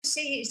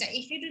say is that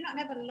if you do not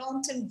have a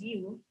long-term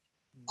view,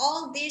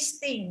 all these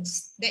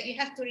things that you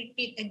have to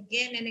repeat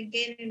again and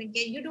again and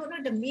again, you don't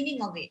know the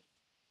meaning of it.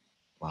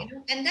 Wow.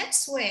 And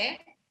that's where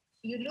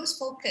you lose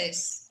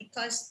focus,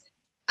 because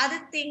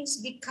other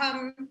things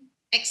become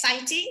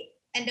exciting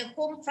and the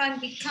home front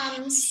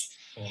becomes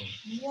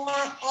more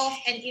of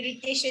an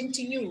irritation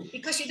to you,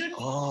 because you don't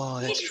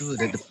That's true.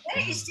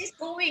 where is this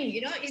going?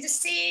 It's the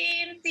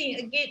same thing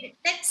again.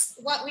 That's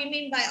what we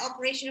mean by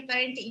operational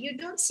parenting. You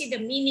don't see the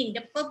meaning,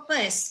 the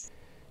purpose.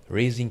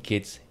 Raising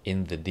kids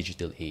in the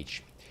digital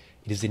age.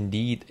 It is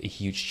indeed a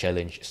huge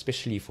challenge,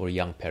 especially for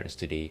young parents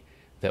today,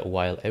 that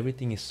while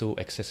everything is so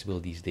accessible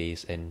these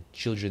days and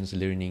children's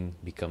learning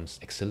becomes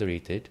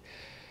accelerated,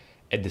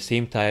 at the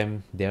same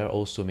time, there are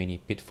also many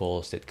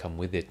pitfalls that come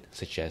with it,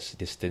 such as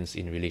distance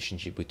in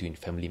relationship between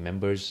family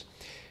members,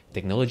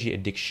 technology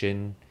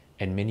addiction,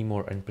 and many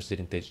more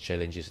unprecedented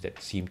challenges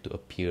that seem to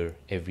appear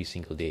every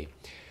single day.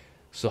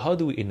 So how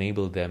do we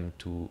enable them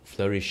to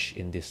flourish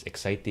in this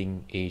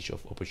exciting age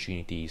of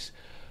opportunities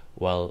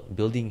while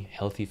building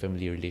healthy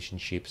family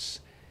relationships,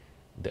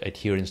 the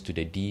adherence to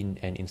the deen,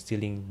 and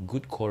instilling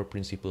good core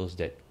principles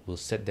that will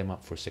set them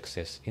up for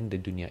success in the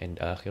dunya and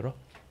akhirah?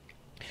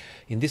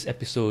 In this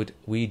episode,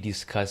 we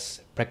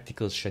discuss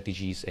practical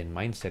strategies and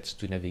mindsets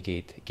to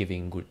navigate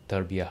giving good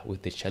tarbiyah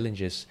with the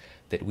challenges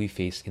that we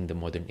face in the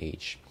modern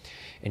age.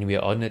 And we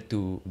are honored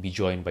to be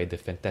joined by the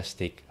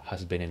fantastic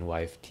husband and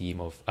wife team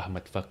of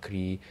Ahmad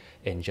Fakhri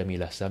and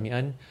Jamilah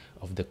Samian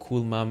of the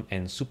Cool Mom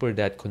and Super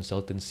Dad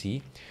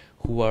Consultancy,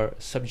 who are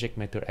subject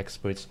matter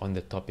experts on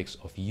the topics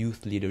of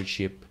youth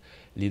leadership,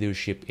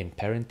 leadership in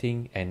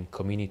parenting, and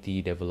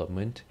community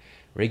development,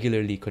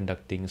 regularly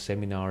conducting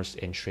seminars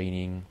and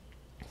training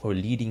for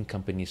leading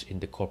companies in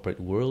the corporate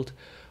world,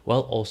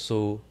 while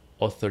also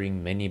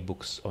authoring many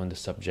books on the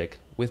subject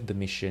with the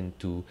mission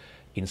to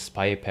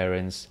inspire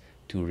parents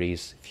to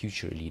raise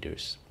future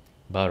leaders.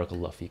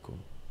 Barakallah fikum.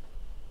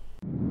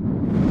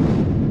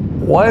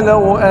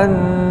 ولو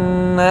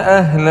أن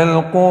أهل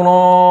القرى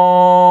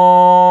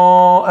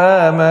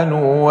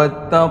آمنوا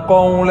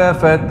واتقوا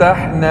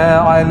لفتحنا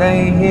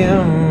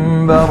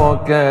عليهم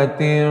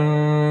بركات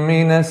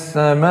من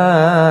السماء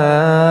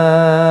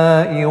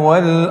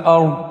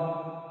والأرض.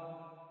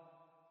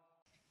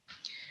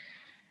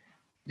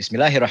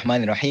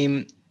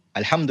 Bismillahirrahmanirrahim.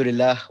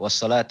 Alhamdulillah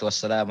wassalatu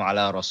wassalamu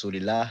ala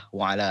Rasulillah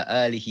wa ala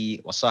alihi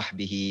wa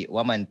sahbihi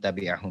wa man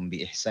tabi'ahum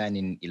bi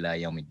ihsanin ila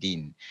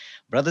yaumiddin.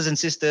 Brothers and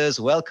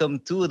sisters,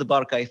 welcome to the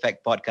Baraka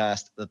Effect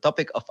podcast. The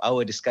topic of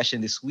our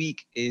discussion this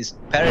week is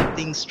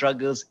parenting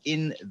struggles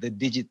in the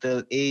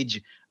digital age,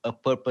 a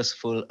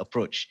purposeful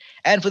approach.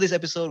 And for this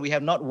episode, we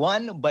have not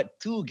one but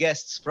two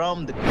guests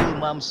from the Cool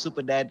Mom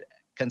Super Dad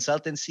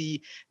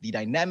Consultancy, the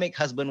dynamic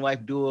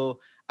husband-wife duo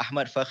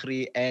Ahmad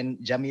Fakhri and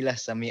Jamilah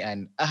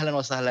Samian. Ahlan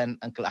wa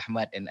sahlan, Uncle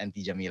Ahmad and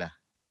Aunty Jamilah.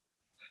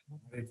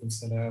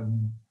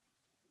 Waalaikumsalam.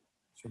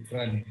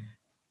 Shukran.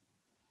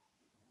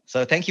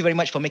 So thank you very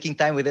much for making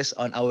time with us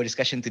on our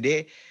discussion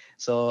today.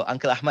 So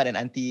Uncle Ahmad and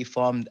Aunty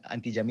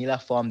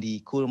Jamilah formed the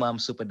Cool Mom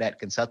Super Dad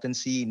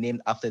Consultancy,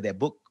 named after their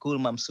book, Cool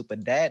Mom Super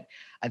Dad.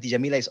 Aunty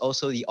Jamilah is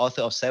also the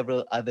author of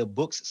several other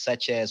books,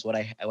 such as what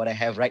I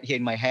have right here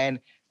in my hand,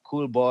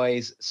 Cool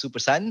Boys Super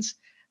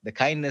Sons, The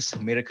Kindness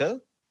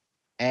Miracle,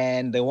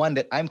 and the one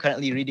that I'm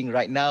currently reading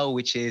right now,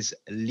 which is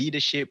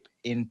Leadership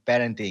in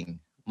Parenting.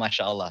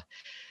 MashaAllah.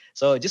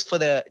 So just for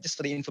the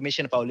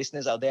information of our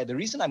listeners out there, the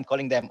reason I'm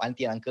calling them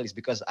auntie and uncle is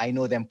because I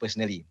know them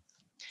personally.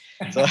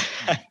 So,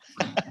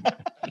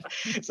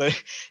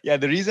 yeah,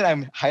 the reason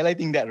I'm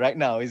highlighting that right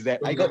now is that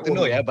I got to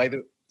know,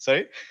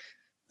 sorry?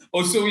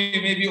 Also, we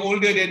may be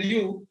older than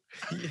you.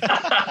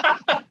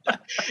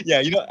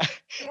 Yeah,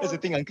 that's the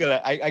thing, Uncle.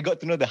 I got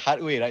to know the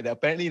hard way, right? That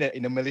apparently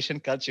in the Malaysian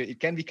culture, it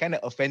can be kind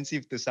of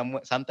offensive to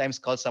sometimes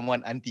call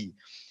someone auntie.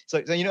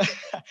 So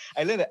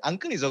I learned that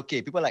uncle is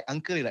okay. People like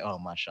uncle, is like, oh,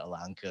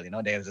 mashallah, uncle.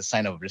 There's a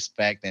sign of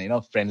respect and,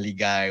 friendly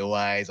guy,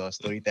 wise, or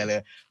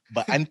storyteller.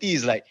 But auntie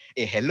is like,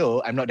 hey,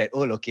 hello, I'm not that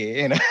old,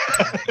 okay?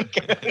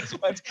 Get a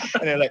response.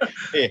 And they're like,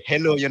 hey,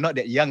 hello, you're not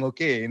that young,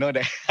 okay?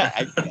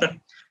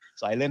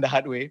 So I learned the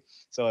hard way.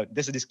 So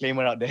there's a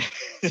disclaimer out there.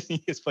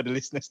 It's for the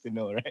listeners to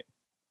know, right?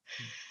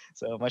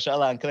 So,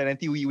 mashallah, Uncle and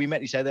Auntie, we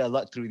met each other a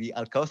lot through the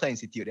Al-Kawthar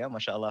Institute, yeah,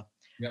 mashallah.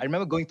 Yeah. I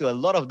remember going to a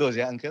lot of those,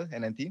 yeah, Uncle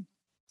and Auntie?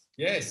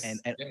 Yes. And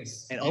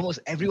almost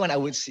everyone I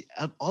would see,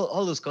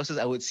 all those courses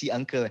I would see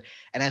Uncle.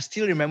 And I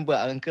still remember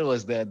Uncle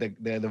was the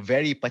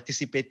very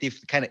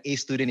participative kind of A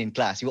student in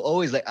class. You were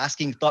always like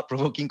asking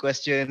thought-provoking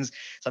questions,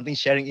 something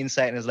sharing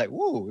insight. And it's like,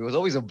 whoa, it was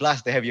always a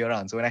blast to have you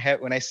around. So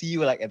when I see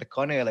you like at the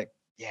corner, you're like,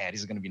 yeah, this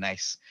is going to be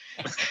nice.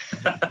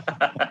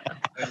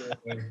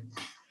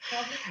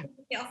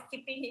 Of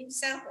keeping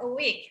himself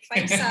awake,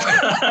 Faisal.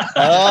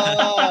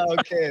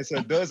 Okay.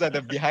 So those are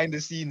the behind the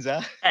scenes,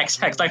 huh?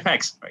 Hacks, right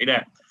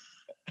there.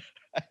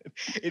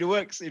 It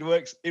works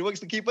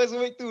to keep us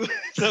awake too.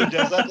 So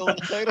jazakallah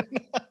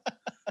khairan.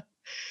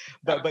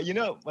 But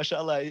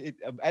mashallah,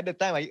 at the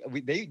time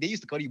they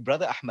used to call you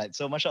Brother Ahmad.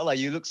 So mashallah,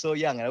 you look so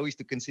young, and I always used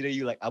to consider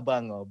you like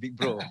abang or big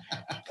bro.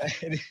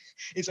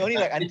 It's only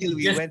like until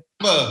we went.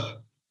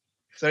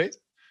 Sorry?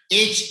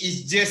 Age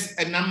is just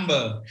a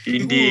number.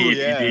 Indeed,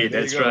 yeah, indeed. there you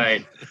That's go.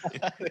 right.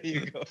 There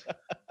you go.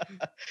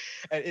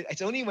 And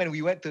it's only when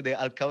we went to the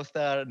Al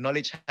Kauthar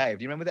Knowledge Hive.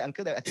 Do you remember that,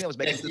 Uncle? I think that was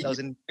back in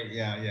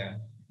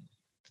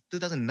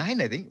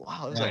 2009, I think.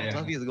 Wow, that was like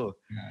 12 years ago.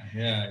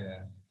 Yeah.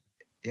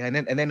 Yeah,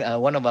 and then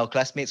one of our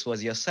classmates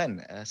was your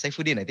son,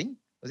 Saifuddin, I think.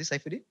 Was it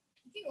Saifuddin?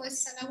 I think it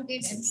was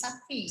Salahuddin and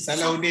Safi.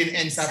 Salahuddin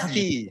and Safi.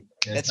 Safi.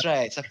 Yes. That's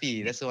right,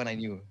 Safi. That's the one I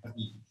knew.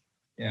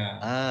 Yeah.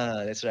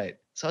 Ah, that's right.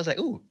 So I was like,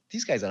 oh,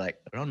 these guys are like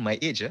around my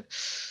age.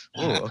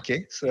 Oh,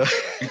 okay. So,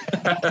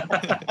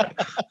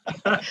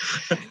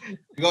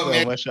 We got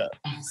married, mashallah.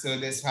 so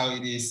that's how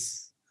it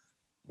is.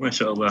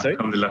 MashaAllah. Sorry?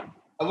 Alhamdulillah.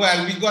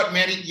 Well, we got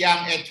married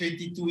young at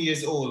 22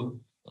 years old.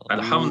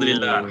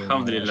 Alhamdulillah. Oh,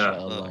 Alhamdulillah.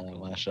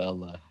 Mashallah,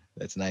 mashallah.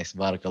 That's nice.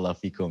 Barakallah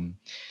fikum.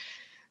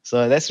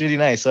 So that's really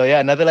nice. So yeah,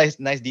 another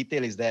nice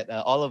detail is that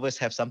all of us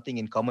have something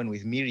in common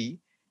with Miri.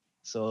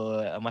 So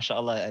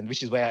mashallah, and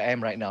which is where I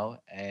am right now.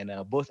 And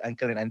both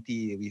uncle and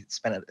auntie, we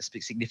spent a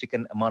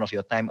significant amount of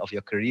your time, of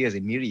your careers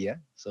in Miri. Yeah?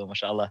 So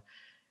mashallah.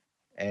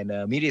 And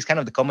Miri is kind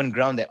of the common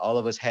ground that all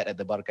of us had at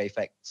the Barakah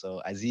Effect.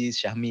 So Aziz,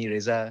 Shahmi,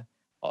 Reza,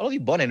 all of you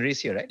born and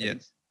raised here, right?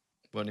 Yes.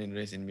 Born and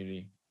raised in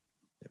Miri.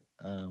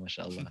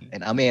 Mashallah.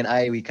 And Amir and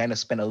I, we kind of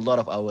spend a lot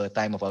of our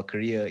time of our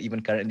career,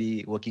 even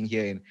currently working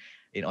here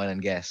in oil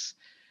and gas.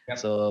 Yep.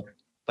 So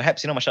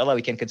perhaps, mashallah,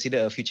 we can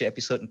consider a future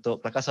episode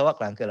untuk Kelakar Sarawak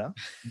lah, Uncle. Huh?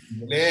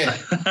 Boleh.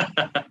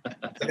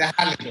 Sudah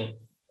hal tu.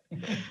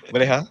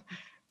 Boleh, ha?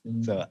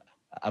 So,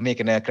 Amir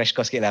kena crash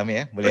course sikit lah,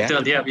 Amir. Boleh,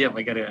 Betul, yeah,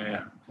 I got it.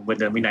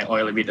 With the midnight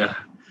oil a bit.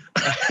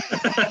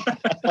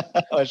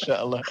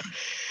 MashaAllah.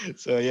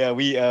 So yeah,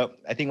 we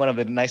I think one of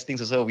the nice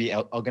things also, we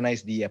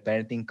organized the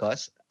parenting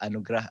course,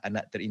 Anugerah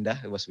Anak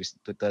Terindah. It was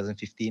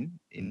 2015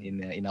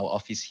 in our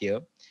office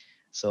here.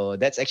 So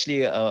that's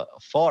actually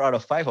 4 out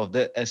of 5 of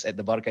us at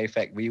the Barakah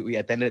Effect. We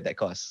attended that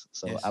course.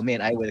 So Yes.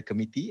 Amir and I were the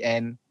committee,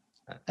 and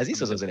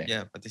Aziz was also there.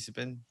 Yeah,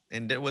 participant.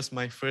 And that was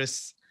my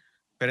first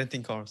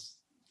parenting course.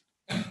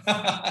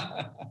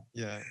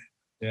 Yeah.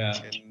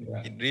 Yeah.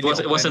 And it really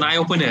It was an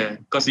eye-opener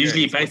because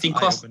usually parenting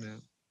course,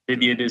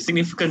 the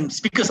significant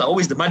speakers are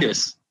always the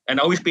mothers. And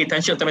I always pay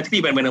attention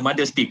automatically when a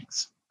mother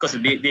speaks because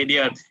they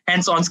are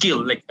hands-on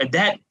skill. Like a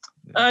dad,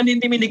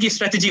 they may give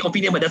strategy,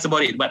 opinion, but that's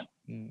about it. But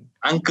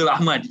Uncle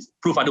Ahmad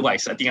proved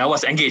otherwise. I think I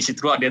was engaged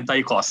throughout the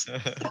entire course.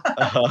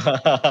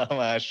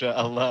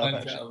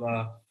 MashaAllah.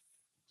 MashaAllah.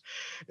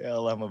 Ya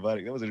Allah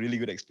Mubarak. That was a really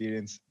good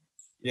experience.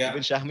 Yeah.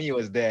 Even Shahmi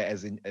was there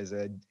as a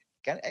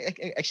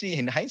actually,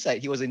 in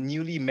hindsight, he was a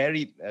newly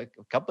married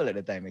couple at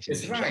the time. Actually,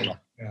 That's right. inshallah.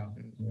 Yeah.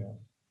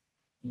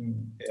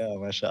 Yeah,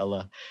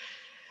 mashallah.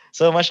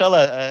 So,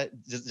 mashallah,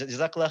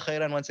 jazakallah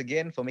khairan once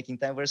again for making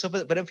time for us. So, for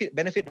the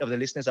benefit of the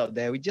listeners out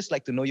there, we'd just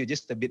like to know you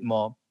just a bit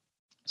more.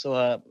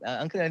 So,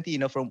 Uncle and Auntie,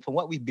 from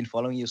what we've been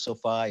following you so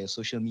far, your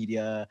social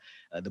media,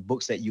 the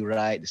books that you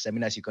write, the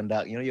seminars you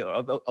conduct,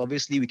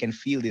 obviously we can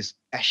feel this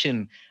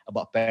passion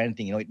about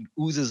parenting. It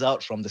oozes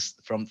out from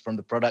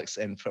the products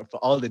and from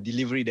all the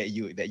delivery that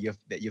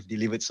you've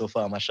delivered so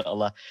far,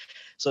 mashallah.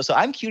 So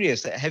I'm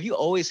curious, have you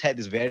always had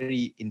this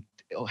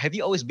have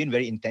you always been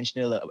very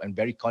intentional and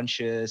very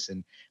conscious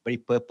and very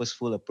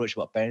purposeful approach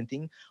about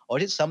parenting, or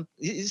is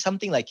it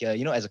something like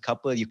as a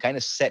couple you kind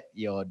of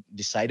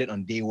decided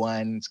on day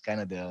one, it's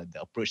kind of the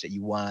approach that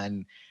you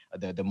want,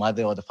 the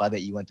mother or the father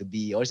that you want to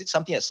be, or is it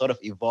something that sort of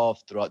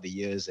evolved throughout the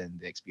years and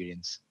the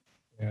experience?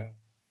 Yeah.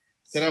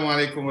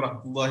 Assalamualaikum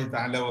warahmatullahi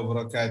ta'ala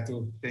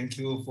wabarakatuh. Thank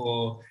you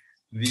for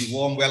the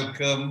warm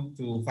welcome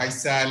to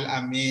Faisal,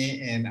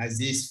 Amir and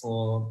Aziz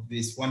for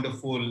this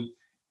wonderful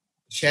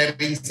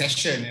sharing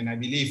session, and I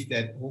believe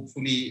that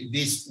hopefully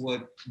this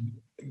would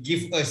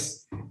give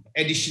us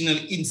additional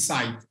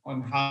insight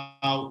on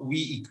how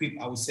we equip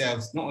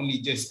ourselves, not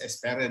only just as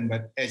parents,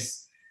 but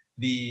as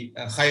the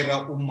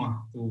khairah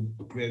ummah, to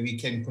where we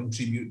can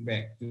contribute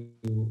back to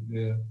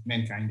the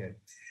mankind.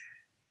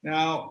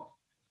 Now,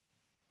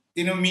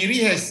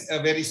 Miri has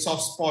a very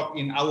soft spot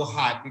in our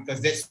heart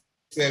because that's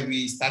where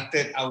we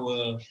started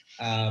our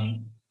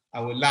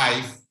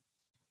life,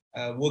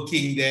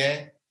 working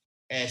there,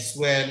 as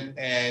well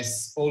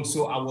as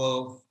also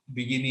our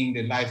beginning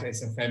the life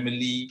as a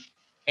family.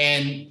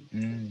 And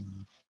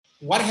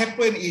what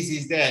happened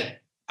is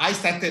that I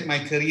started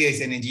my career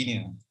as an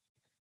engineer.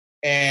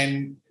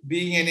 And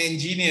being an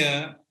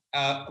engineer,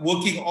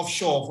 working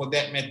offshore for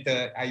that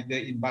matter, either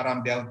in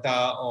Baram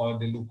Delta or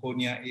the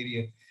Luconia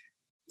area,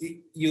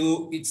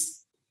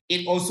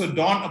 it also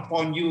dawned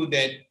upon you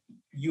that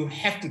you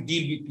have to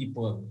deal with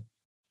people.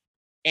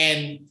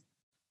 And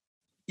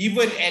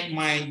even at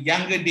my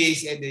younger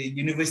days at the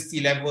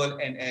university level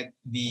and at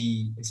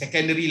the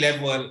secondary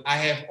level, I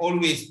have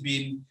always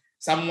been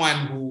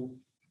someone who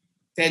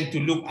tend to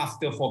look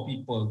after for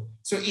people.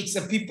 So it's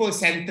a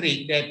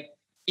people-centric that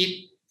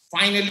it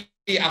finally,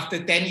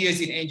 after 10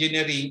 years in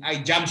engineering,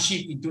 I jumped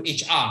ship into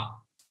HR.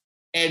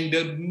 And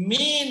the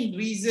main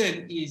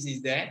reason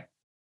is that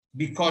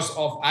because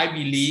of, I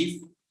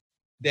believe,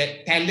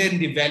 that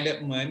talent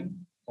development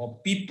or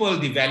people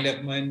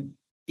development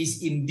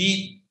is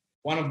indeed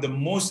one of the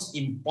most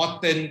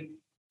important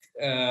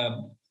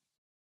a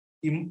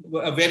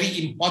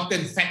very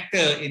important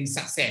factor in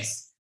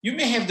success. You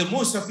may have the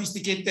most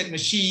sophisticated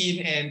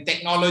machine and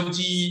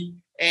technology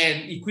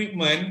and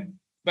equipment,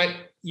 but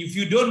if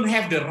you don't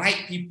have the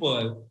right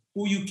people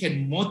who you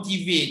can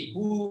motivate,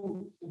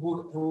 who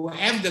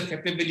have the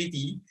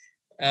capability,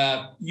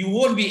 you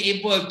won't be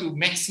able to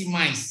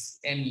maximize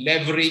and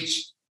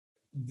leverage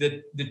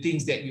the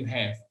things that you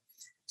have.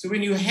 So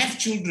when you have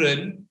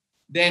children,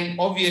 then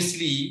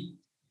obviously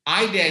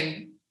I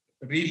then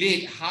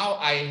relate how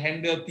I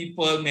handle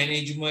people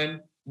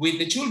management with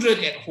the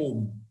children at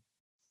home.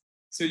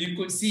 So you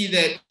could see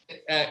that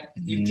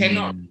you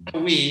cannot get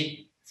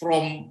away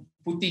from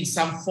putting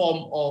some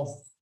form of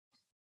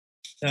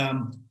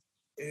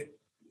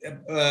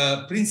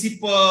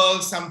principle,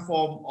 some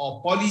form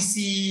of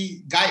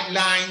policy,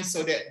 guidelines,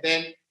 so that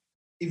then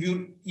if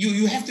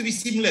you have to be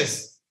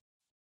seamless,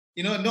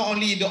 you know, not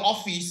only in the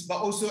office, but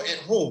also at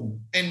home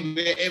and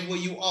wherever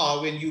you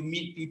are when you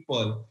meet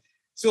people.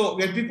 So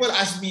when people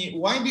ask me,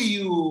 why do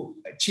you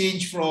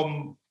change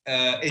from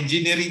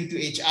engineering to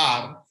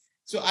HR?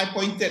 So I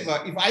pointed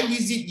out, if I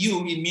visit you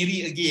in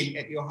Miri again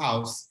at your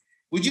house,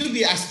 would you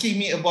be asking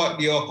me about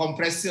your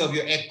compressor of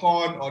your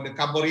aircon or the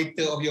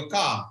carburetor of your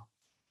car?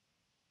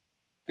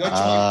 Your choice,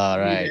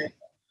 right.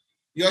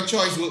 Your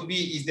choice would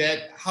be, is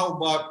that how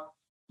about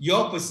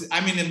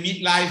I'm in a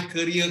midlife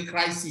career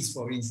crisis,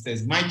 for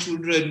instance. My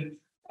children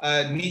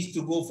need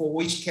to go for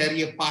which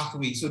career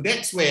pathway. So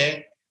that's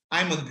where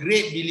I'm a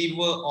great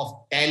believer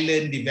of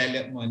talent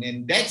development.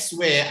 And that's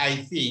where I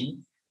think,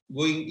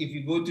 if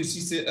you go to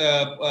Sister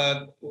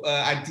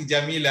Aunty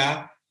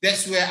Jamilah,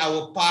 that's where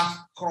our path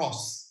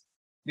cross.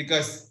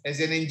 Because as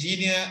an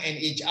engineer and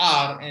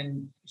HR,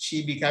 and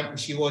she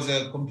was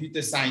a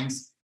computer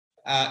science,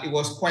 it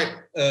was quite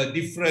a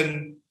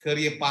different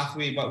career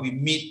pathway, but we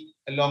meet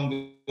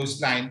along those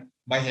lines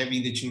by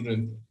having the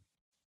children.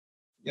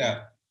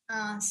 Yeah.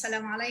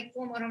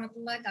 Assalamualaikum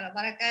warahmatullahi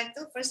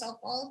wabarakatuh. First of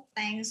all,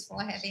 thanks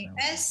for having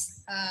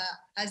us,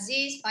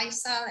 Aziz,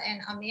 Faisal,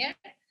 and Amir.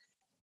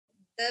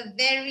 The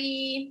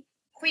very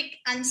quick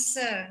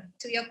answer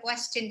to your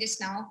question just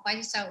now,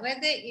 Faisal,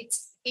 whether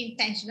it's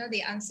intentional,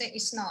 the answer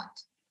is not.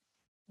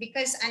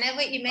 Because I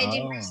never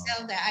imagined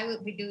myself that I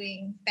would be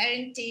doing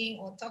parenting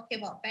or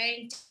talking about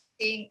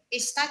parenting.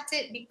 It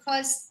started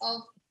because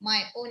of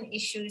my own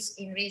issues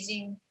in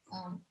raising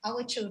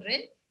our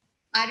children.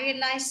 I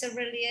realized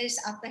several years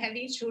after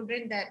having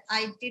children that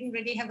I didn't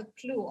really have a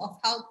clue of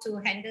how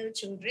to handle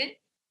children.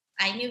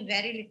 I knew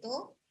very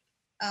little.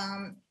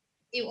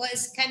 It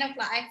was kind of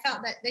like I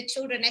felt that the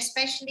children,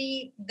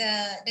 especially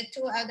the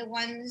two other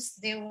ones,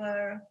 they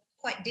were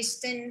quite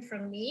distant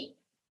from me.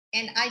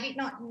 And I did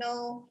not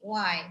know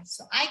why.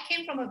 So I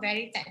came from a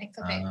very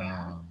technical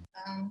background.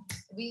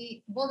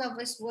 We both of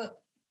us worked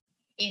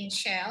in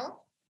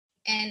Shell,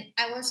 and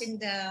I was in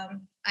the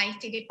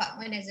IT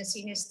department as a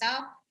senior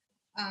staff.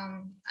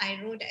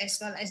 I wrote as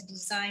well as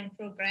design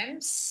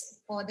programs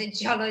for the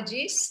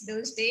geologists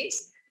those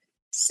days.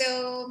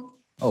 So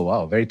oh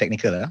wow, very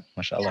technical, huh?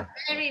 Mashallah.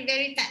 Yeah, very,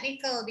 very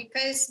technical,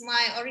 because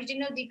my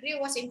original degree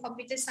was in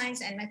computer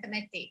science and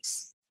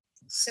mathematics.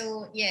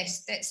 So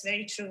yes, that's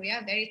very true.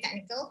 Yeah, very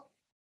technical.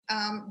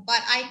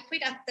 But I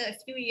quit after a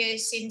few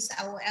years since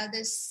our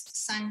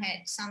eldest son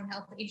had some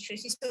health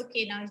issues. He's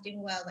okay now, he's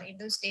doing well, but in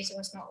those days it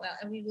was not well.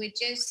 And we were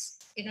just,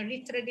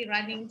 literally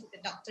running to the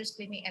doctor's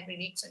clinic every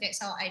week. So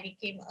that's how I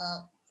became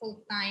a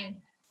full-time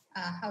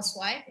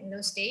housewife in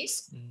those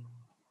days.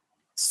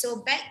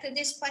 So back to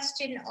this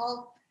question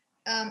of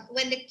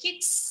when the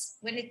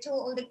two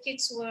older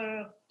kids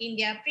were in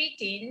their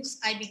preteens,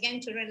 I began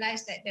to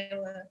realize that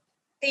there were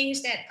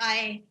things that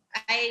I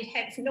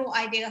had no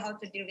idea how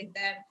to deal with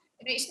them.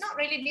 It's not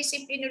really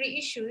disciplinary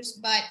issues,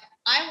 but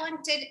I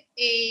wanted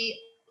a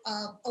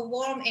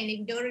warm and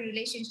enduring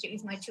relationship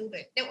with my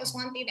children. That was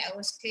one thing that I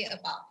was clear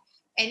about.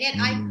 And yet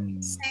I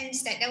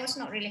sensed that was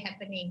not really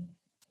happening,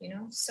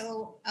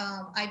 So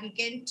I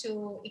began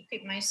to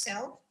equip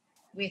myself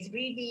with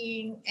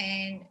reading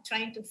and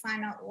trying to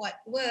find out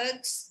what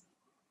works.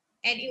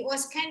 And it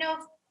was kind of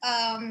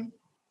an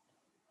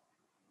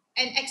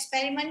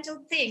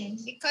experimental thing,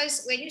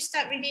 because when you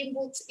start reading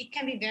books, it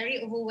can be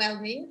very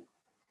overwhelming.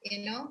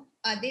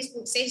 This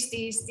book says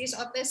this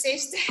author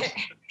says that.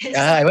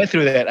 I went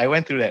through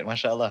that,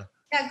 mashallah.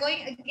 Yeah,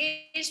 going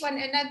against one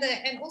another,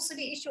 and also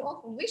the issue of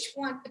which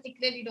one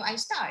particularly do I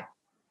start.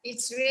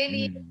 It's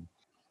really,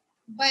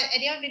 but at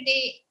the end of the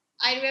day,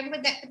 I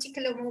remember that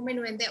particular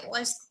moment when that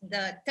was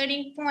the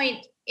turning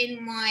point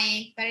in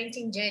my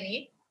parenting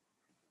journey.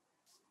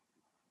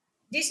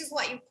 This is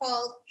what you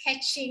call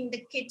catching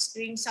the kids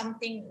doing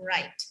something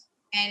right.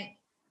 And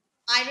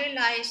I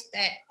realized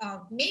that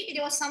maybe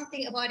there was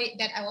something about it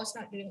that I was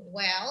not doing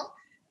well.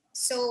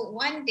 So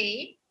one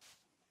day,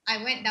 I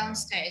went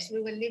downstairs.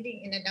 We were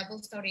living in a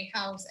double-story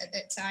house at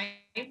that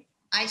time.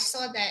 I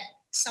saw that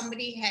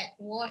somebody had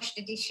washed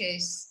the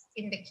dishes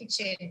in the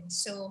kitchen.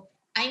 So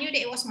I knew that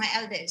it was my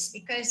eldest,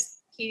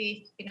 because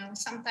he,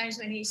 sometimes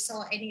when he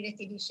saw any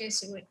dirty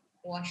dishes, he would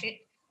wash it.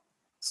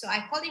 So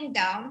I called him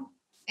down,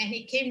 and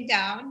he came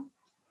down,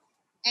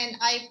 And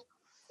I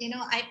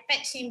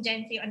pat him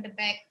gently on the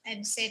back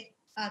and said,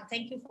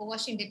 thank you for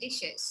washing the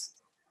dishes.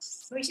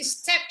 So he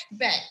stepped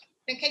back.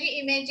 Now, can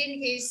you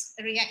imagine his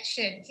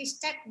reaction? He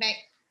stepped back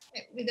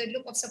with a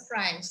look of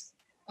surprise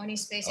on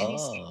his face, and he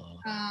said,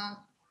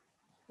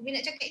 "Umi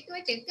nak cakap itu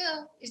aja ke?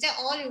 Is that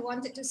all you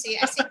wanted to say?"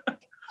 I said,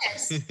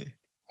 "Yes."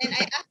 And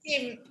I asked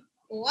him,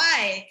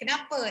 "Why?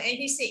 Kenapa?" And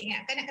he said,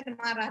 "Ingatkan nak kena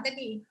marah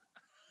tadi."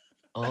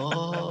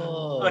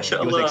 Oh,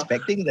 Masya he was Allah.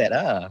 expecting that,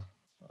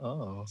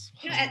 Oh.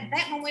 At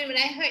that moment when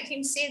I heard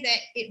him say that,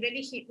 it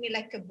really hit me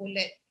like a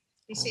bullet.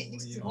 He said,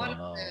 "This is one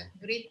of the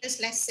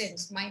greatest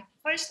lessons. My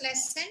first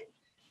lesson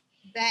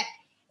that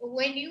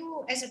when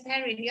you, as a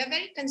parent, you are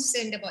very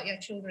concerned about your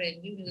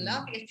children. You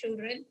love your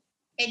children,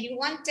 and you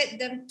wanted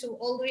them to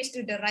always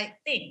do the right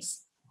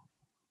things.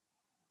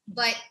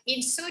 But in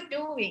so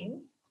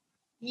doing,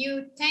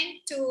 you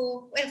tend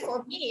to, well,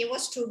 for me, it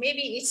was true.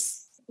 Maybe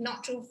it's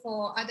not true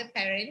for other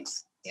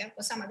parents. Yeah,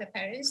 for some other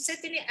parents.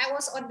 Certainly, I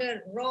was on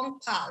the wrong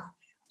path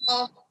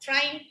of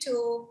trying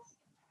to,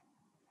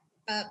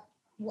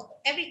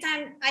 every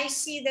time I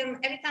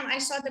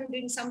saw them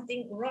doing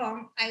something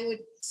wrong, I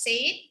would say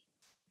it,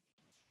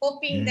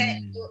 hoping that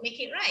it would make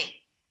it right.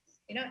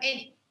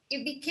 And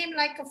it became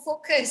like a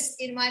focus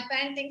in my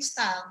parenting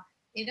style,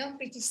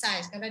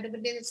 criticize. Kalau ada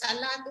benda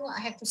salah tu, I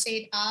have to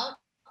say it out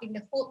in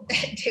the hope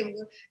that they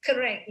will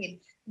correct it.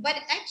 But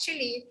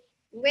actually,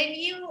 when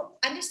you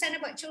understand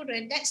about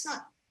children, that's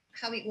not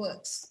how it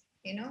works.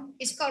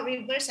 It's called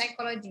reverse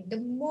psychology.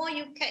 The more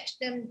you catch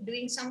them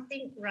doing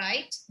something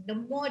right, the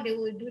more they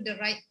will do the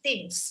right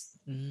things.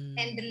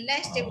 And the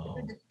less they will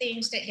do the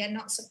things that they're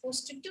not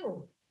supposed to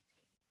do.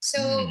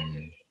 So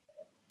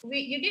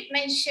you did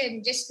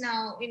mention just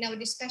now in our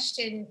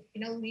discussion,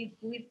 we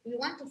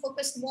want to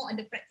focus more on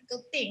the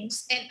practical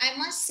things. And I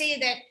must say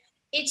that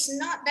it's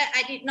not that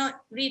I did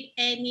not read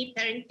any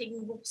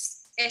parenting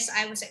books as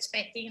I was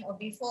expecting or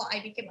before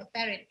I became a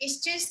parent. It's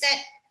just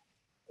that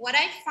what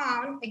I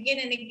found again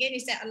and again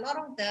is that a lot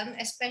of them,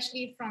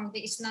 especially from the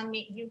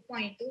Islamic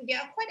viewpoint, they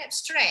are quite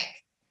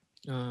abstract.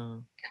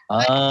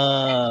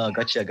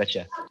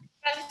 Gotcha.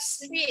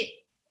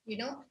 Translate,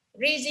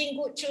 raising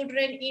good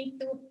children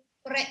into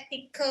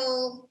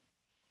practical.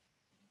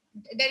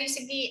 Dari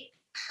segi,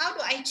 how do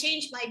I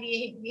change my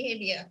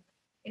behavior?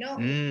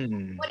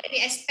 What are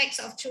the aspects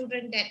of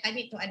children that I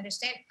need to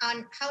understand,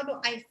 and how do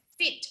I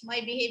fit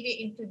my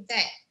behavior into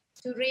that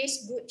to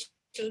raise good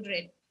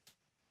children?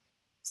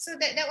 So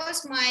that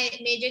was my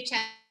major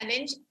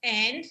challenge,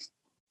 and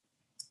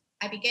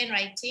I began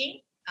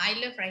writing. I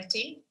love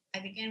writing. I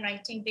began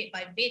writing bit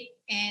by bit,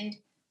 and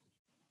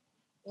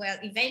well,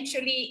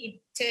 eventually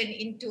it turned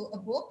into a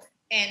book.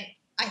 And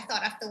I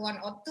thought after one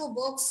or two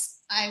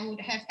books, I would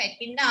have had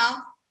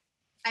enough.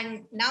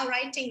 I'm now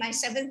writing my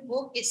 7th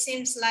book. It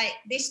seems like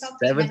this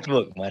topic. 7th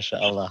book,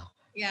 mashallah.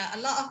 Yeah, a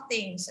lot of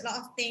things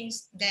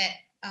that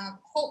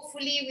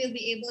hopefully will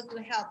be able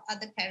to help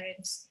other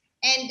parents.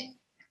 And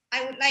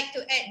I would like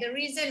to add, the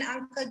reason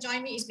Uncle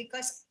joined me is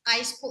because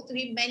I spoke to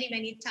him many,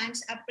 many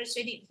times. I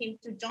persuaded him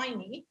to join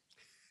me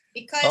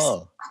because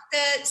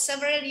after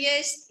several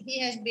years, he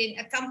has been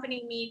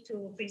accompanying me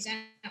to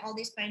present all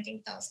these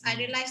parenting talks. I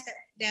realized that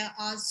there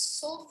are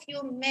so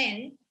few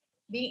men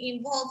being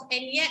involved,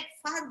 and yet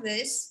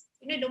fathers,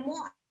 the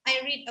more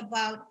I read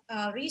about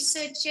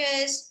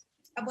researchers,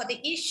 about the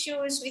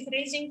issues with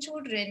raising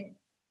children,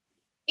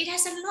 it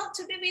has a lot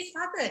to do with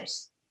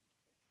fathers.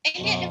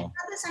 And yet the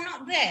fathers are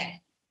not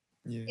there.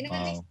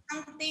 It's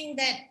something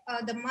that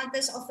the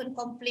mothers often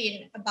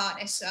complain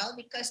about as well,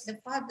 because the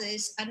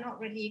fathers are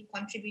not really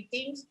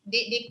contributing.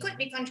 They could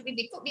be contributing,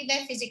 they could be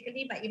there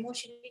physically, but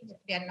emotionally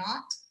they're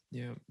not.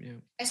 Yeah.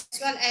 As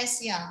well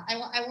as,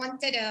 I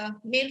wanted a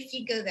male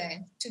figure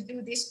there to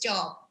do this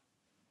job.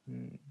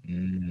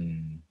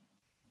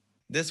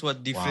 That's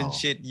what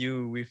differentiate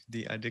you with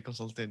the other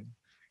consultant.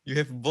 You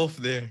have both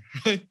there,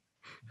 right?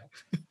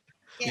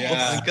 Yeah.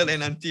 Both uncle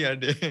and auntie are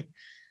there.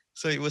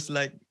 So it was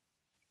like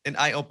an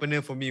eye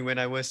opener for me when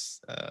I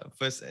was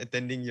first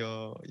attending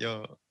your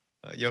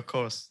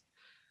course.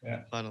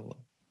 Yeah. SubhanAllah.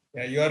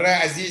 Yeah, you're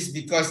right, Aziz,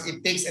 because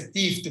it takes a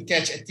thief to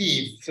catch a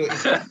thief. So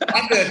it's a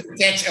father to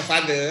catch a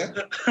father.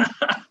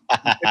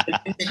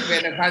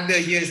 When a father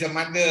hears a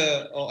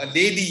mother or a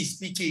lady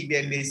speaking,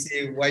 then they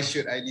say, why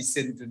should I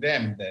listen to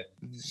them then?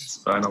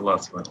 SubhanAllah.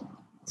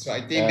 So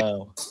I think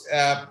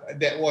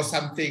that was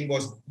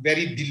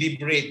very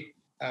deliberate,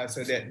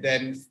 so that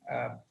then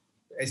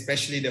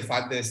especially the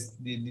fathers,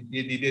 they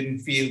didn't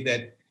feel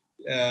that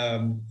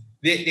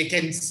they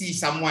can see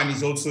someone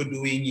is also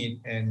doing it,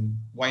 and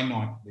why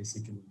not,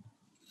 basically.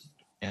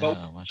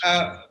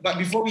 But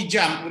before we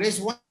jump,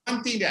 there's one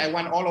thing that I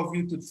want all of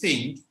you to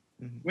think.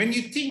 When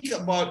you think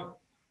about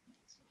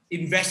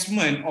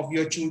investment of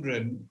your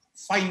children,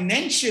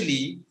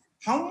 financially,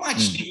 how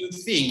much do you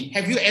think,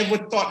 have you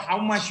ever thought how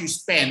much you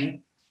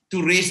spend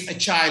to raise a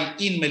child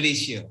in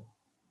Malaysia?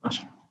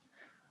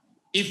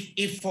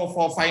 If for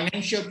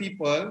financial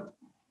people,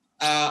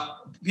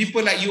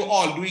 people like you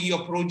all doing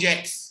your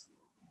projects,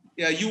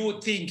 you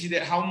would think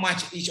that how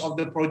much each of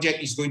the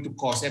project is going to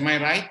cost. Am I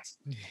right?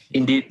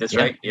 Indeed, that's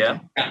right. Yeah.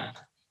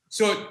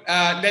 So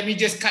let me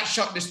just cut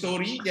short the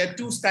story. There are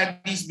 2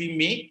 studies being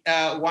made.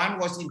 One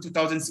was in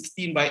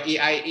 2016 by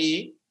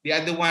AIA. The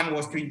other one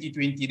was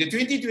 2020. The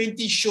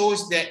 2020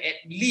 shows that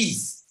at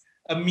least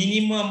a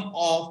minimum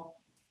of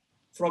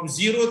from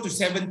 0 to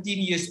 17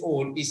 years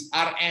old is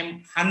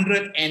RM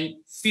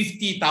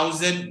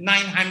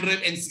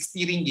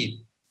 150,960 ringgit.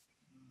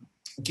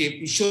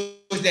 Okay, it shows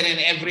that an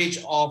average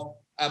of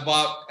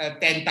about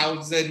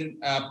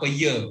 10,000 per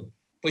year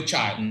per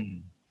child,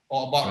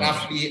 or about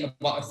roughly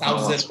about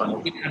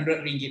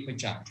 1,800 ringgit per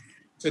child.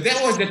 So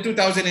that was the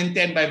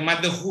 2010 by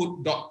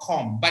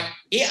motherhood.com. But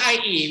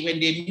AIA, when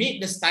they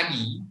made the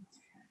study,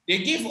 they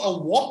gave a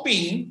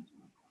whopping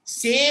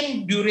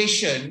same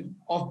duration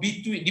of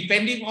between,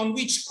 depending on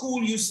which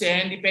school you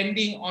send,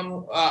 depending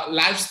on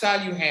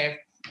lifestyle you have,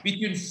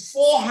 between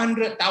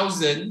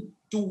 400,000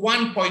 to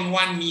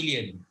 1.1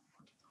 million.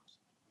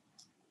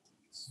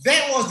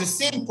 That was the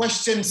same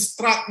question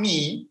struck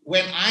me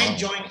when I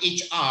joined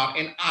HR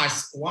and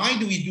asked, why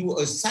do we do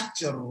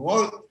such a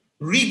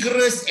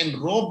rigorous and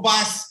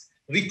robust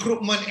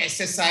recruitment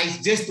exercise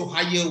just to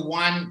hire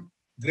one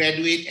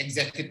graduate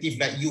executive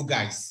like you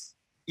guys,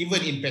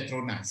 even in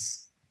Petronas?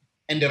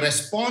 And the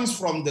response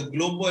from the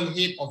global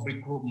head of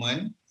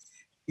recruitment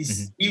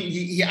is,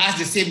 he asked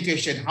the same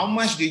question. How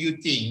much do you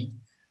think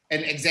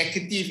an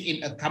executive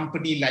in a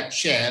company like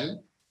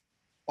Shell,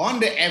 on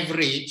the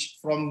average,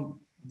 from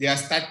they are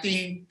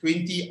starting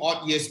 20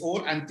 odd years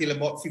old until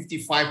about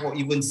 55 or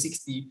even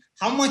 60,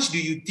 how much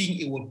do you think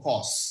it will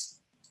cost?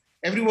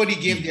 Everybody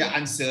gave their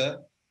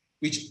answer,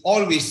 which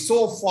always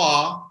so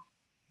far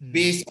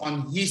based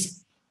on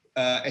his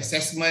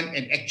assessment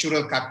and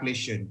actual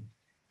calculation.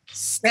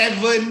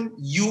 $7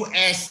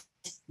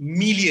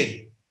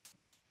 million.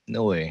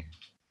 No way.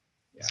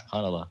 Yeah.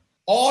 SubhanAllah.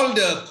 All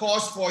the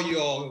cost for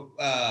your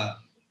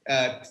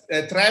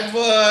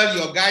travel,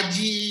 your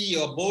gaji,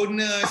 your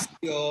bonus,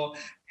 your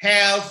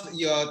health,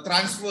 your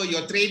transfer,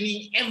 your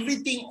training,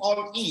 everything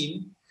all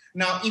in.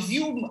 Now, if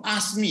you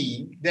ask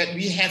me that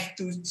we have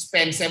to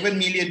spend 7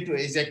 million to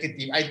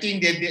executive, I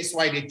think that's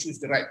why they choose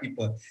the right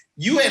people.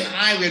 You and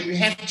I, when we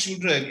have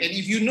children, and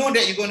if you know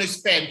that you're going to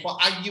spend, for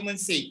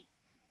argument's sake,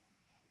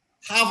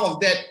 half of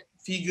that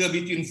figure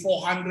between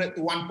 400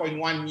 to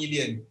 1.1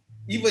 million,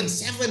 even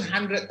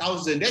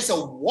 700,000, that's a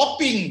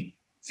whopping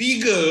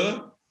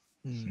figure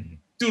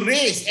to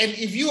raise. And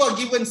if you are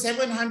given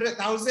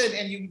 700,000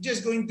 and you're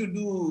just going to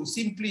do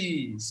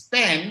simply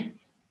spend,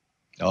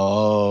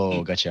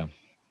 gotcha.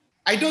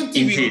 I don't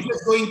think we're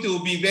just going to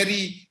be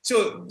very,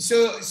 so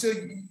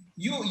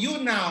you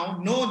now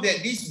know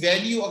that this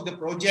value of the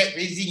project,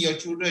 raising your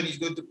children, is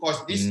going to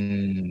cost this.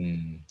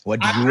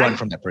 What do you want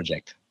from that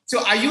project?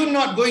 So are you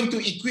not going to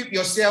equip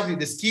yourself with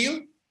the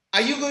skill?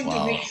 Are you going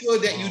to make sure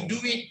that you do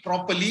it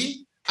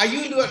properly? Are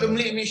you going to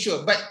make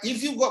sure? But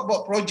if you got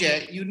about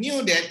project, you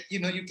knew that you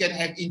can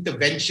have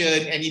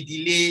intervention, any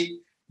delay,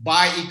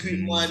 buy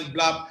equipment,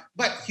 blah.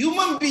 But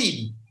human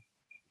being,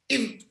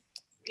 if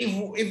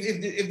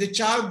the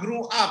child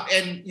grew up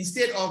and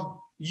instead of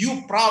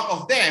you proud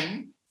of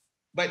them,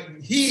 but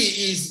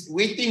he is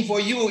waiting for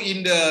you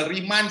in the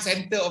remand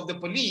center of the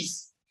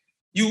police,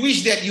 you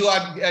wish that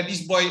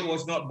this boy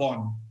was not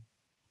born.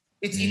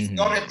 It's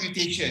your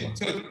reputation.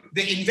 So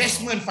the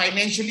investment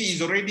financially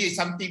is already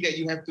something that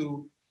you have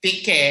to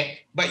take care,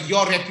 but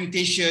your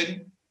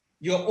reputation,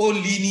 your own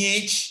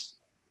lineage,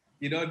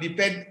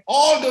 depend,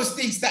 all those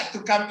things start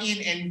to come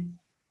in, and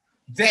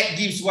that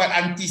gives what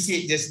Auntie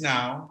said just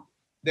now,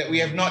 that we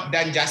have not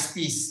done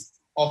justice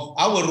of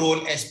our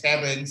role as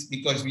parents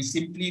because we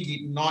simply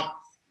did not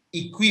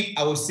equip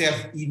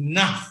ourselves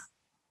enough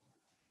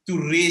to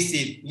raise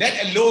it, let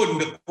alone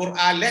the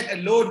Quran, let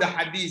alone the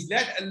Hadith,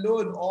 let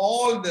alone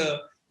all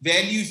the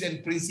values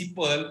and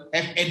principles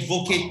have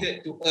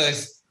advocated to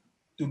us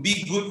to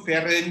be good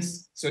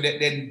parents, so that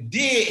then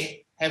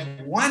they have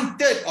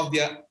 1/3 of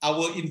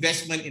our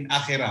investment in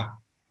akhirah.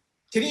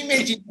 Can you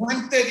imagine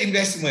 1/3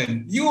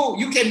 investment?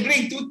 You can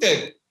bring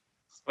 2/3.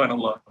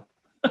 SubhanAllah.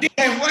 They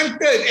have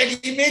 1/3, and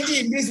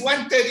imagine this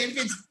 1/3, if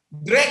it's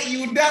drag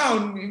you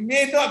down, it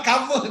may not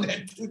cover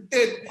that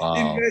 2/3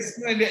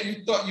 investment that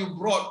you thought you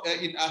brought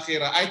in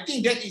akhirah. I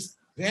think that is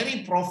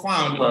very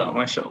profound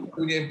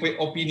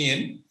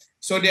opinion.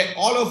 So that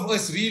all of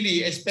us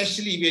really,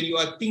 especially when you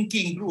are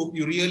thinking group,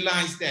 you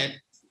realize that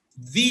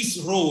this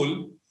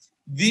role,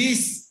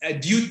 this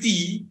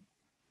duty,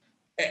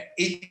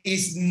 it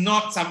is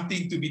not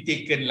something to be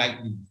taken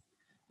lightly.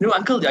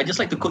 Uncle, I just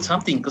like to quote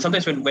something, because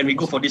sometimes when we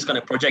go for this kind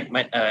of project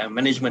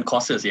management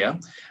courses, they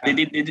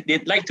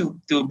like to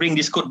bring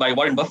this quote by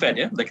Warren Buffett,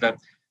 like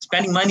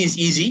spending money is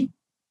easy,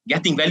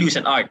 getting value is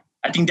an art.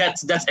 I think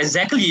that's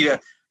exactly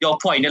your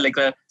point,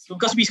 because we're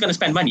going to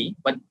spend money,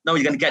 but now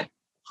you're going to get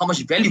how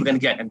much value we're going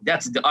to get, and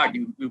that's the art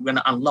we're going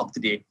to unlock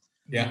today.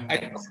 Yeah, I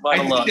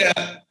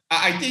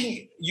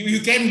think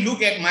you can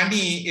look at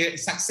money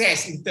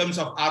success in terms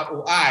of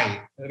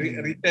ROI,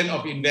 return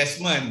of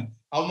investment.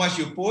 How much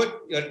you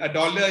put,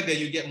 $1, then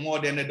you get more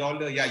than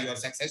 $1. Yeah, you are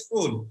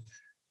successful.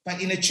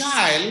 But in a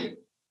child,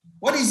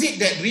 what is it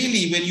that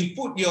really, when you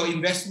put your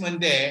investment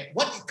there,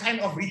 what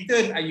kind of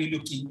return are you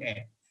looking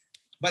at?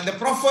 But the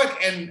Prophet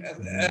and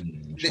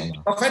the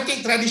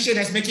prophetic tradition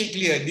has made it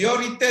clear. Your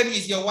return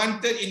is your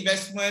 1/3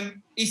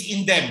 investment is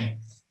in them.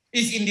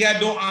 It's in their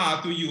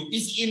dua to you.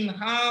 It's in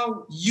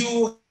how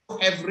you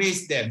have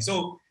raised them.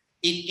 So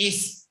it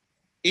is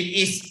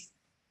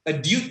a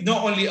duty,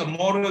 not only a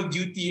moral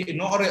duty,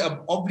 not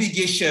an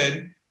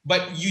obligation,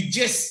 but you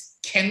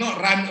just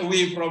cannot run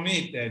away from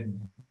it.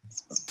 And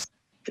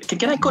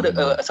can I quote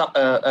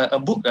a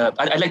book?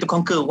 I'd like to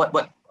concur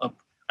what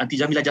Aunty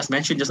Jamilah just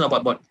mentioned just now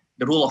about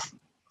the role of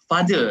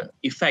father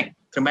effect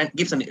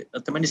gives a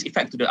tremendous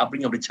effect to the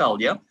upbringing of the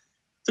child. Yeah.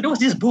 So there was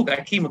this book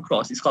I came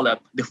across. It's called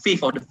The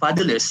Faith of the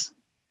Fatherless.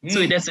 So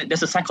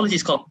there's a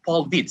psychologist called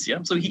Paul Vitz. Yeah.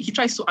 So he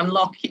tries to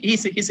unlock.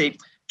 He's a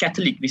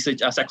Catholic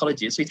research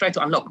psychologist. So he tried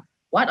to unlock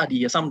what are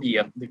some of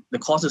the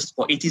causes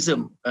for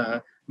atheism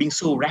being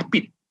so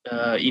rapid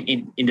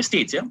in the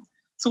States. Yeah.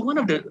 So one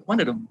of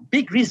the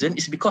big reasons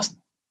is because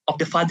of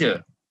the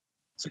father.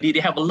 So they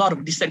have a lot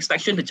of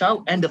dissatisfaction, the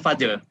child and the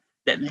father,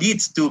 that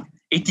leads to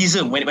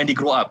atheism when they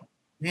grow up.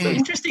 So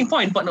interesting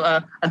point, but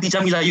Aunty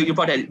Jamilah, you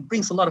brought that. It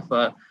brings a lot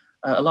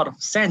of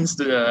sense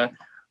to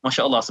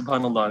mashallah,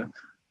 subhanallah.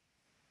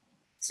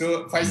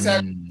 So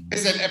Faisal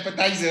is an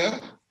appetizer.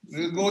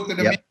 We'll go to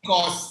the main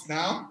course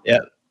now.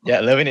 Yeah,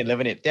 loving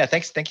it. Yeah,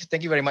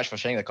 thank you very much for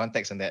sharing the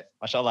context on that.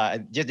 Mashallah,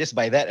 just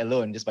by that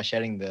alone, just by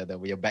sharing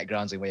your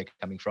backgrounds and where you're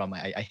coming from,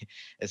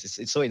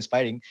 it's so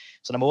inspiring.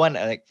 So number one,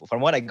 like from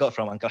what I got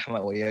from Uncle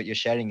Ahmad, what you're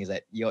sharing is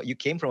that you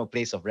came from a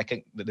place of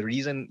the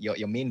reason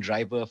your main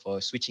driver for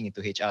switching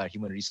into HR,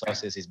 human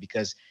resources, is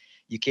because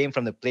you came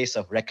from the place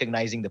of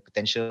recognizing the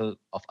potential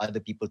of other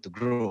people to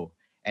grow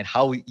and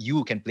how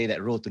you can play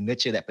that role to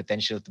nurture that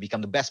potential to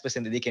become the best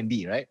person that they can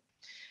be, right?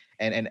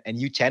 And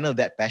you channel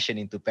that passion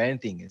into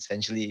parenting.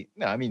 Essentially,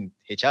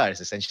 HR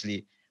is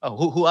essentially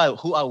who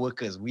are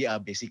workers? We are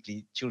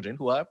basically children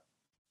who are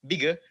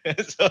bigger.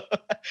 So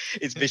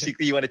it's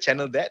basically you want to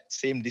channel that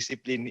same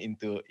discipline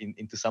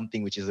into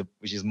something which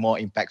is more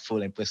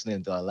impactful and personal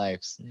into our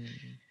lives.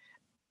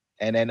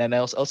 And then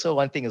also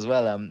one thing as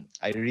well,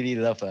 I really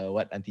love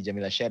what Aunty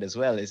Jamilah shared as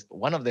well, is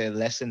one of the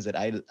lessons that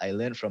I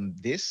learned from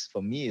this,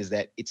 for me, is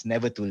that it's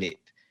never too late.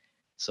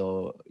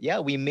 So yeah,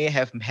 we may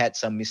have had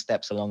some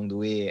missteps along the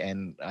way,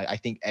 and I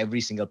think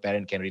every single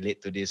parent can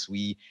relate to this.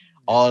 We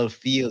all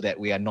feel that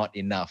we are not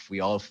enough.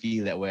 We all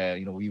feel that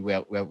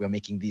we're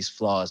making these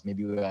flaws.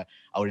 Maybe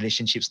our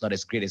relationship's not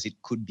as great as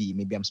it could be.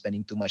 Maybe I'm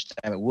spending too much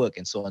time at work,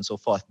 and so on and so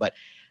forth. But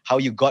how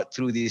you got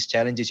through these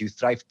challenges, you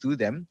thrived through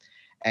them,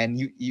 and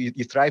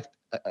you thrived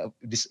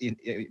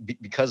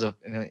because of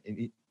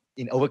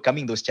in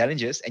overcoming those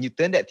challenges, and you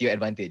turn that to your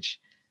advantage.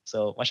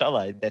 So,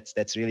 mashallah,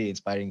 that's really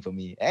inspiring for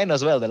me. And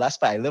as well, the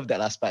last part, I love that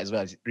last part as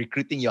well, is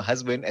recruiting your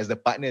husband as the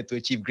partner to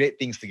achieve great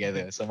things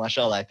together. So,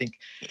 mashallah, I think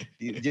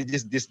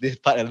just this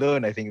part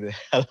alone, I think there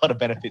are a lot of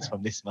benefits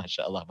from this,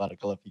 mashallah,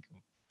 barakallah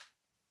fikum.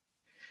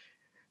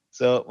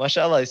 So,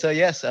 mashallah. So,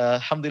 yes,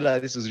 alhamdulillah,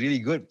 this was really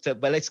good. So,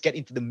 but let's get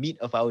into the meat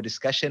of our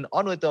discussion.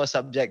 Onward to our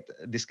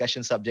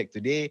discussion subject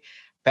today,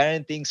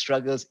 parenting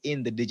struggles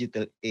in the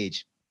digital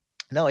age.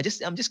 No,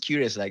 I'm just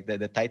curious, like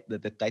the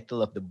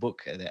title of the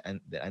book that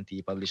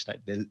Aunty published,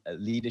 like the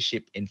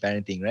leadership in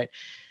parenting, right?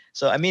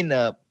 So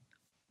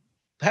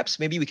perhaps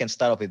maybe we can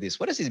start off with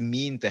this. What does it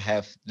mean to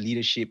have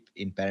leadership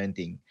in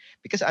parenting?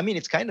 Because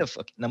it's kind of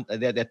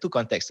there are two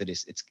contexts to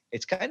this.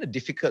 It's kind of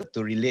difficult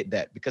to relate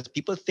that, because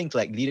people think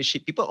like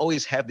leadership. People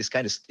always have this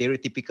kind of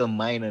stereotypical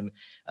mind and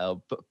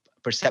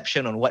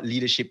perception on what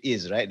leadership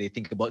is, right? They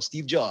think about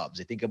Steve Jobs,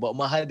 they think about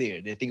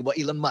Mahathir, they think about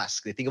Elon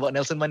Musk, they think about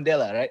Nelson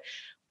Mandela, right?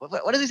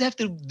 What does this have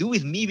to do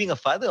with me being a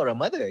father or a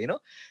mother,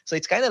 So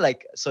it's kind of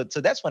like, so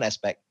that's one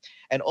aspect.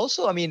 And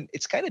also,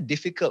 it's kind of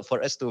difficult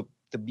for us to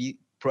be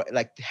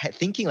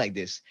thinking like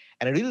this.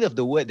 And I really love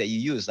the word that you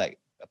use, like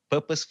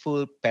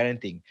purposeful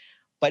parenting.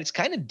 But it's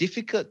kind of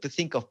difficult to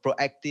think of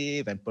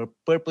proactive and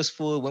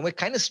purposeful when we're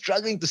kind of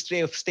struggling to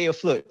stay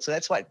afloat. So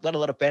that's what a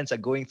lot of parents are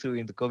going through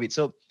into COVID.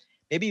 So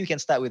maybe we can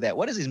start with that.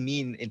 What does this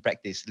mean in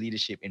practice,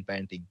 leadership in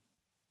parenting?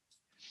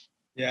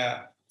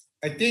 Yeah,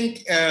 I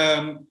think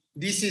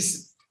this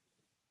is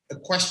a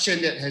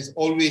question that has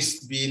always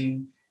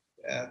been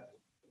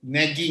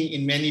nagging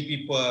in many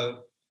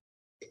people.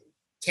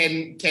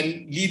 Can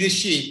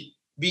leadership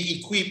be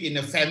equipped in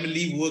a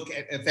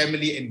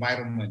family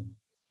environment?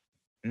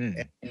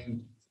 And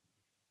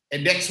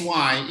that's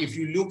why if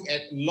you look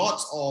at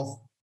lots of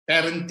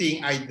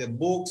parenting, either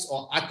books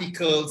or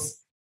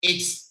articles,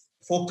 it's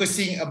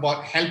focusing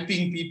about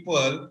helping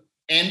people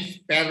and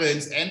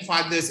parents and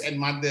fathers and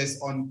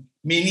mothers on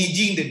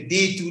managing the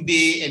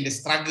day-to-day and the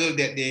struggle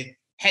that they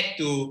had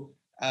to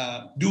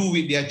do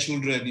with their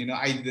children,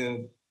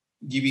 either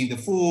giving the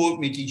food,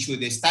 making sure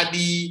they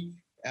study,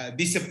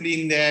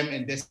 discipline them,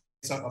 and that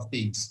sort of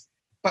things.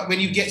 But when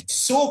you get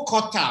so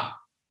caught up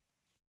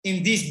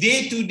in these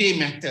day-to-day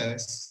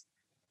matters,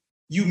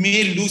 you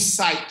may lose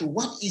sight to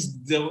what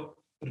is the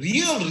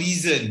real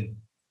reason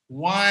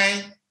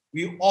why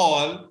we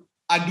all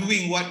are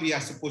doing what we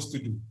are supposed to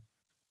do.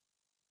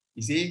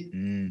 You see?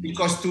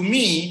 Because to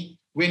me,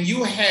 when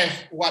you have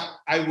what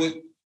I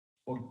would,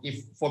 or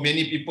if for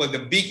many people,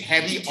 the big,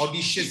 hairy,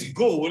 audacious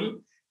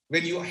goal,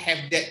 when you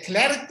have that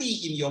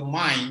clarity in your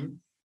mind,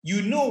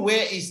 you know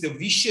where is the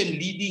vision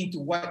leading to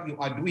what you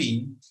are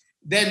doing,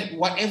 then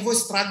whatever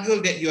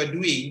struggle that you are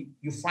doing,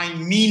 you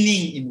find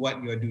meaning in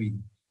what you are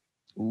doing.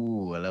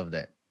 Ooh, I love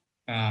that.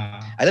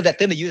 I love that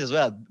term they use as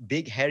well.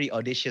 Big, hairy,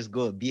 audacious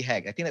goal,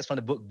 BHAG. I think that's from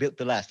the book Built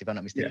to Last, if I'm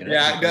not mistaken.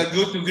 Yeah, the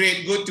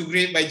Good to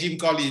Great by Jim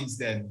Collins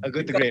then.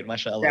 Good to Great,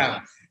 mashallah. Yeah,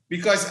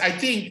 because I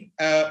think,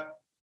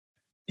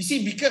 you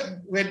see, because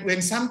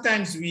when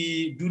sometimes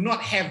we do not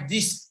have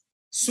these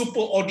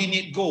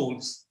superordinate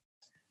goals,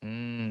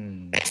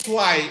 that's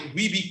why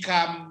we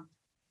become,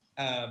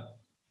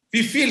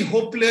 we feel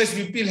hopeless,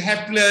 we feel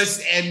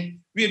helpless, and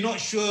we're not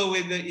sure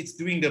whether it's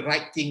doing the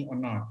right thing or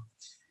not.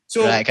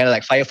 So, right, kind of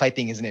like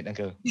firefighting, isn't it,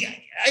 Uncle? Yeah,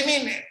 I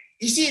mean,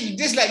 you see,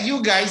 just like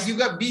you guys, you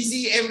got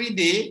busy every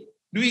day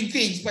doing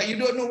things, but you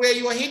don't know where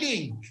you are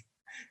heading.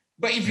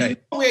 But if you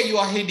know where you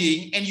are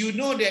heading, and you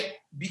know that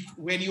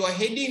when you are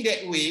heading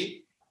that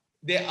way,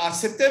 there are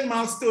certain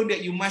milestones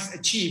that you must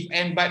achieve,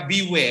 but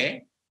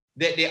beware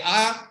that there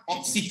are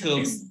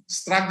obstacles,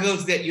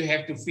 struggles that you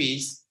have to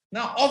face.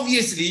 Now,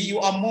 obviously, you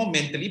are more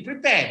mentally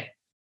prepared.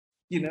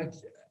 You know,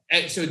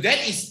 and so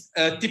that is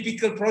a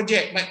typical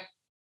project, but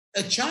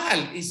a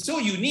child is so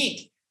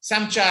unique.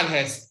 Some child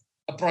has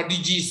a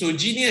prodigy, so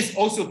genius,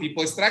 also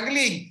people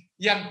struggling.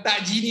 Yang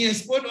tak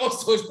genius pun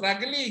also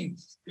struggling.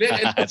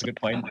 That's a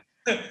good point.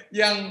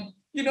 Yang,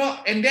 you know,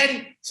 and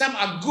then some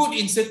are good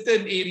in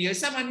certain areas,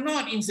 some are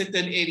not in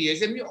certain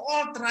areas, and we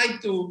all try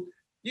to,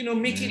 you know,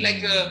 make it like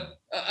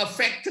a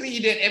factory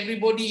that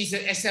everybody is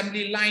an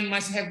assembly line,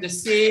 must have the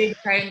same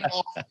kind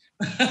of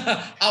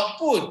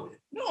output.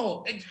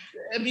 No,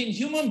 I mean,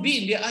 human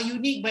beings, they are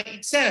unique by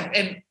itself,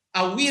 and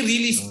are we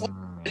really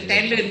spotting the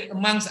talent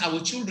amongst our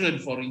children,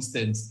 for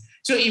instance?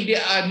 So if they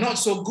are not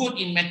so good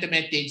in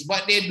mathematics,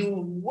 but they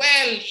do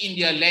well in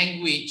their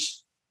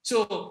language,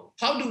 so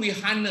how do we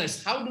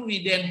harness? How do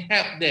we then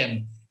help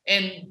them?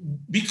 And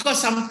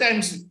because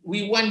sometimes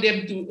we want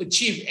them to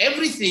achieve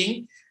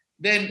everything,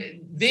 then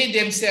they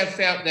themselves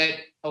felt that,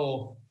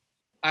 oh,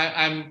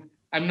 I'm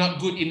not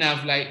good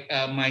enough like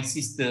my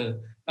sister,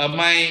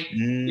 my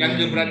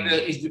younger brother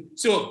is.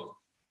 So.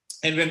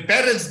 And when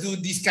parents do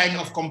this kind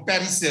of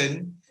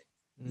comparison,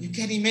 you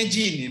can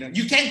imagine, you know,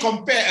 you can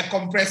compare a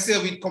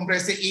compressor with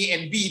compressor A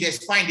and B,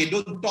 that's fine, they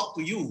don't talk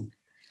to you.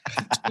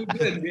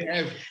 Children,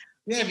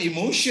 they have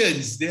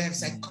emotions, they have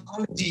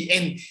psychology,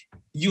 and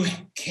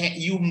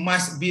you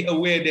must be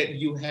aware that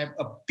you have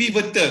a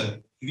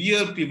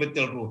real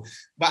pivotal role.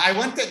 But I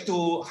wanted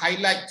to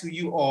highlight to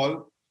you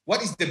all,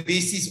 what is the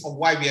basis of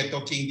why we are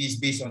talking this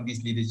based on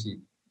this leadership,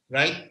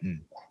 right?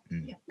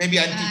 Maybe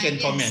Auntie can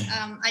comment.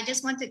 I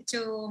just wanted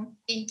to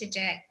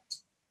interject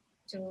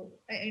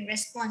in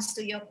response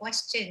to your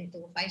question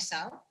to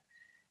Faisal.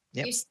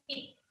 Yep. You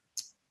see,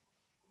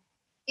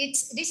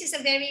 this is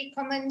a very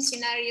common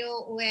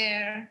scenario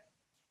where,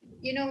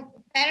 you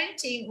know,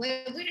 parenting,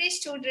 when we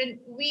raise children,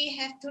 we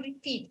have to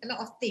repeat a lot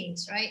of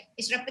things, right?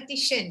 It's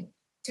repetition.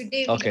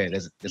 Today,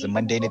 there's a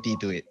mundanity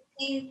to it.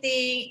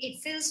 It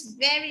feels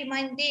very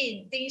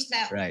mundane. Things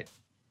like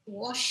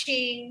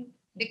washing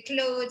the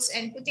clothes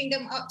and putting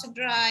them out to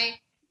dry,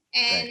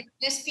 and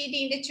just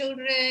feeding the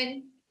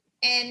children,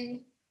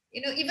 and,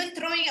 you know, even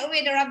throwing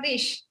away the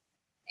rubbish,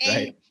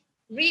 and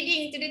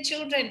reading to the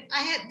children.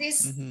 I had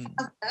this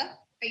father,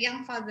 a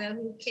young father,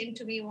 who came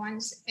to me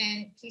once,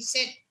 and he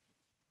said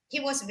he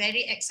was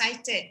very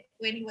excited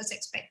when he was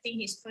expecting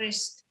his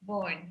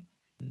firstborn.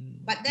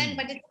 But then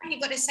by the time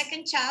he got a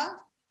second child,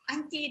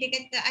 Auntie, dia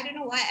kata, I don't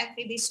know why I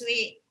feel this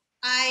way.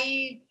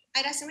 I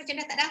rasa macam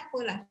dah tak ada apa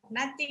lah.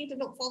 Nothing to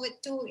look forward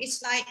to.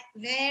 It's like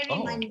very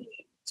mundane.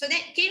 So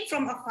that came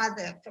from a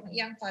father, from a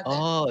young father.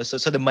 Oh, so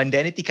the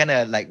mundanity kind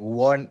of like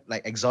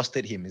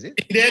exhausted him, is it?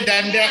 Been there,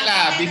 done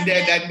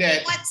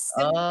that. What's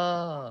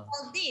all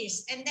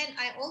this? And then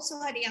I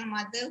also had a young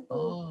mother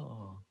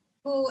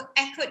who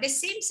echoed the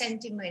same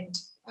sentiment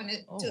on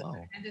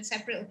another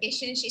separate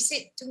occasion. She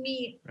said to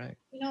me,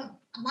 you know,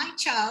 my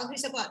child,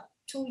 who's about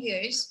 2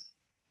 years,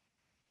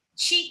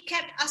 she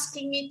kept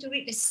asking me to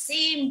read the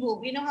same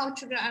book. You know how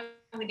children are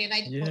when they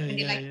like book, when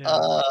they like.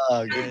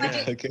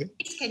 Okay.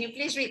 Can you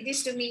please read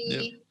this to me?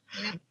 Yep.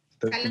 You know,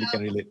 totally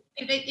can relate.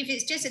 If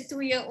it's just a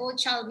 2-year-old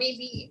child,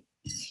 maybe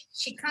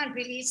she can't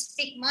really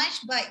speak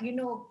much, but you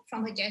know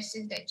from her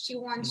gestures that she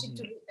wants you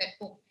to read that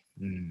book.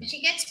 And she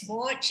gets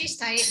bored. She's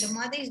tired. The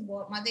mother is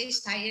bored. Mother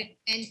is tired,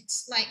 and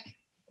it's like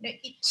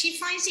she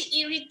finds it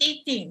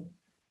irritating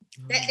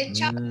that the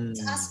child is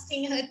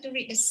asking her to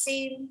read the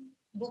same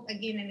book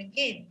again and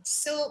again.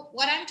 So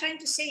what I'm trying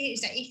to say is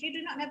that if you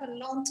do not have a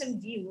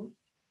long-term view,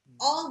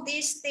 all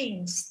these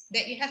things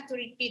that you have to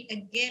repeat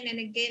again and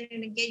again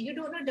and again, you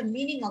don't know the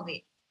meaning of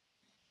it.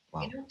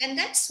 Wow. You know? And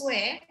that's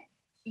where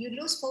you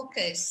lose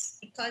focus,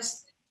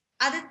 because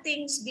other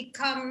things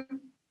become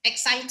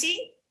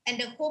exciting and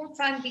the home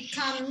front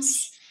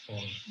becomes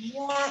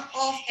more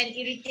of an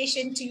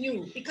irritation to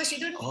you because you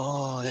don't.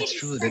 Oh, that's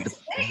true.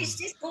 Where is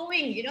this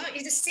going? You know,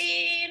 it's the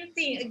same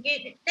thing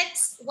again.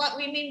 That's what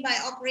we mean by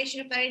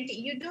operational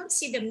parenting. You don't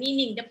see the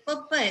meaning, the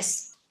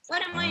purpose.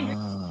 What am I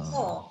doing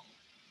for?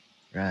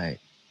 Right.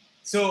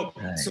 So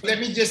let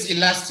me just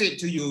illustrate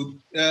to you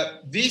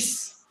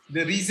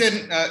the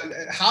reason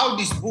how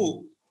this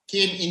book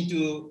came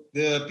into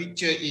the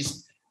picture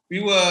is we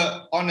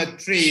were on a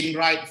train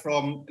ride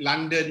from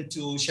London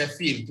to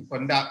Sheffield to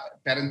conduct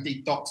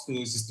parenting talks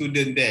to a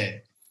student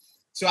there.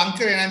 So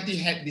Uncle and Auntie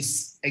had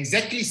this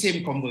exactly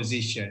same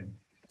conversation.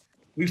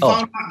 We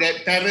found out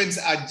that parents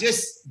are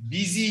just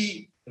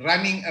busy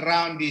running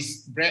around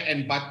this bread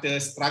and butter,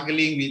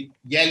 struggling with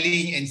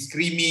yelling and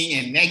screaming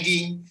and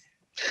nagging.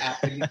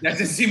 It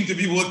doesn't seem to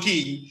be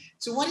working.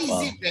 So what is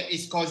it that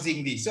is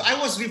causing this? So I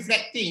was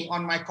reflecting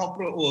on my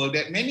corporate world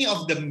that many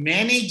of the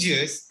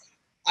managers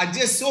are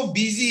just so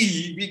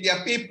busy with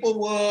their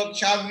paperwork,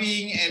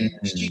 shoving and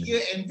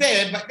here and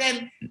there. But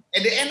then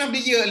at the end of the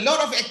year, a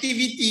lot of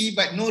activity,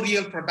 but no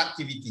real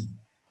productivity.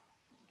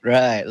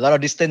 Right. A lot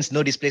of distance,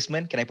 no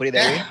displacement. Can I put it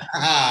that way?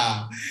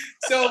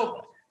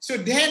 So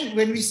then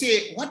when we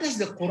say, what does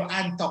the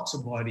Quran talks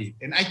about it?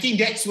 And I think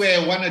that's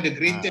where one of the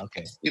greatest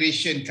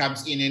inspiration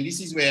comes in. And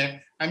this is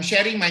where I'm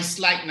sharing my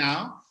slide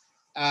now.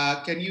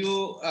 Can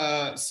you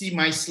see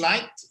my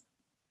slide?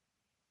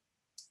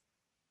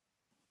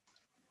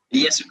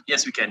 Yes,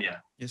 we can. Yeah.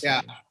 Yes,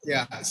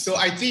 Yeah. So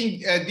I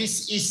think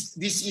this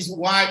is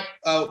what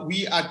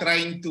we are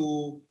trying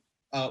to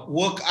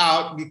work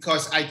out,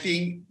 because I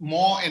think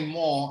more and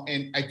more,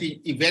 and I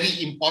think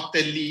very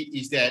importantly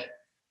is that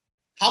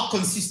how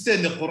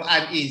consistent the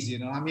Quran is. You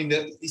know, I mean,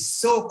 it's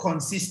so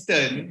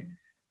consistent,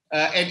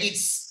 and it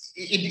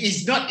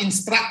is not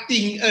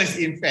instructing us.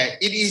 In fact,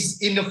 it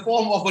is in the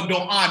form of a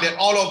doa that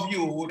all of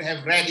you would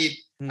have read it.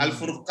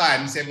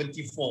 Al-Furqan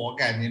 74,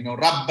 kan? You know,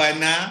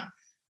 Rabbana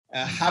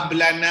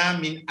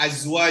hablana min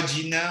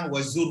azwajina wa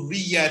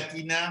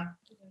zurriyatina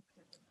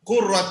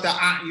qurrata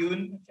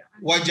a'yun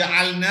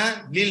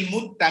waja'alna lil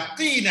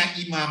muttaqina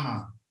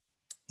imama.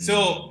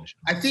 So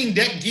I think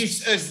that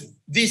gives us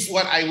this,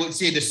 what I would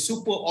say, the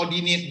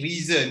superordinate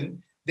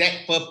reason,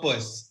 that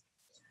purpose.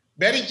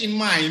 Bearing in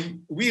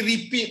mind, we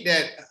repeat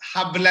that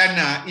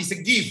hablana is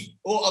a gift.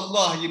 Oh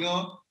Allah, you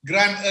know,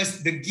 grant us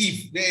the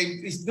gift.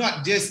 It's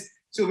not just,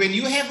 so when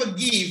you have a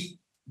gift,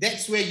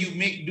 that's where you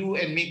make do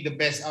and make the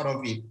best out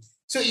of it.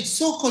 So it's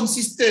so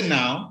consistent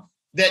now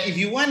that if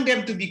you want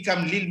them to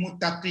become lil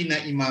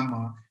muttaqina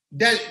imama,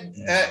 that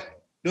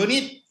don't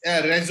it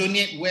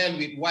resonate well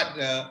with what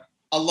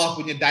Allah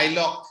punya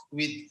dialogue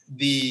with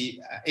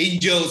the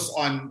angels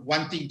on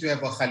wanting to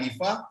have a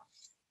Khalifa?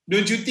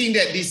 Don't you think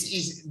that this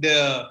is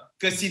the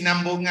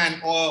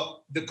kesinambungan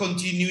or the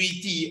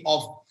continuity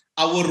of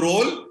our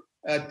role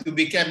to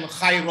become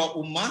khaira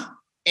ummah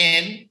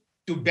and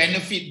to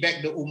benefit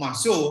back the ummah?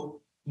 So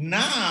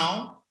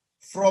now,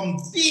 from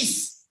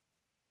this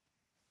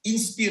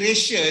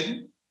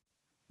inspiration,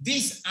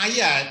 this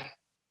ayat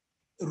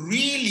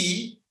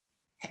really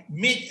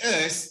make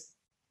us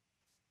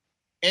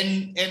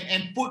and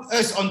put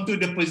us onto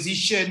the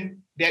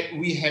position that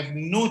we have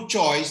no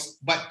choice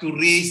but to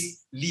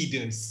raise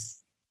leaders.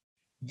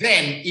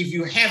 Then, if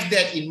you have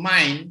that in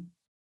mind,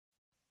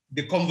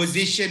 the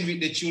conversation with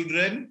the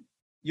children,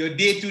 your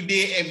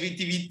day-to-day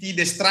activity,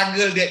 the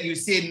struggle that you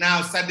say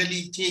now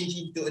suddenly change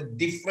into a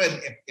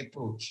different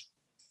approach.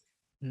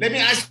 Let me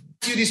ask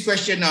you this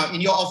question now.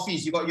 In your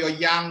office, you got your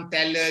young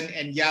talent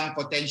and young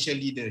potential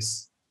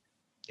leaders.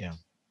 Yeah.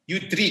 You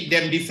treat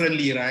them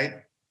differently,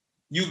 right?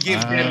 You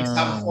give them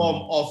some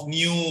form of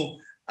new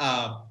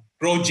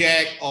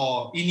project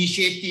or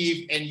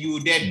initiative, and you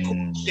then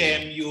coach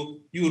them. You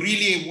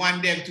really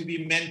want them to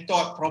be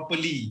mentored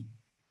properly.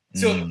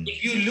 So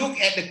if you look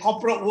at the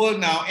corporate world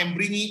now and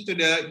bring it to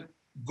the,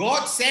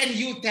 God send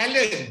you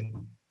talent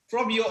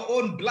from your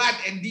own blood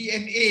and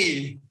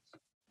DNA.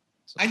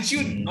 Aren't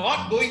you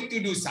not going to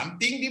do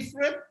something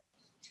different?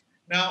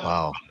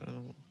 Now,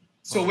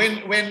 so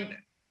when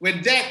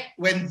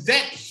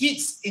that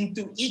hits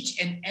into each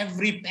and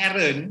every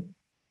parent,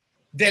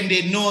 then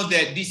they know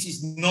that this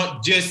is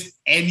not just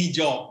any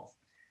job,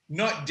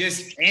 not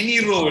just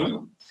any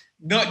role,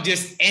 not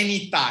just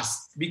any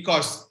task.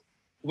 Because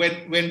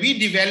when we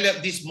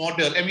develop this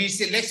model, and we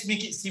say, let's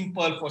make it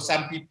simple for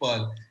some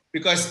people,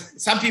 because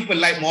some people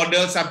like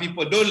models, some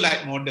people don't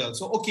like models.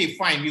 So, okay,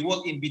 fine, we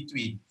work in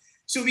between.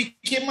 So we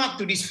came up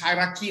to this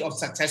hierarchy of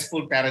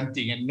successful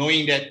parenting, and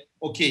knowing that,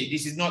 okay,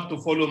 this is not to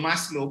follow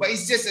Maslow, but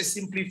it's just a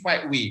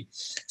simplified way.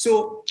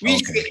 So we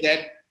say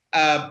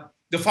that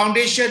the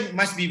foundation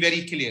must be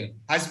very clear.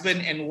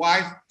 Husband and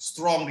wife,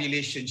 strong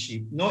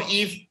relationship. No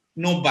if,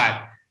 no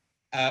but.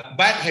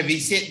 But having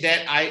said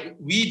that,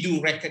 we do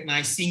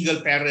recognize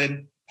single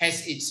parent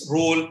has its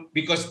role,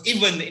 because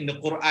even in the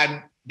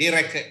Quran, they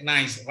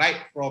recognize right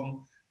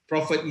from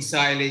Prophet Isa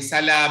alayhi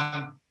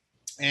salam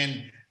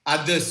and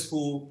others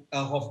who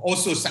have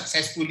also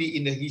successfully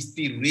in the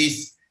history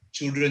raised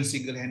children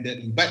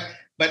single-handedly. But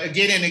But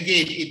again and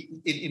again,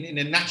 in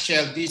a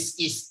nutshell, this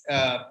is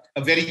a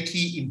very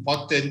key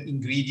important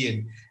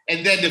ingredient.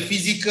 And then the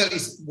physical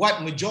is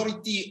what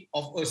majority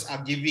of us are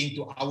giving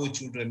to our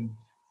children,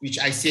 which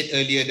I said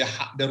earlier,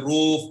 the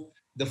roof,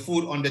 the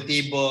food on the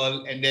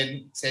table, and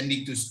then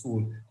sending to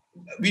school.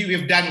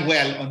 We've done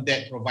well on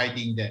that,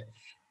 providing that.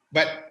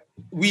 But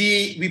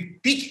we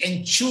pick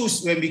and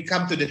choose when we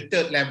come to the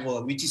third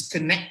level, which is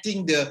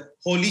connecting the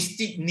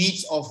holistic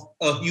needs of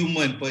a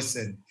human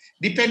person.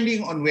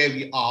 Depending on where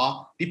we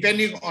are,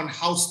 depending on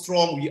how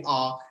strong we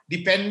are,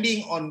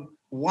 depending on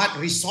what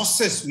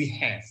resources we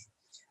have.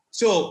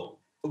 So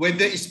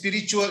whether it's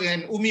spiritual,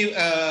 and Aunty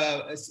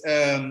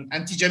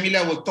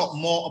Jamilah will talk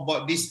more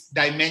about this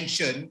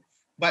dimension.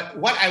 But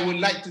what I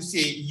would like to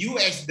say, you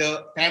as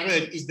the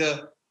parent is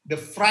the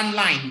front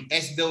line,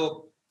 as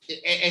the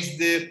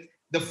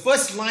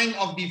first line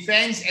of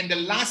defense and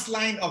the last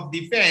line of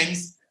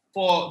defense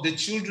for the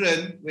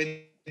children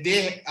when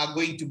they are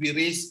going to be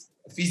raised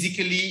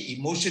physically,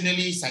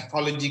 emotionally,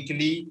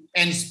 psychologically,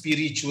 and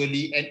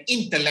spiritually and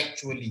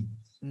intellectually.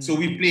 So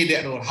we play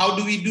that role. How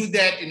do we do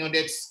that?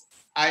 That's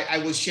I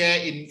will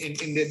share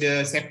in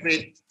the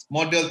separate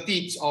model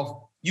tips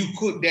of you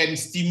could then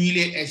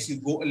stimulate as you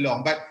go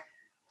along. But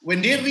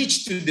when they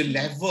reach to the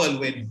level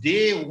where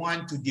they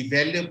want to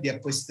develop their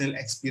personal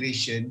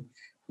aspiration,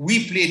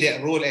 we play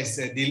that role as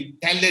a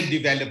talent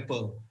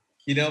developer.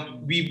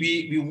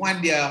 We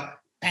want their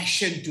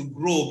passion to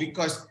grow,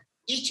 because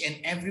each and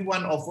every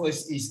one of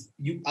us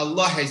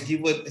Allah has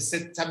given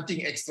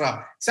something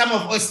extra. Some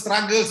of us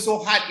struggle so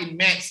hard in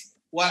maths,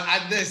 while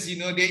others, they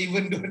don't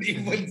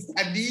even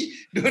study,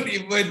 don't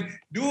even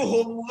do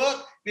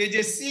homework. They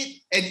just sit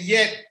and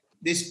yet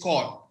they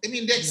score. I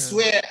mean, that's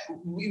where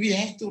we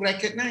have to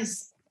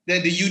recognize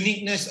the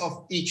uniqueness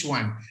of each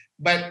one.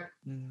 But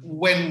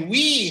when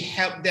we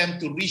help them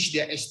to reach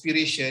their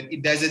aspiration,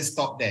 it doesn't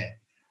stop there.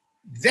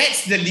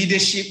 That's the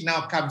leadership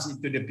now comes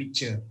into the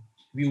picture.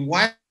 We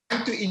want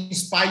to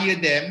inspire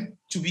them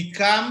to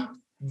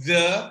become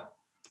the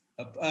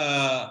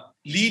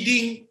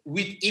leading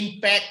with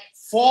impact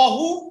for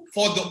who?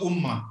 For the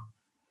ummah.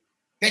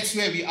 That's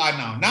where we are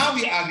now. Now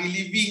we are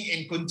reliving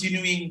and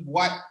continuing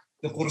what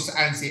the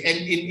Quran says. And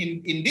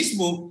in this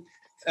book,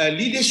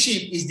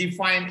 leadership is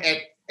defined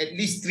at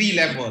least 3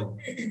 levels.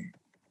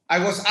 I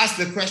was asked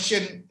the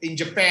question in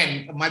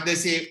Japan. A mother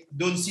said,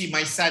 "Don't see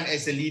my son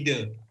as a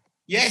leader."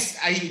 Yes,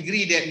 I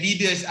agree that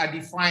leaders are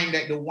defined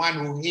like the one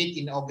who head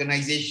in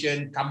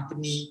organization,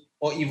 company,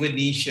 or even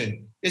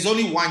nation. There's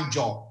only one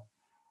job.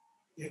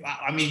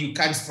 I mean, you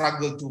can't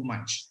struggle too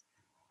much.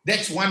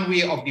 That's one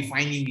way of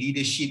defining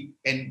leadership.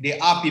 And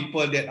there are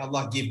people that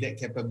Allah gave that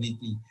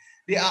capability.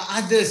 There are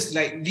others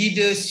like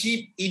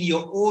leadership in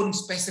your own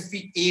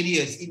specific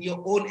areas, in your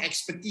own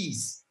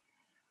expertise.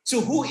 So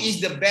who is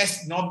the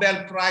best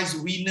Nobel Prize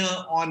winner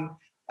on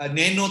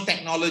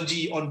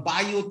nanotechnology, on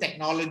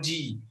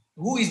biotechnology?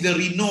 Who is the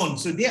renowned?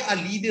 So they are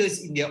leaders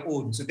in their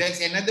own. So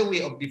that's another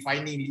way of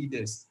defining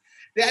leaders.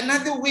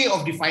 Another way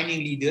of defining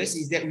leaders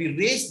is that we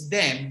raise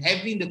them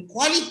having the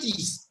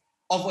qualities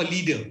of a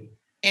leader.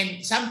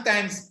 And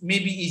sometimes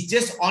maybe it's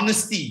just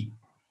honesty.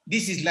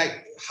 This is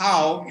like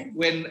how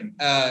when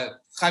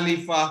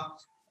Khalifa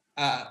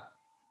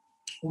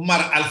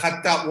Umar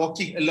Al-Khattab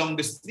walking along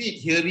the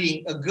street,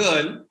 hearing a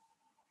girl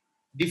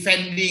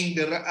defending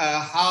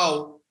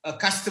how a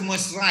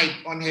customer's right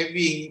on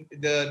having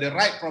the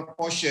right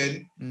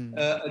proportion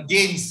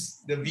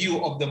against the view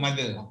of the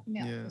mother,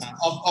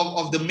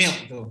 of the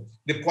milk,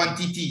 the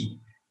quantity.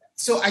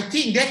 So I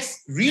think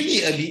that's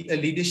really a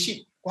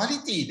leadership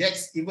quality.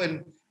 That's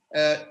even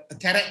a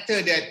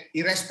character that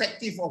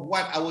irrespective of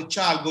what our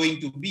child going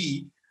to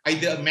be,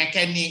 either a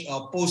mechanic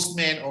or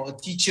postman or a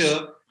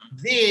teacher,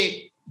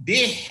 they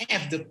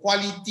have the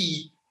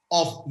quality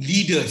of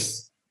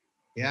leaders.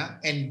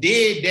 And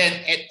they then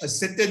at a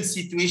certain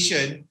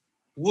situation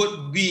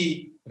would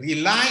be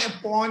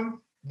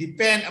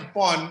depend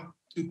upon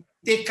to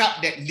take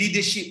up that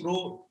leadership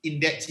role in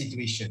that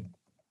situation.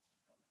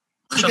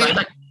 I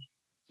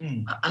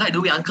like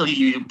the way, Uncle,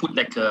 you put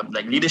like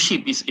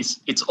leadership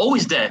it's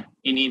always there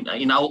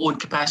in our own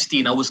capacity,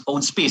 in our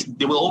own space.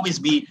 There will always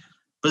be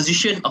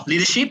position of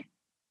leadership,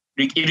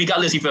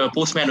 regardless if you're a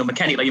postman or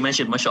mechanic, like you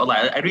mentioned.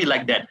 MashaAllah, I really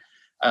like that.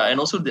 And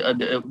also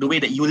the way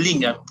that you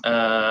link a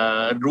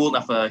role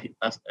of a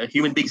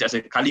human beings as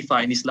a Khalifa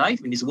in his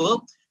life, in this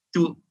world,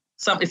 to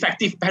some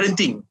effective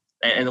parenting.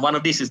 And one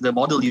of this is the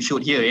model you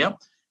showed here, yeah?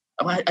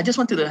 I just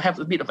wanted to have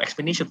a bit of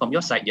explanation from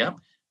your side, yeah?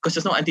 Because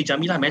just now Aunty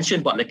Jamilah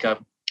mentioned about like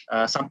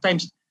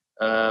sometimes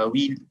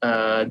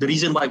the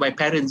reason why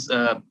parents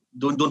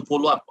don't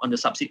follow up on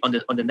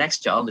the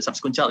next child, the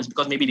subsequent child, is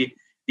because maybe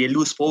they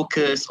lose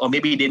focus, or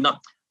maybe they're not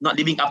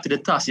living up to the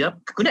task, yeah?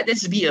 Could that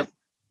just be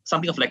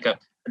something of like a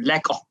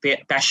lack of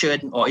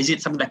passion, or is it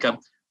something like a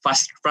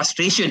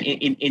frustration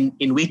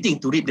in waiting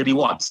to reap the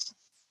rewards?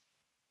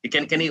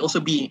 Can it also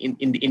be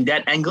in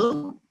that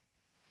angle?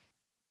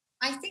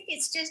 I think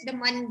it's just the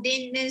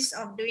mundaneness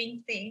of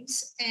doing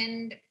things,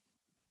 and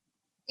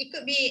it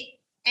could be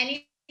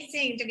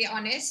anything, to be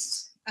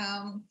honest.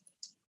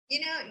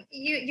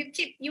 you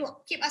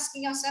keep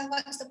asking yourself,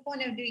 what's the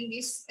point of doing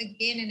this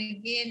again and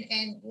again,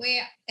 and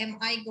where am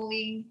I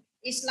going?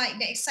 It's like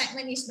the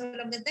excitement is no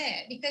longer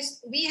there,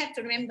 because we have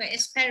to remember,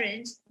 as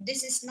parents,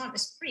 this is not a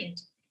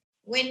sprint.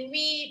 When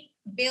we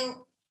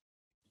build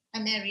a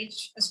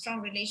marriage, a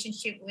strong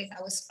relationship with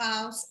our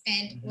spouse,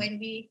 and when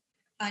we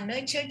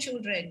nurture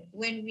children,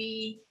 when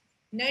we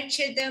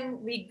nurture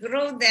them, we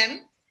grow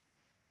them.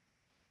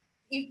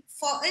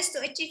 For us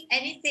to achieve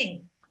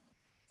anything,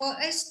 for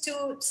us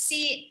to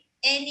see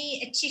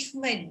any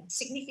achievement,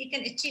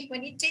 significant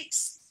achievement, it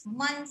takes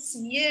months,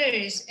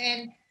 years,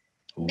 and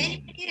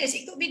many years.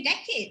 It could be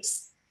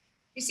decades.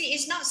 You see,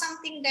 it's not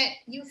something that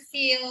you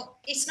feel,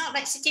 it's not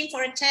like sitting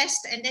for a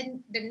test and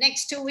then the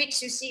next 2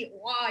 weeks you see,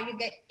 wow, you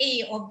get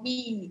A or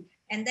B.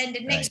 And then the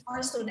next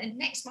milestone and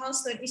next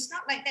milestone. It's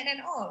not like that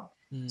at all.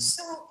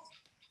 So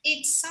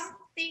it's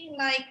something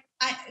like,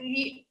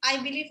 I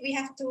believe we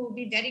have to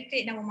be very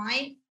clear in our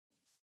mind.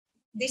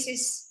 This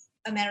is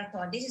a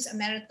marathon. This is a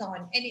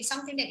marathon. And it's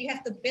something that you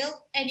have to build,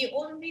 and you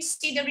only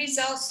see the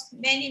results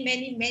many,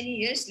 many, many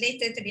years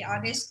later, to be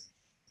honest.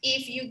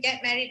 If you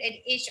get married at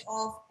the age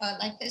of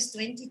like us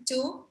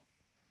 22,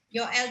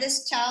 your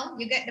eldest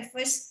child, you get the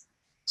first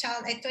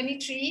child at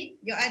 23,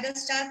 your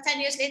eldest child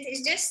 10 years later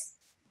is just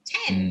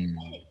 10.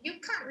 You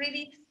can't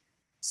really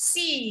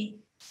see,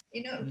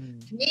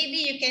 maybe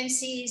you can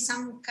see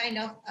some kind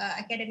of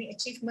academic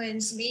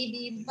achievements,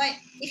 maybe, but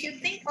if you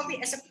think of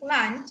it as a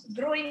plant,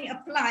 growing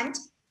a plant,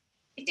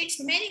 it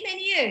takes many,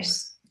 many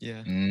years.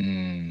 Yeah.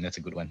 That's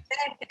a good one.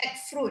 That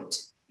fruit.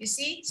 You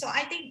see, so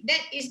I think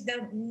that is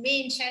the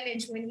main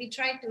challenge when we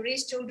try to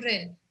raise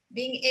children,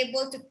 being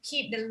able to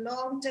keep the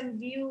long-term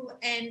view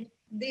and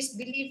this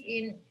belief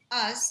in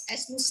us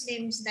as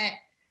Muslims that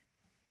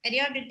at the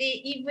end of the day,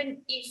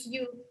 even if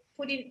you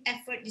put in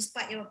effort,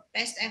 despite your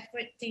best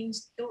effort,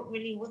 things don't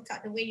really work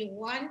out the way you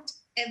want.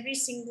 Every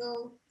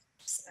single,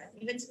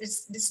 even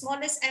the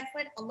smallest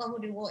effort, Allah will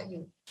reward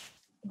you.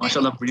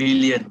 MashaAllah,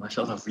 brilliant.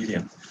 MashaAllah,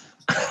 brilliant.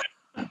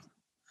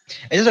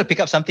 I just want to pick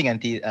up something,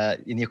 Auntie,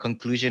 in your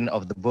conclusion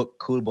of the book,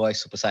 Cool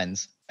Boys, Super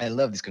Sons. I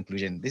love this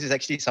conclusion. This is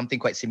actually something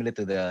quite similar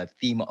to the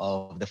theme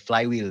of the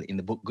flywheel in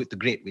the book, Good to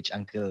Great, which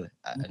Uncle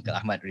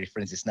Ahmad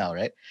references now,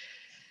 right?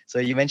 So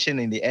you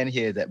mentioned in the end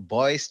here that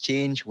boys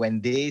change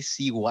when they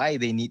see why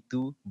they need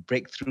to.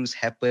 Breakthroughs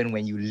happen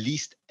when you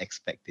least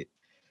expect it.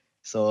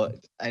 So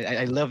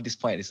I love this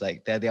point. It's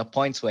like there are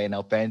points where in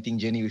our parenting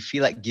journey, we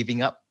feel like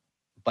giving up,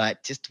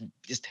 but just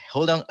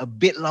hold on a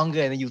bit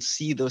longer and then you'll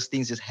see those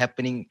things just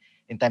happening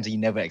in times that you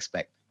never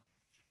expect.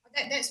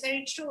 That's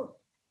very true.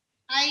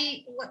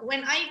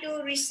 When I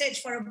do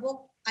research for a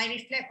book, I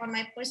reflect on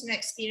my personal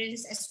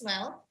experience as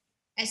well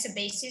as a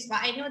basis, but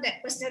I know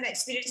that personal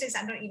experiences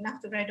are not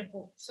enough to write a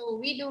book. So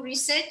we do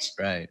research.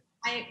 Right.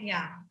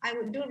 I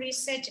would do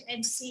research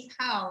and see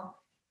how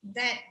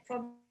that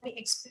probably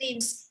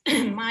explains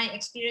my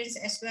experience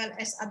as well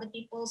as other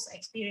people's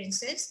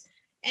experiences.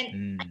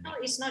 And I know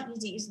it's not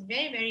easy. It's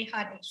very, very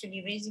hard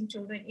actually. Raising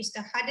children is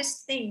the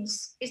hardest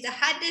things. It's the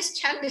hardest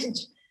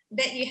challenge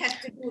that you have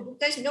to do,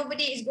 because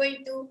nobody is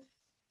going to,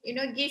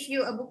 give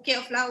you a bouquet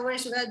of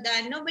flowers. Well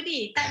done.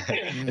 Nobody.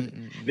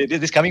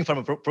 This is coming from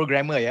a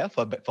programmer, yeah.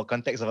 For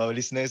context of our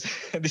listeners,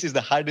 this is the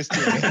hardest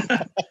thing.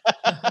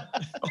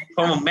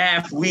 From a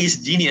math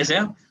whiz genius,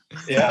 yeah.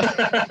 Yeah.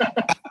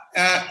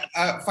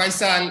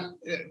 Faisal,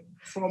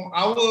 from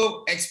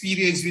our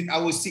experience with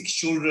our 6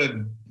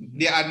 children,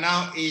 they are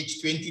now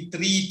aged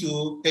 23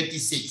 to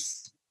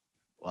 36.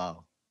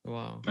 Wow.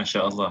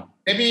 MashaAllah.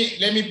 Let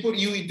me put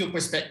you into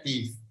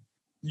perspective.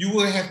 You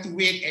will have to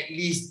wait at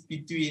least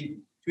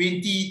between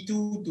 20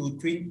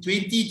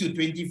 to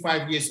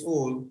 25 years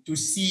old to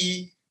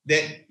see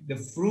that the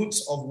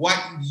fruits of what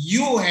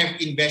you have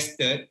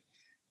invested,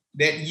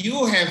 that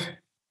you have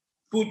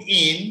put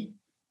in,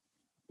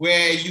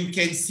 where you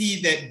can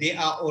see that they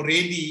are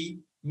already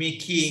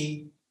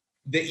making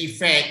the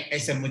effect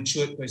as a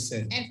matured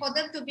person. And for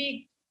them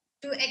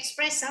to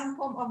express some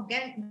form of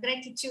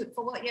gratitude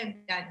for what you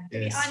have done, to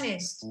be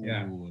honest.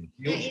 Yeah.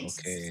 It's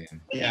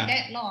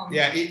that long.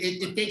 Yeah,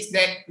 it takes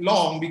that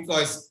long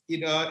because,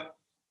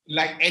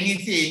 like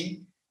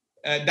anything,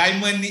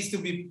 diamond needs to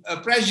be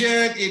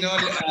pressured,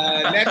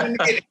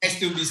 lemonade has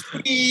to be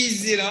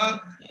squeezed,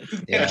 to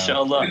get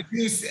the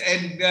juice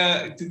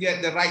and to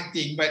get the right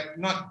thing. But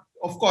not,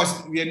 of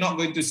course, we are not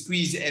going to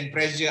squeeze and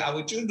pressure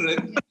our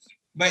children,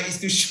 but it's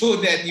to show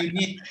that you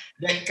need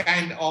that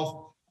kind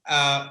of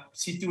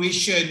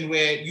situation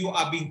where you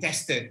are being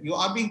tested. You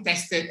are being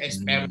tested as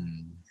parents.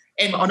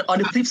 And on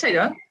the flip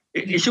side,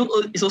 it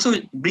also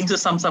brings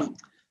us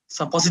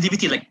some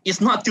positivity. Like,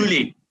 it's not too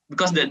late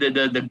because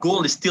the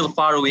goal is still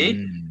far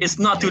away. It's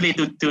not too late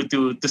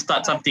to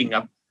start something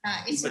up.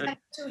 It's not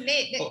too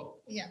late.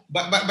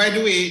 But by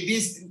the way,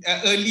 this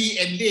early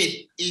and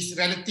late is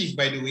relative.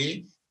 By the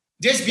way,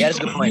 just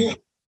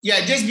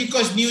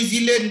because New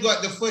Zealand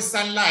got the first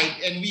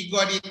sunlight and we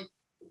got it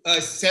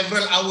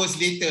several hours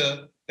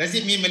later, does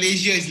it mean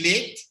Malaysia is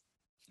late?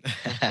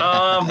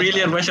 Oh,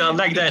 brilliant, mashallah,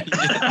 like that.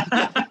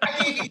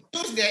 I mean, it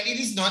shows that it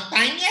is not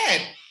time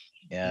yet.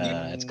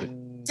 Yeah, that's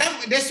good.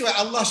 That's why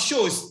Allah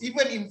shows,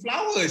 even in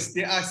flowers,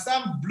 there are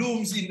some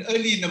blooms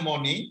early in the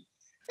morning,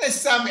 there's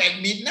some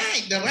at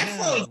midnight, the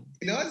raffles,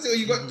 so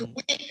you got to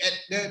wait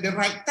at the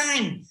right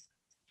time.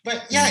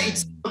 But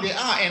it's how they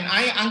are. And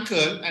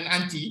uncle and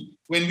auntie,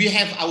 when we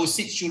have our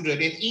 6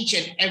 children, and each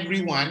and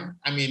every one,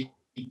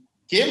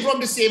 came from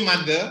the same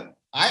mother,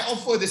 I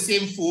offer the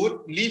same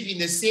food, live in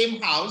the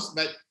same house,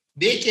 but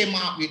they came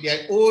up with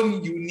their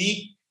own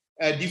unique,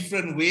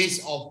 different ways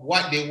of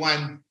what they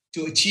want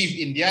to achieve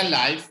in their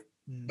life.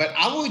 But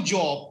our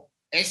job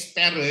as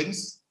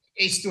parents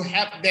is to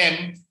help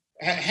them,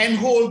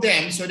 handhold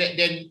them, so that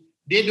then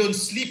they don't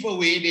slip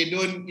away, they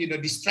don't,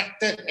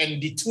 distracted and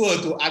detour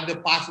to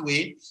other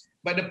pathway.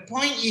 But the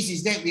point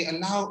is that we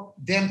allow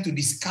them to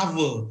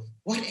discover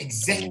what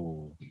exactly,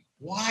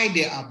 why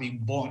they are being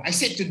born. I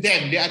said to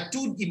them, there are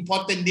 2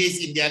 important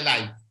days in their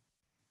life.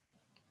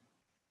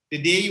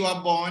 The day you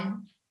are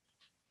born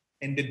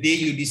and the day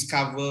you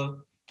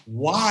discover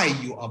why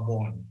you are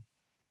born.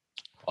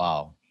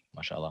 Wow,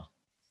 mashallah.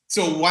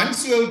 So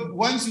once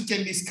you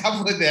can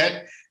discover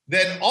that,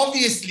 then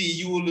obviously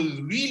you will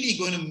really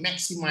going to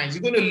maximize.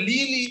 You're going to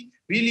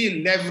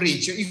really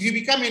leverage. So if you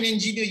become an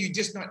engineer, you're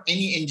just not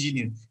any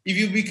engineer. If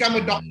you become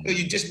a doctor,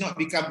 you just not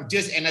become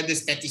just another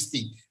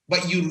statistic.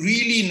 But you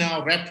really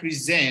now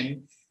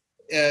represent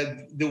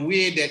the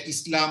way that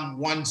Islam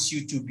wants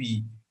you to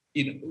be,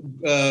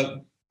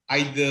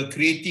 either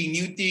creating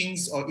new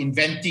things or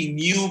inventing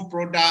new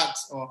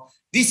products. Or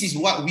this is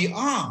what we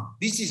are.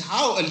 This is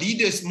how a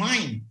leader's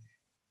mind,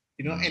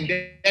 And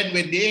then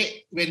when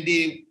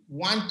they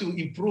want to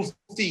improve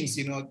things,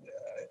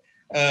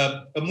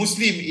 a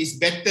Muslim is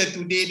better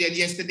today than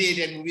yesterday,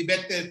 then will be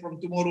better from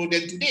tomorrow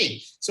than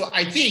today. So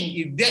I think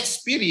if that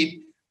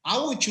spirit,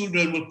 our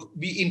children will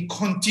be in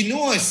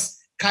continuous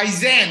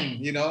kaizen.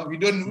 We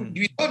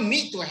don't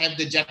need to have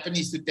the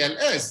Japanese to tell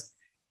us,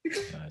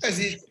 because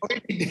it's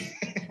already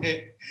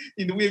there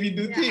in the way we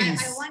do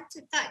things. I want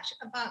to touch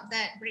about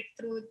that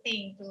breakthrough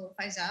thing to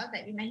Faisal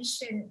that you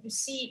mentioned. You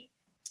see,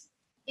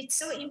 it's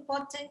so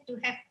important to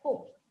have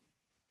hope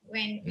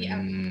when we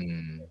are,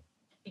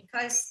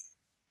 because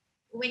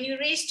when you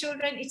raise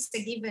children, it's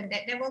a given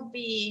that there will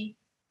be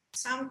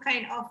some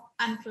kind of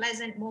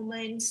unpleasant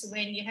moments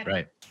when you have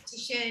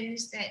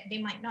decisions that they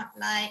might not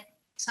like.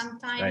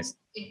 Sometimes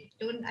they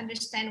don't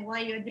understand why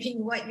you're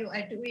doing what you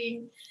are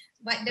doing.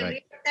 But the real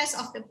test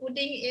of the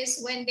pudding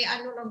is when they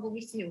are no longer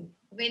with you,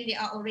 when they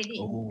are already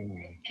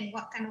in, and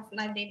what kind of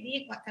life they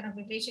lead, what kind of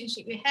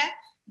relationship you have,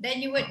 then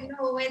you would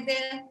know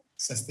whether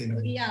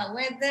sustainable.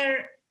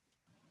 Whether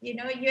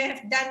you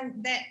have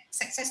done that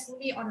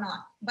successfully or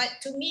not. But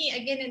to me,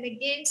 again and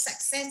again,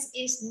 success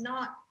is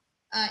not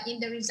in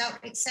the result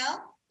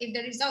itself. If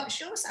the result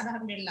shows,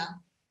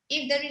 alhamdulillah.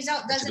 If the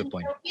result doesn't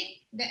show it,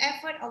 the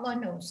effort, Allah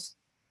knows.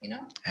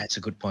 That's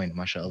a good point,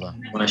 mashallah.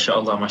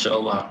 Mashallah,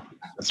 mashallah.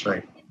 That's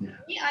right.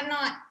 We are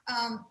not,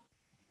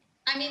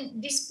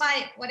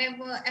 despite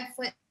whatever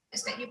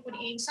efforts that you put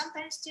in,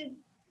 sometimes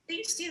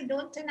things still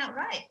don't turn out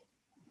right.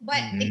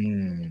 But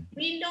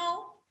we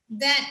know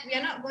that we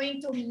are not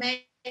going to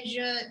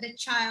measure the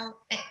child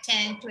at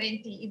 10,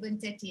 20, even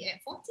 30,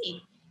 at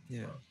 40.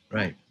 Yeah,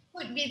 right.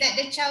 Could be that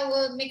the child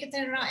will make a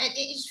turnaround at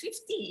age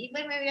 50,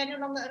 even when we are no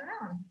longer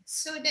around.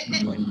 So that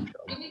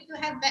we need to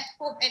have that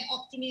hope and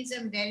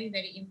optimism, very,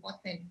 very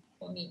important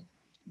for me.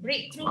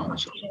 Breakthrough,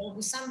 there will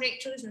be some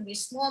breakthroughs, maybe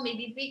small,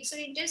 maybe big. So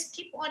you just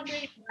keep on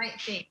doing the right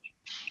thing.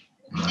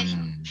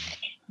 And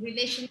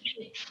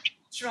relationship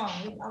strong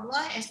with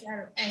Allah as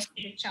well as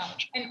with the child.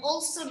 And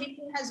also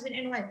between husband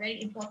and wife, very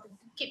important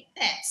to keep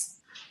pets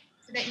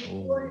so that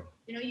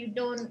you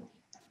don't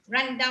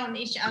run down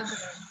each other,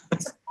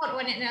 support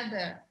one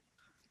another.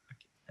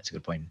 That's a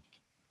good point.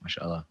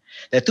 MashaAllah.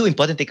 There are 2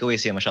 important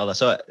takeaways here, mashallah.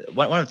 So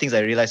one of the things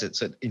I realized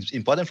is it's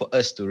important for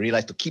us to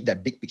realize to keep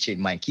that big picture in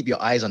mind. Keep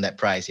your eyes on that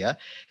prize, yeah?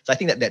 So I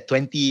think that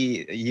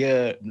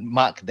 20-year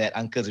mark that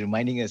Uncle's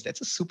reminding us,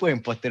 that's a super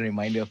important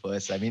reminder for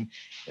us.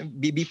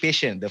 Be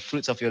patient. The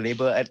fruits of your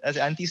labor, as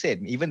Auntie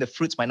said, even the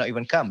fruits might not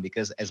even come,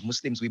 because as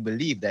Muslims, we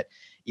believe that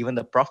even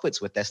the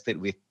prophets were tested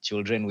with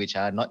children which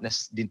are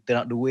didn't turn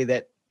out the way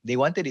that they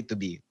wanted it to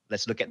be.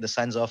 Let's look at the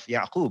sons of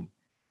Yaqub,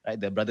 right?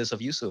 The brothers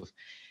of Yusuf.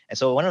 And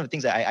so one of the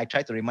things that I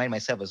try to remind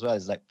myself as well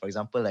is, like, for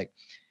example,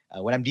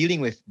 when I'm dealing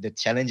with the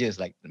challenges,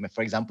 like,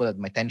 for example,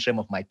 my tantrum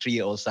of my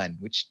 3-year-old son,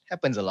 which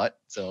happens a lot.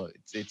 So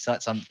it's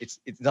not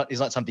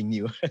something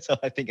new. So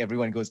I think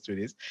everyone goes through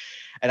this.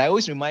 And I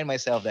always remind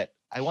myself that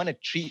I want to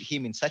treat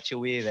him in such a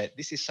way that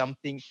this is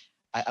something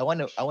I want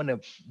to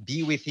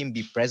be with him,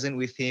 be present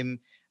with him,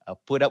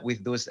 put up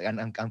with those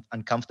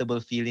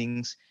uncomfortable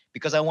feelings,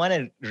 because I want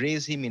to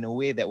raise him in a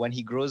way that when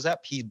he grows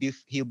up,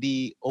 he'll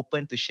be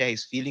open to share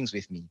his feelings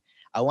with me.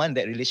 I want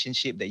that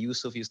relationship that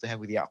Yusuf used to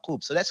have with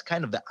Yaqub. So that's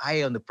kind of the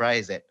eye on the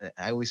prize that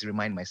I always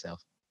remind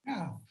myself.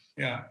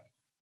 Yeah.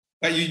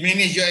 But you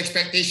manage your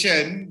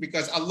expectation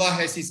because Allah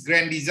has His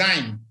grand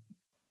design.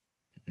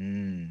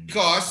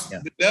 Because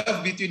the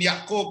love between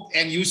Yaqub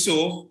and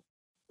Yusuf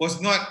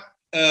was not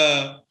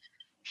a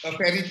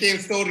fairy tale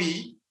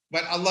story,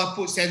 but Allah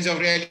put sense of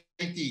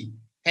reality.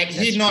 Had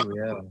he not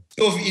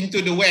dove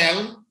into the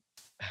well,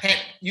 had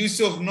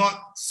Yusuf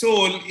not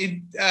sold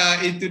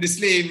into the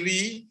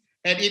slavery,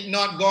 had it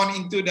not gone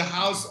into the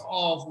house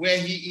of where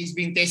he is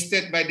being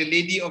tested by the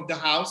lady of the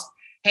house,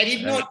 had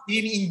it not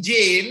been in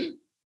jail,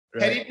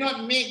 had it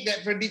not made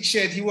that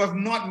prediction, he would have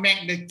not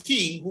met the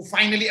king who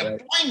finally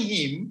appointed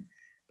him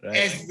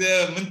as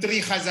the Menteri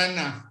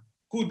Khazanah.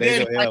 Who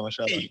then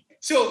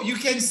so you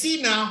can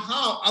see now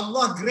how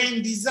Allah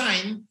grand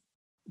design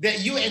that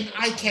you and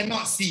I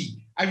cannot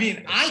see. I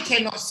mean, I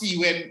cannot see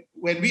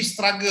when we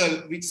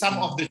struggle with some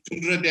of the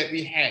children that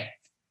we had,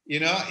 you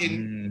know,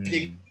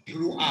 they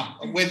grew up,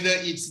 whether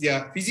it's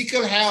their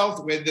physical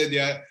health, whether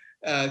their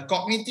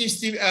cognitive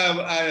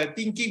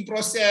thinking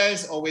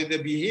process, or whether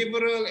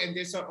behavioral and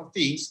this sort of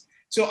things.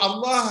 So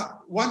Allah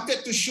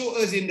wanted to show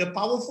us in the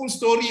powerful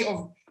story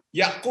of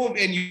Yaqub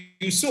and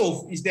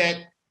Yusuf is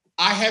that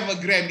I have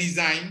a grand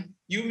design.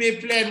 You may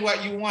plan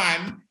what you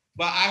want,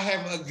 but I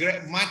have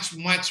a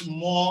much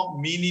more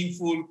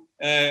meaningful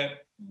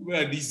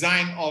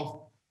design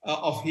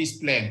of his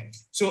plan.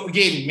 So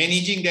again,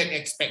 managing that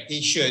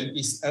expectation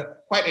is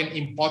quite an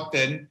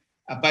important,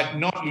 but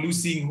not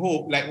losing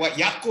hope, like what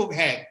Yaqub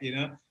had. You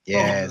know,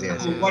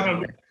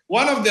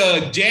 one of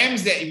the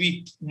gems that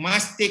we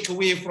must take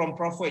away from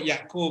Prophet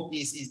Yaqub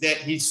is that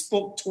he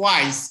spoke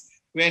twice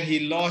when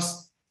he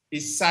lost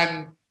his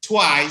son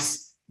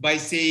twice by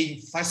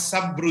saying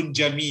Fasabrun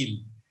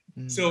Jamil.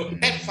 So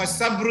that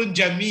Fasabrun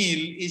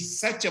Jamil is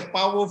such a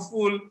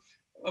powerful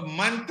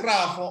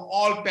mantra for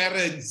all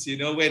parents, you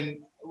know,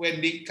 when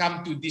they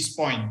come to this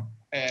point,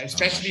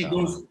 especially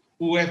those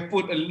who have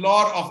put a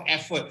lot of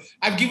effort.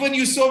 I've given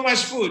you so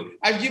much food.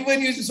 I've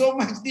given you so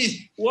much this.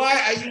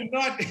 Why are you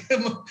not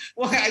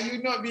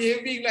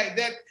behaving like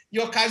that?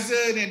 Your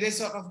cousin and that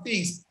sort of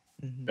things.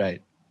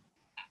 Right.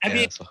 I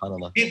mean,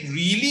 it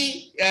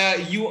really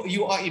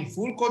you are in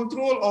full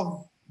control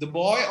of the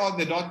boy or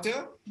the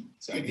daughter.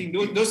 So I think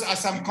those are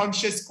some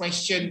conscious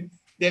questions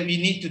that we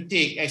need to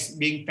take as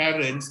being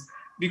parents,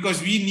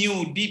 because we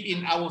knew deep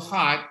in our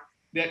heart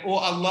that, oh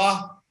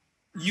Allah,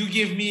 you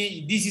give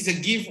me, this is a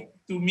gift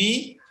to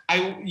me.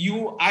 I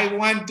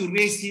want to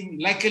raise him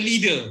like a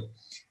leader.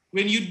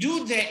 When you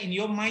do that in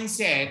your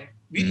mindset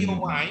with your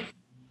wife,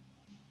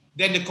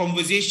 then the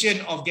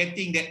conversation of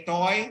getting that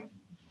toy,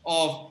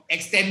 of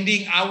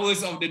extending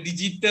hours of the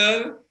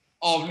digital,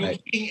 of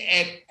looking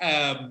at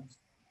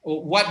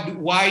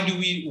why do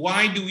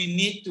we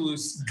need to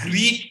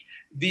greet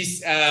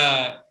this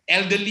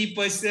elderly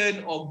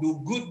person or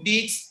do good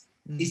deeds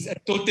is a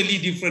totally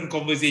different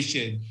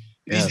conversation.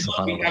 This is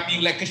not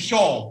becoming like a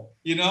show,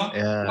 you know.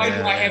 Why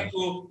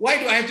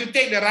do I have to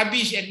take the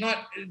rubbish and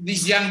not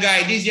this young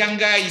guy? This young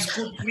guy is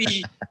food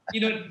free.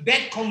 You know,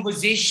 that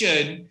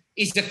conversation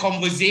is a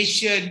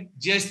conversation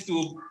just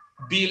to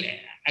build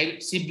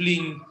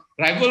sibling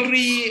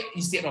rivalry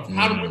instead of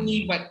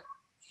harmony, but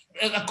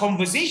a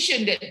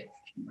conversation that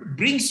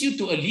brings you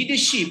to a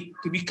leadership,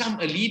 to become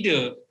a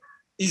leader,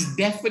 is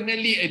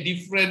definitely a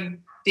different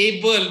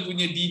table,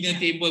 punya dinner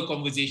table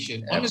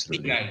conversation. Honestly,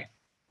 guys.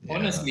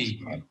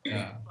 Honestly.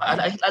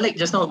 I like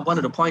just now one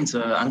of the points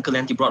Uncle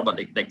Aunty brought about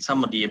like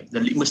some of the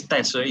litmus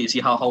tests, right? You see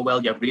how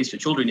well you have raised your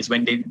children is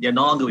when they're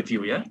no longer with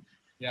you, yeah?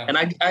 And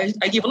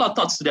I give a lot of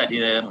thoughts to that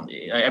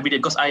every day,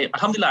 because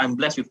alhamdulillah, I'm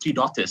blessed with 3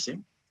 daughters,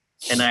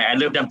 and I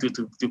love them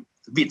to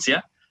bits,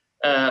 yeah?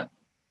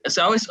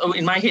 So I always,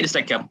 in my head, it's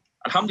like,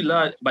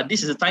 alhamdulillah, but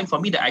this is a time for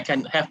me that I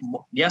can have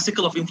their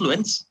circle of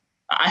influence.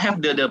 I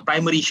have the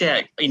primary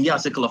share in their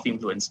circle of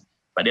influence,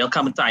 but there'll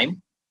come a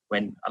time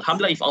when,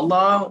 alhamdulillah, if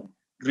Allah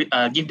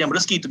give them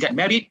risky to get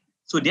married,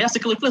 so their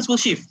circle of influence will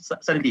shift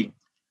suddenly.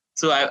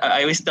 So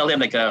I always tell them,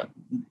 like,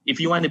 if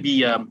you want to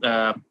be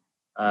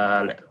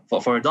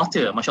for a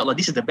daughter, mashallah,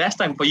 this is the best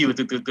time for you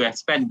to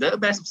spend the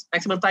best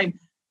maximum time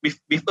with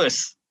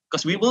us,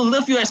 because we will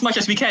love you as much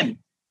as we can,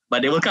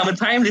 but there will come a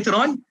time later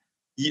on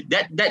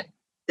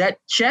that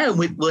share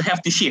will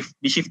have to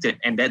be shifted,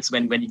 and that's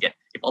when you get,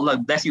 if Allah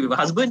bless you with a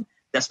husband,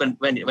 that's when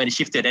it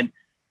shifted. And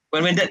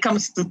when that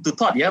comes to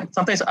thought,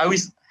 sometimes I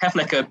always have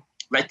like a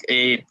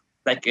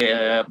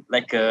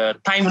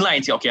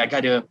timeline. Say, okay, I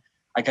gotta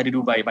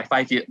do by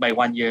 5 years, by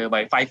 1 year,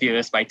 by 5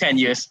 years, by 10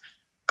 years,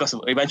 because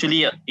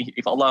eventually,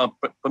 if Allah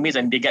permits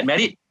and they get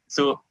married,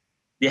 so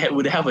they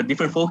would have a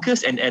different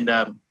focus, and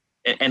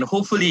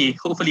hopefully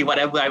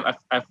whatever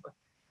I've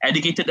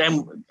educated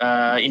them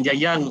in their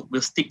young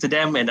will stick to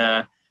them, and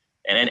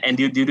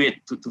do it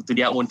to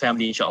their own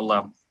family,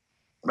 inshallah.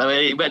 But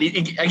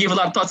I give a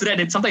lot of thoughts to that,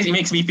 and sometimes it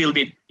makes me feel a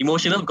bit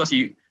emotional, because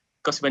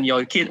when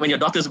your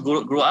daughters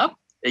grow up,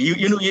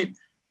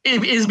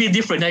 it's a bit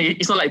different.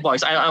 It's not like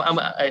boys.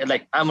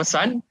 I'm a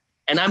son,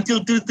 and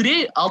until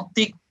today I'll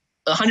take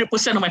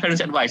 100% of my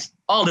parents' advice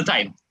all the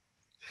time.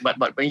 But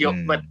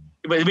when but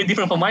it's a bit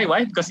different for my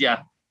wife, because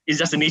it's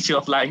just the nature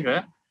of life.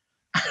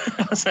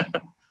 So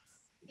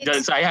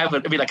I have a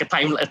bit like a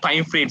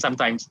time frame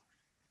sometimes.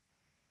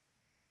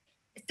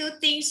 two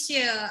things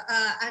here,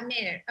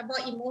 Amir,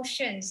 about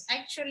emotions.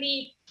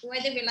 Actually,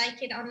 whether we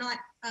like it or not,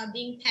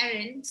 being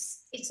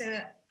parents, it's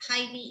a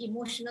highly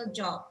emotional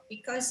job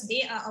because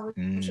they are our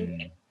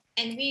children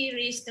and we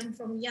raise them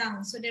from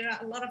young. So there are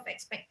a lot of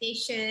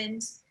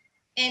expectations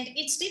and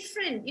it's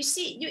different. You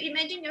see, you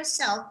imagine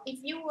yourself, if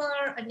you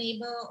were a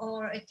neighbor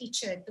or a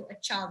teacher to a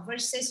child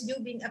versus you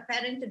being a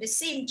parent to the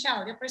same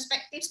child, your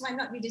perspectives might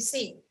not be the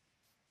same.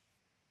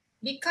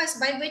 Because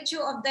by virtue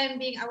of them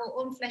being our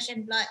own flesh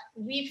and blood,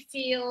 we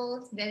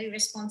feel very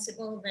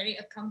responsible, very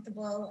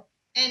accountable.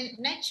 And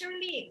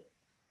naturally,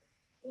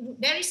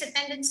 there is a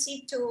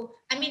tendency to,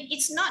 I mean,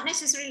 it's not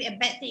necessarily a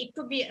bad thing. It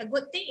could be a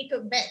good thing, it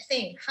could be a bad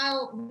thing,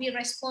 how we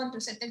respond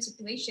to certain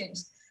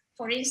situations.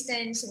 For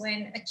instance,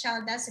 when a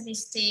child does a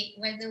mistake,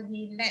 whether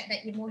we let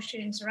the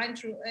emotions run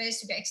through us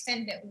to the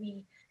extent that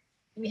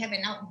we have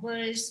an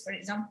outburst, for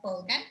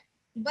example. Okay?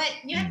 But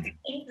you have to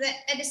think that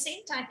at the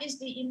same time, it's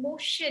the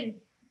emotion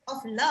of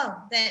love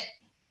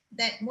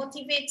that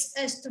motivates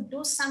us to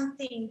do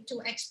something to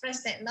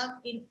express that love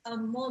in a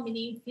more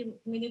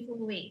meaningful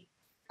way.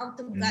 How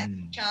to guide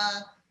the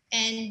child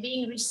and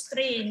being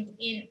restrained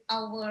in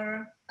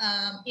our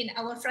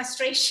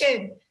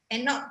frustration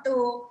and not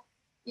to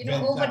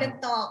over the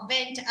top,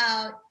 vent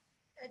out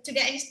to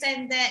the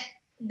extent that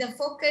the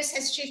focus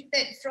has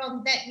shifted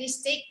from that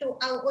mistake to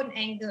our own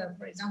anger,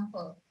 for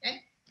example.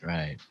 Okay?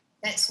 Right.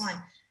 That's one.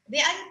 The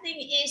other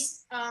thing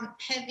is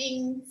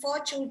having 4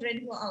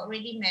 children who are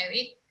already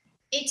married.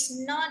 It's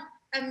not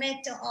a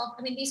matter of,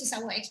 I mean, this is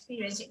our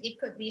experience. It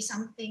could be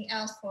something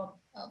else for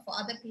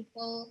other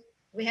people.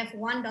 We have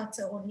 1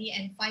 daughter only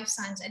and 5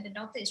 sons, and the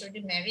daughter is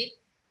already married.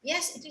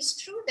 Yes, it is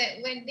true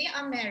that when they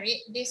are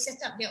married, they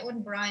set up their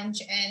own branch,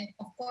 and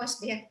of course,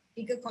 they have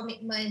bigger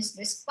commitments to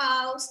the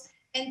spouse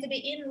and to the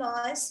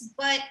in-laws.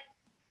 But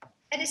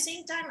at the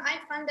same time, I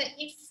find that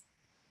if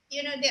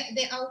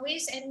there are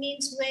ways and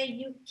means where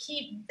you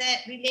keep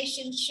that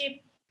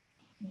relationship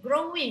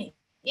growing,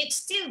 it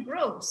still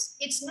grows.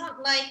 It's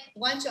not like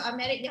once you are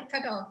married, you're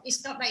cut off.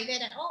 It's not like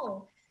that at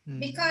all.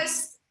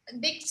 Because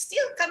they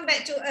still come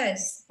back to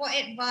us for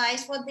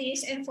advice, for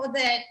this and for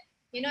that,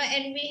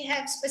 and we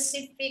have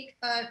specific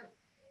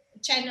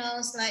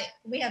channels, like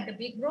we have the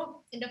big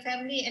group in the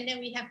family, and then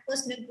we have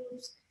personal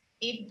groups.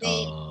 If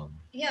they,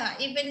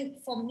 even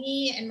for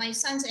me and my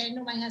sons, and I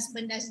know my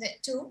husband does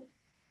that too.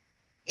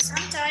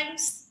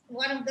 Sometimes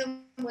one of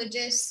them will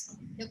just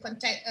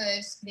contact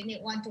us. They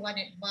need one-to-one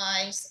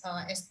advice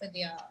as per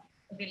their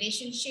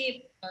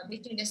relationship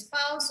between the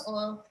spouse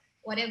or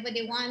whatever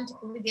they want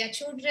with their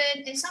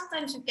children. And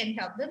sometimes you can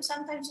help them,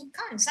 sometimes you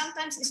can't.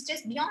 Sometimes it's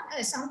just beyond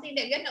us, something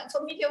that you're not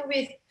familiar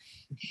with.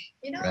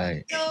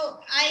 Right. So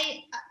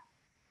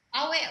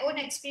our own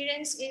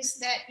experience is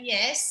that,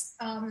 yes,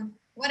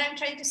 what I'm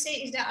trying to say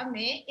is that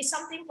Ame is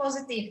something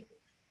positive.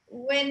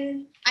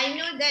 When I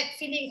know that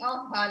feeling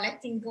of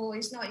letting go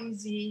is not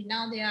easy.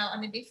 Now they are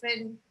on a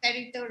different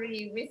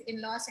territory with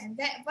in-laws and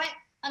that. But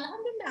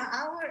alhamdulillah,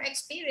 our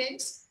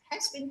experience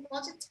has been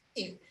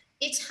positive.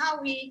 It's how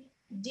we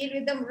deal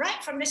with them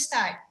right from the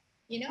start.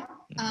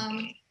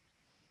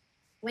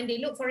 When they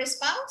look for a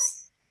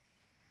spouse,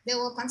 they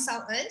will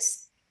consult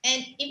us.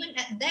 And even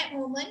at that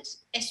moment,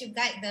 as you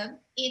guide them,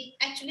 it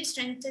actually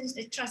strengthens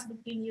the trust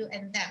between you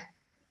and them.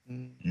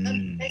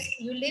 Because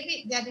you leave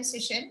it their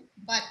decision,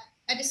 but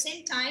at the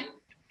same time,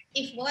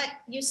 if what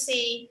you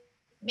say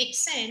makes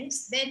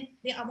sense, then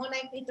they are more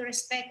likely to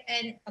respect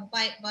and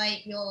abide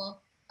by your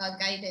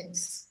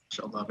guidance.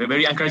 MashaAllah.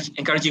 Very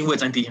encouraging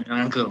words, Auntie and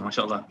Uncle.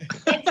 MashaAllah.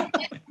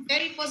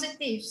 Very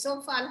positive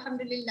so far,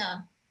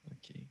 alhamdulillah.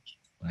 Okay.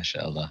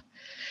 MashaAllah.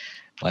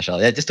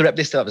 MashaAllah. Yeah, just to wrap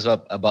this up as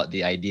well about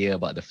the idea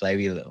about the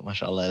flywheel,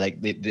 MashaAllah, like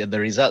the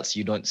results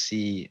you don't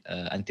see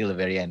until the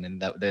very end.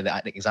 And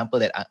the example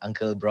that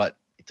Uncle brought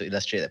to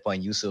illustrate that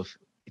point, Yusuf,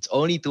 it's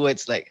only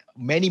towards like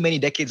many, many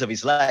decades of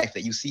his life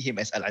that you see him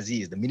as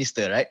Al-Aziz, the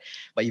minister, right?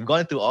 But you've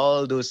gone through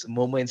all those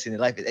moments in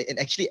your life. And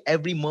actually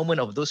every moment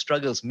of those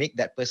struggles make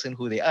that person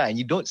who they are. And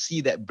you don't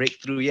see that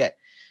breakthrough yet.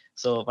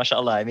 So,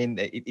 mashallah, I mean,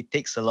 it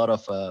takes a lot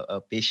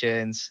of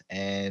patience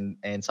and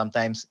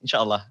sometimes,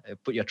 inshallah,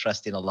 put your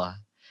trust in Allah.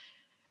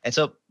 And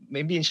so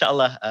maybe,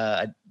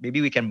 inshallah, maybe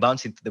we can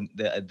bounce into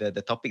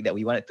the topic that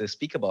we wanted to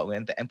speak about, we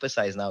want to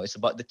emphasize now. It's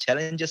about the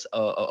challenges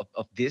of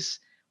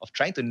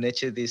trying to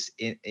nurture this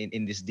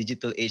in this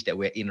digital age that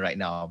we're in right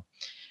now.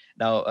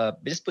 Now,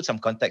 just put some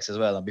context as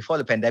well. Before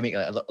the pandemic,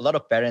 a lot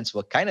of parents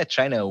were kind of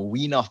trying to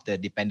wean off the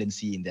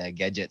dependency in their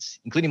gadgets,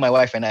 including my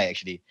wife and I,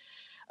 actually.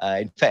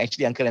 In fact,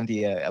 actually, Uncle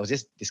Aunty, I was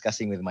just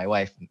discussing with my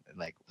wife,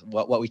 like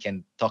what we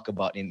can talk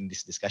about in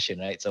this discussion,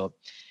 right? So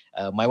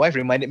my wife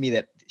reminded me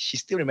that she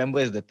still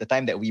remembers the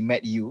time that we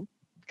met you,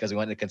 because we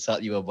wanted to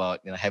consult you about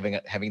having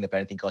the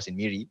parenting course in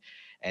Miri.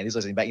 And this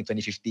was back in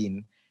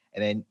 2015.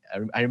 And then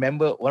I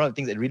remember one of the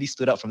things that really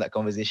stood out from that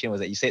conversation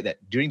was that you said that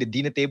during the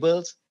dinner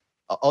tables,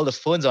 all the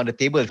phones are on the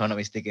table, if I'm not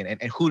mistaken.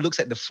 And who looks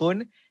at the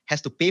phone has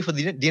to pay for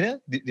the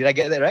dinner. Did I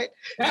get that right?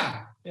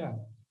 Yeah.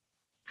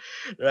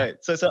 Right.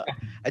 So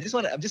I just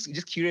want to, I'm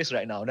just curious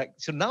right now. Like,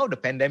 so now the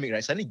pandemic,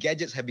 right? Suddenly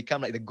gadgets have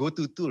become like the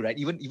go-to tool, right?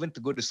 Even to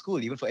go to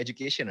school, even for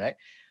education, right?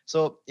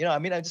 So, I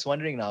mean, I'm just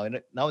wondering now,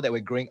 and now that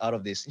we're growing out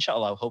of this,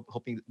 inshallah,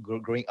 hoping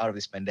growing out of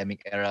this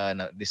pandemic era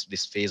and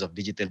this phase of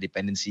digital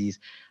dependencies,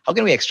 how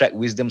can we extract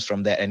wisdoms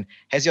from that? And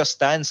has your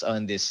stance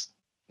on this,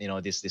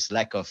 this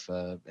lack of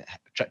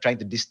trying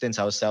to distance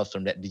ourselves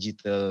from that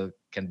digital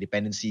kind of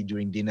dependency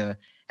during dinner,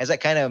 has that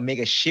kind of make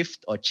a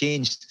shift or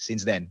changed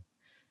since then?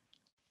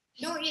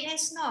 No, it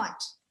has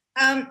not.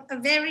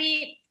 There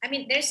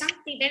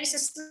is a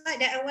slide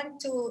that I want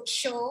to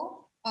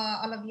show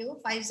all of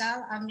you,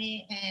 Faisal,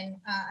 Ame, and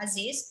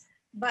Aziz.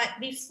 But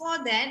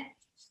before that,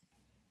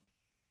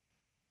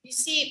 you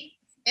see,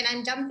 and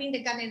I'm jumping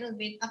the gun a little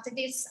bit. After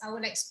this, I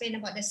will explain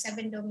about the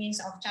 7 domains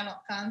of child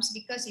outcomes,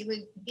 because it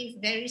will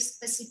give very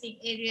specific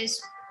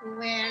areas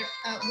where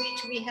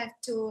which we have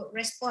to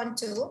respond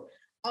to.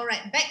 All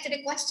right, back to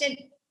the question: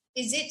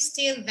 is it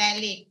still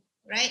valid?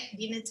 Right,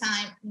 dinner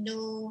time,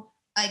 no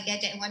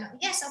gadget and whatnot.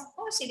 Yes, of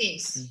course it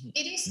is. Mm-hmm.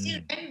 It is still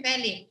very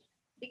valid,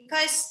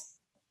 because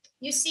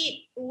you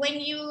see, when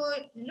you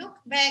look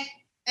back,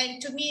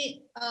 and to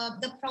me,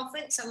 the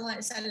Prophet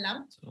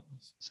ﷺ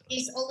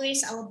is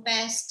always our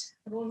best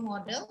role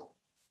model.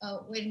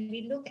 When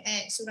we look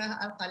at Surah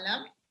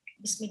Al-Qalam,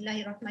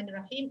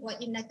 Bismillahirrahmanirrahim, wa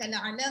innaka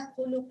la'ala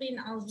khuluqin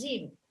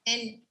azim,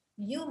 and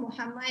you,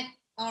 Muhammad,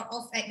 are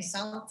of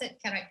exalted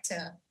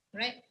character,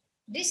 right?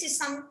 This is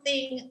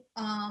something,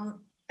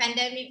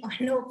 pandemic or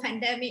no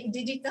pandemic,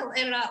 digital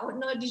era or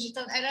no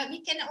digital era, we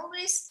can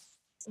always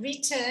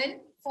return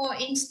for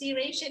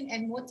inspiration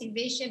and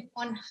motivation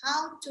on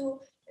how to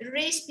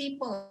raise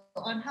people,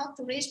 on how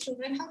to raise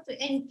children, how to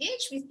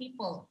engage with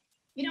people.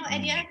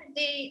 At the end of the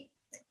day,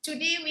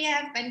 today we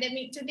have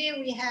pandemic, today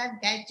we have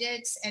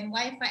gadgets and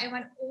Wi-Fi,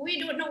 and we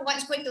don't know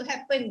what's going to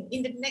happen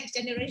in the next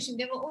generation.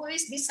 There will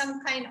always be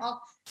some kind of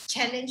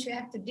challenge we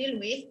have to deal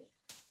with.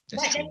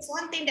 But that's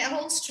one thing that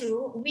holds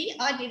true. We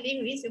are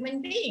dealing with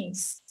human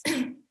beings.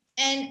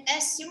 And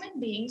as human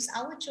beings,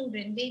 our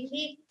children, they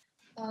need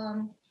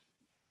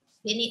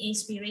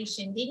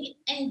inspiration. They need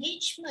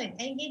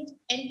engagement.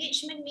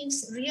 Engagement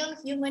means real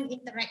human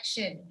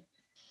interaction,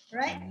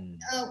 right?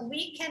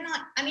 We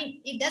cannot,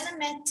 it doesn't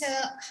matter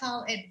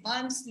how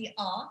advanced we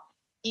are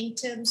in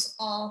terms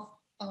of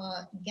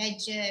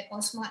gadget or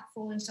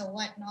smartphones or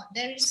whatnot.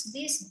 There is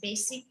this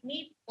basic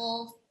need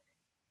of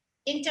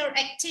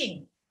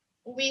interacting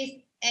with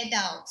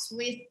adults,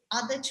 with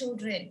other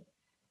children.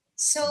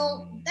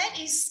 So that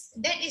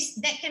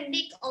can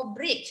make or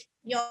break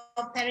your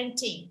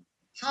parenting,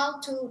 how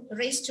to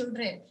raise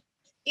children.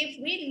 If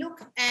we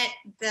look at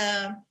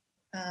the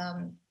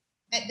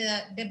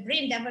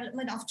brain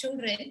development of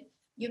children,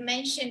 you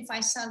mentioned,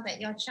 Faisal,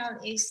 that your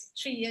child is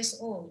 3 years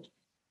old.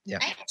 Yeah.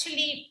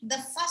 Actually, the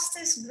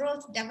fastest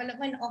growth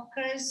development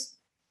occurs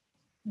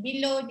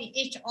below the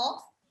age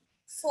of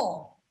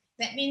 4.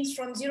 That means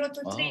from 0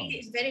 to 3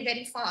 is very,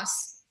 very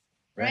fast,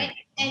 right?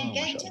 And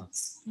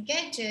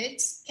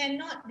gadgets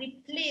cannot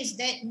replace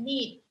that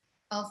need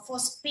for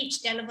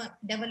speech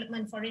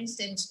development. For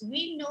instance,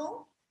 we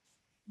know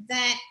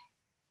that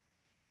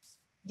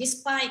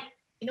despite,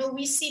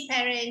 we see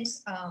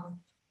parents,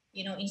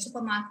 in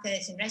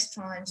supermarkets, in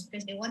restaurants,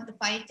 because they want to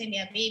frighten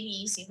their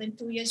babies, even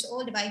 2 years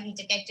old, they buy the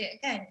gadget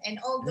again, and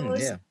all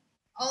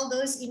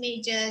those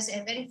images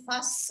and very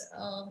fast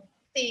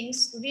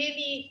things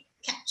really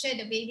capture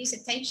the baby's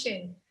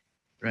attention.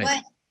 Right.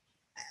 But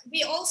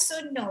we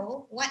also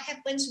know what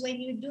happens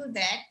when you do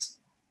that,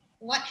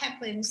 what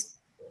happens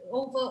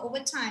over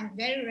time,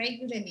 very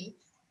regularly.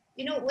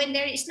 When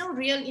there is no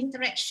real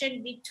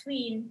interaction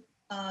between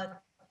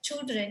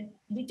children,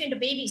 between the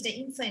babies, the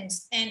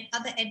infants, and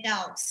other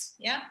adults,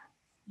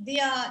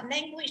 their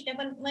language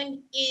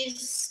development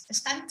is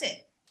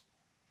stunted.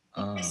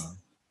 Because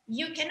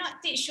you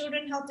cannot teach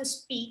children how to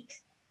speak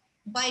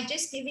by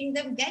just giving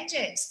them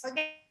gadgets.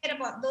 Forget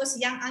about those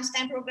young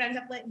Einstein programs.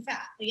 In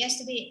fact,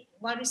 yesterday,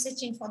 while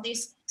researching for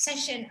this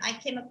session, I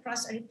came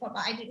across a report,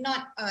 but I did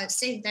not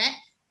say that.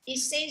 It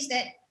says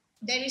that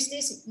there is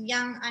this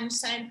young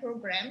Einstein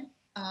program.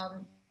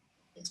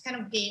 It's kind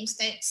of games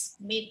that's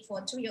made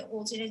for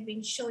 2-year-olds. It has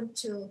been shown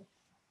to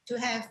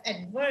have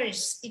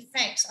adverse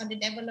effects on the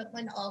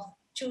development of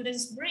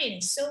children's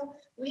brains. So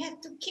we have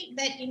to keep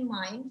that in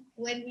mind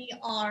when we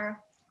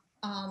are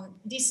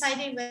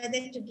deciding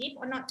whether to give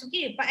or not to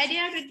give. But at the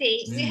end of the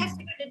day, we have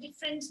to know the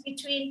difference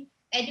between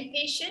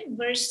education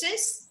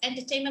versus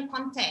entertainment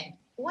content.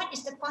 What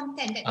is the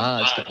content that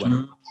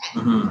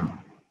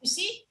you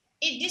see?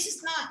 This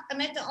is not a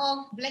matter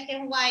of black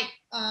and white,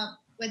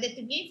 whether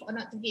to give or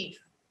not to give.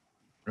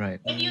 Right.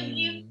 When you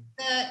give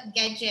the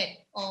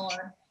gadget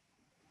or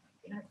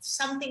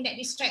something that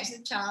distracts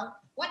the child,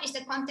 what is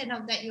the content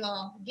of that you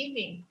are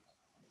giving?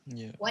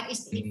 Yeah. What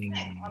is the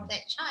effect of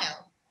that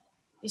child?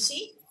 You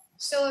see?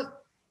 So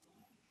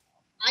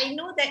I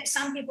know that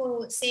some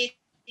people say,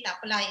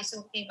 tak apalah, it's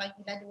okay,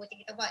 bagilah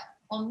 2-3, but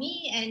for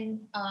me and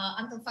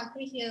Uncle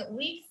Fakhri here,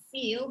 we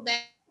feel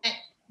that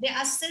there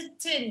are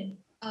certain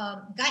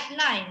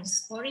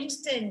guidelines. For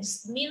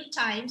instance, meal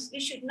times, you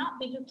should not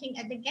be looking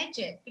at the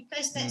gadget,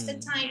 because that's the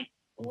time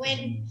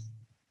when,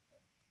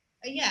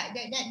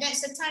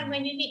 that's the time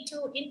when you need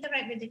to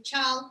interact with the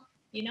child,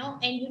 you know,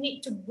 and you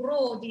need to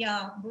grow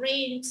their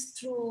brains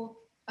through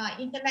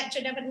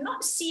intellectual development,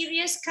 not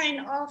serious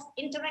kind of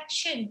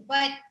interaction,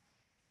 but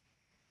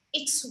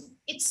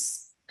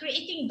it's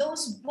creating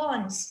those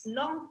bonds,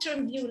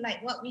 long-term view,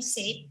 like what we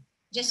said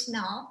just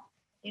now,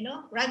 you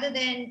know, rather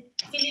than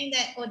feeling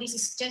that, oh, this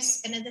is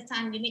just another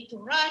time you need to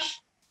rush,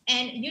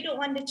 and you don't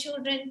want the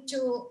children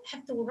to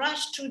have to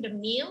rush through the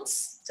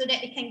meals so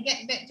that they can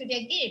get back to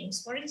their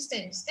games, for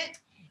instance. That's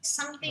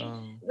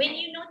something, when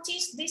you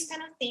notice these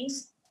kind of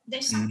things,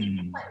 there's something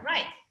not quite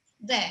right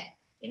there,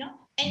 you know,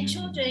 and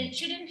children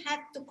shouldn't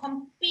have to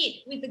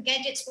compete with the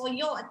gadgets for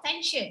your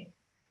attention.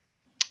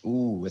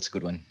 Ooh, that's a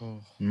good one.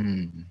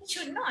 It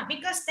should not,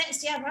 because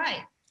that's their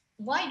right.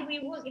 Why do we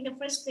work in the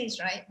first place,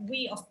 right?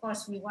 We, of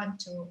course, we want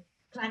to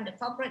climb the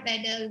corporate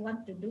ladder, we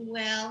want to do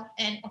well.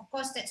 And of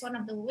course, that's one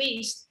of the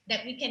ways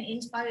that we can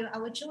inspire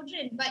our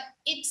children. But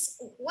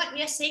it's what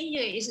we are saying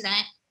here is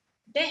that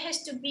there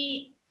has to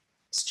be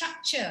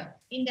structure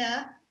in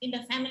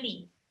the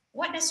family.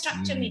 What does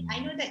structure mean? I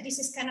know that this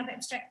is kind of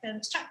abstract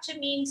term. Structure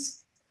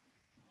means,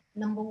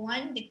 number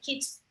one, the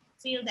kids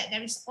feel that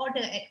there is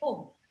order at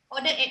home.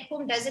 Order at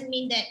home doesn't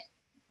mean that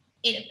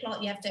 8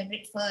 o'clock you have to have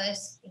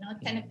breakfast, you know,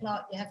 10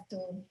 o'clock you have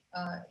to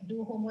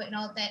do homework and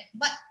all that,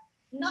 but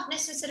not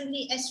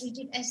necessarily as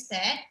rigid as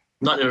that.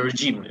 Not a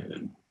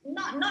regime.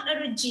 Not a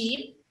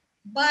regime,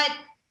 but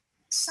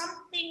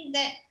something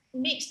that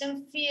makes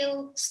them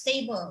feel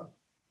stable.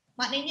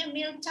 Maknanya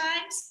meal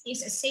times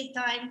is a safe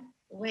time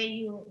where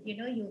you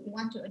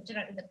want to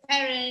interact with the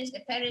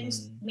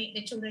parents make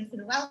the children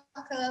feel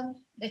welcome,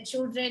 the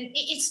children,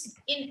 it's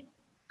in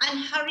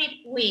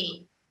unhurried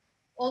way.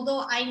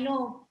 Although I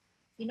know,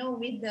 you know,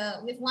 with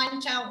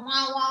one child,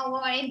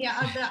 wow, and the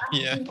other,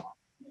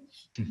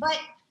 but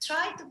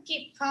try to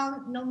keep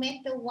calm no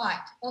matter what.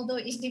 Although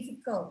it's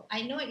difficult,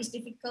 I know it's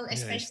difficult,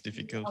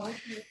 especially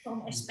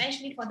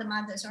especially for the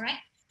mothers. All right,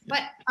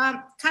 but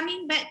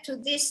coming back to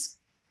this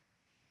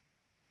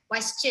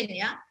question,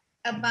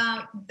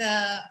 about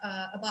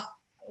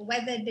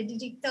whether the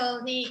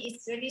digital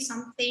is really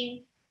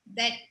something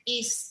that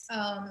is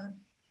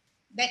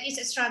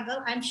a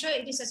struggle. I'm sure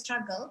it is a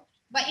struggle.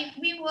 But if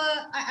we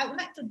were, I would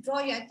like to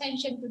draw your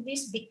attention to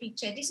this big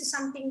picture. This is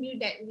something new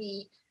that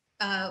we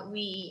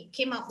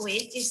came up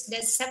with, is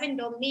the 7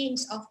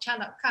 domains of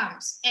child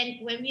outcomes.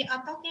 And when we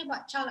are talking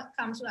about child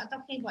outcomes, we are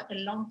talking about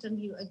the long-term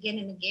view again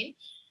and again.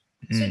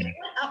 So the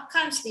word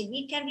outcomes,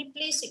 we can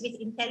replace it with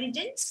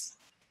intelligence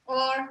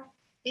or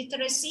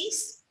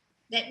literacies.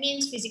 That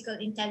means physical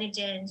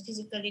intelligence,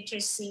 physical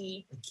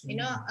literacy,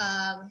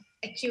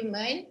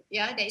 acumen.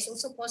 Yeah, that is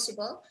also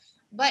possible.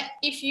 But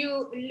if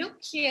you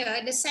look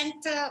here, the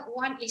center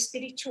one is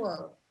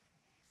spiritual.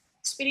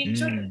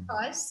 Spiritual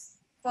because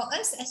for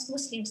us as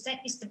Muslims, that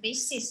is the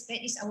basis,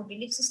 that is our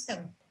belief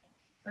system,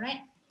 right?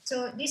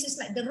 So this is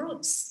like the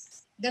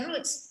roots.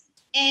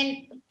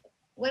 And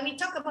when we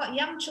talk about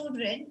young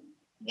children,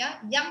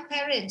 young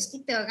parents,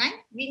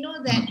 we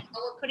know that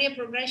our career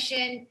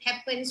progression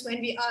happens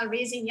when we are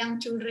raising young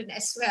children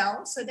as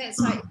well. So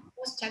that's why it's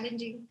most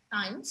challenging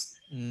times.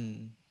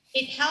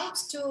 It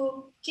helps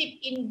to keep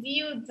in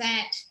view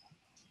that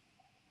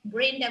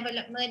brain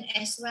development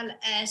as well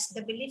as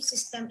the belief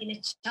system in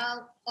a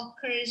child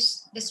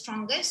occurs the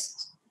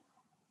strongest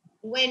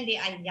when they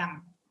are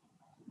young,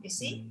 you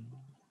see?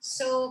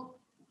 So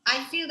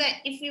I feel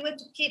that if we were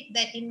to keep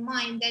that in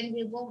mind, then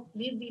we'll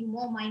be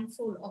more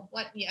mindful of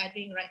what we are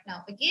doing right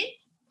now. Again,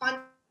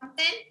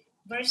 content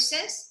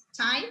versus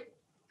time.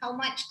 How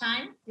much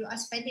time you are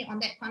spending on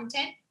that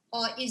content,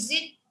 or is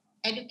it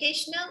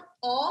educational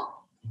or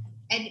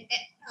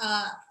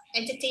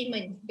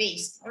entertainment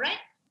based? All right.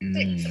 So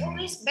it's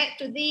always back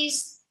to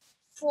these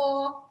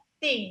 4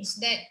 things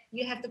that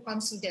you have to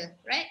consider,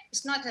 right?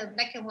 It's not a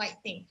black and white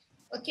thing.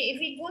 Okay, if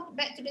we go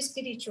back to the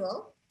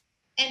spiritual,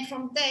 and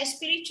from there,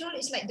 spiritual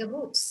is like the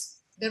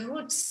roots. The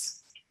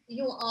roots,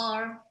 you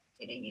are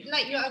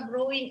like you are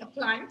growing a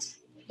plant.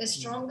 The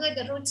stronger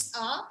the roots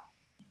are,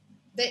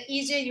 the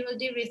easier you will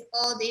deal with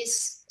all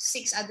these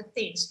 6 other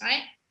things,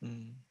 right?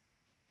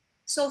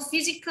 So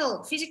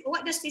physical,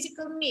 what does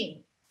physical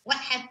mean? What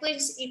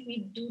happens if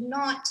we do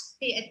not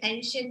pay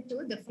attention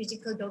to the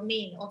physical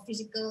domain or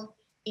physical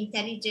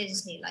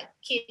intelligence, like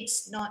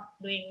kids not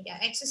doing their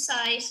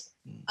exercise,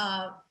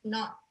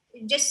 not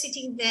just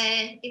sitting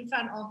there in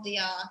front of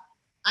their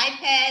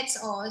iPads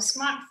or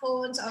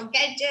smartphones or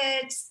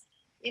gadgets.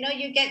 You know,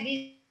 you get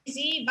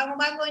busy,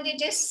 bangun-bangun, they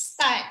just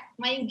start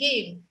main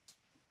game.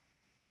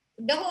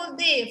 The whole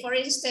day, for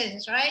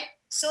instance, right?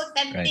 So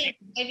tempting.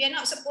 If you're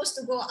not supposed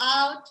to go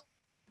out,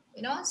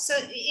 you know, so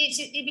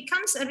it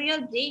becomes a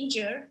real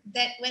danger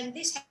that when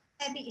this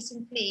habit is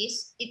in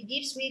place, it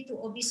gives way to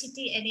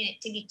obesity and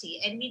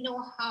inactivity. And we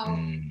know how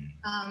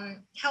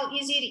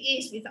easy it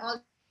is with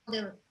all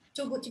the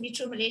too good to be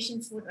true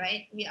Malaysian food,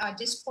 right? We are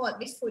just spoiled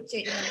with food,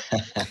 you know.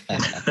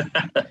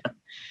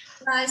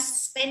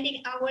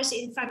 spending hours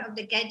in front of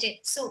the gadget.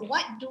 So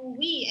what do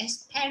we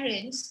as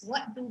parents,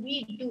 what do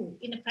we do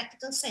in a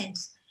practical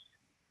sense?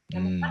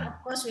 Number one, of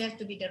course, we have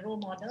to be the role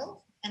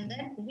model. And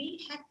then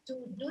we have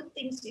to do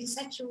things in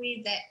such a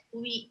way that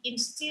we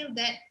instill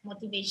that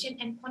motivation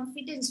and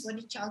confidence for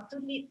the child to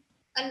live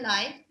a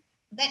life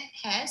that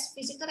has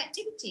physical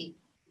activity.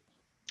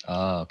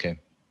 Okay.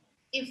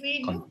 If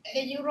we look at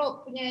the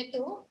Europe punya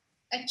itu,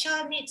 a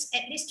child needs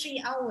at least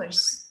 3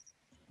 hours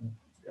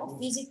of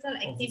physical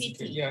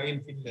activity. Yeah,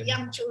 in Finland.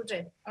 Young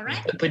children, all right?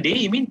 Per day,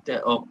 you mean?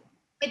 Per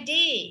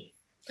day.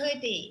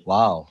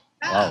 Wow.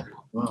 Ah.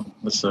 Wow.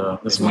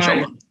 That's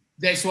mashallah.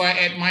 That's why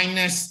at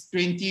minus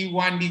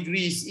 21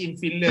 degrees in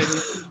Finland,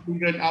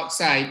 children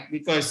outside,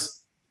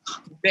 because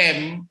to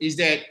them is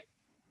that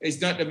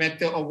it's not a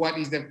matter of what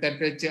is the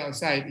temperature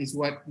outside, it's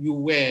what you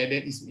wear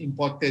that is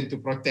important to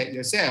protect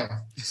yourself.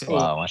 So,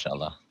 Wow,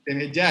 mashallah.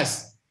 Then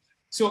adjust.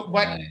 So,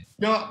 but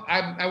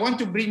I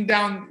want to bring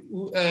down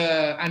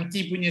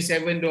Aunty punya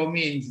 7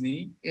 domains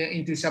ni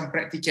into some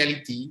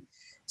practicality.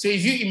 So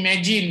if you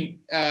imagine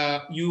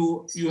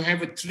you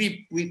have a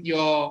trip with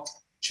your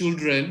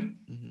children,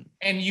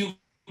 and you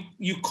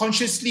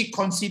consciously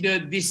consider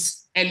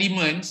these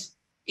elements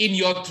in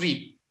your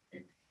trip,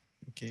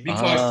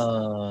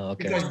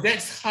 because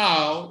that's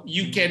how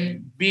you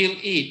can build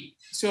it.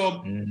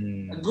 So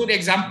a good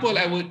example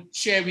I would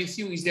share with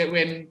you is that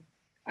when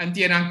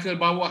Auntie and Uncle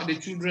bawa the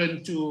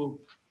children to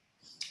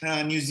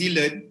New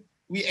Zealand,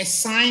 we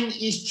assign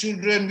each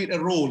children with a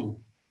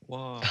role.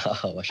 Wow.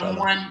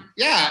 Someone,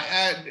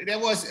 there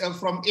was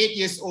from 8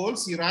 years old,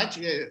 Siraj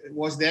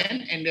was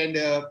then, and then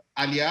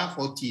Alia,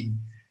 14.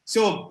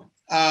 So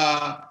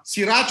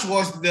Siraj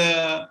was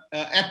the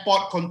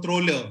airport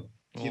controller,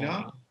 you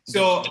know.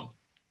 So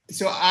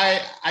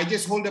I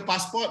just hold the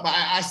passport, but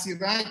I asked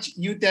Siraj,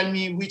 you tell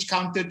me which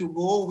counter to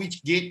go,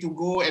 which gate to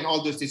go, and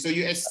all those things. So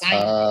you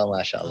assign.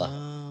 Mashallah.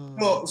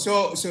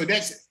 So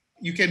that's,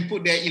 you can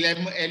put the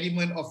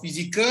element of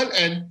physical,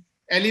 and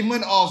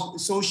element of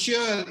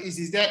social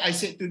is that I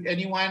said to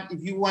anyone,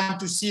 if you want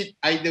to sit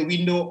either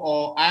window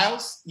or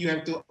aisles, you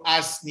have to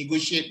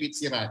negotiate with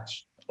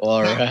Siraj.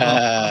 All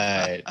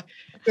right.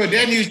 So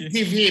then you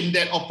give him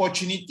that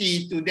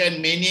opportunity to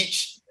then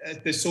manage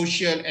the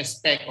social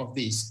aspect of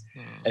this.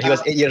 And he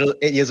was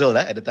 8 years old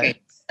at the time.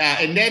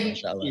 And then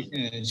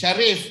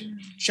Sharif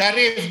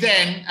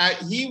then,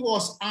 he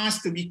was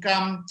asked to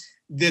become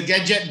the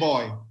gadget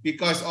boy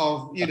because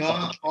of,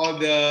 all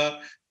the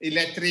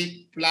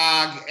electric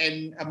plug,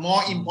 and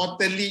more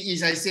importantly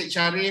is, I said,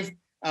 Sharif,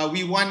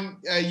 we want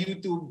you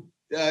to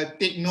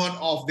take note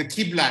of the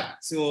Qiblat.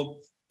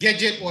 So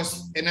gadget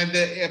was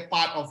another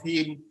part of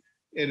him.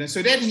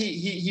 So then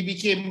he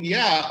became,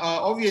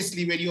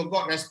 obviously when you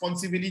got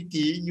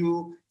responsibility,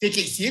 you take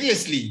it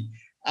seriously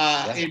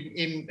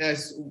in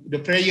the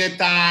prayer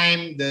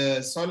time,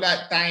 the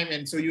salat time,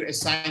 and so you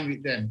assign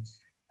with them.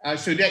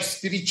 So that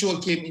spiritual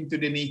came into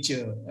the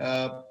nature.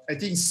 I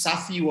think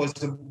Safi was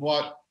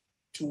about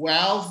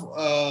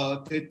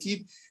 12,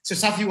 13. So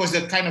Safi was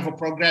the kind of a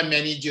program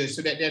manager.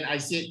 So that then I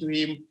said to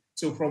him,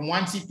 so from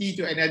one city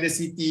to another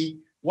city,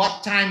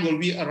 what time will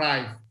we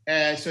arrive?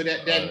 So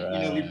that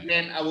then we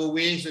plan our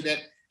way, so that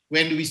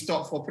when we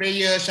stop for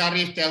prayer,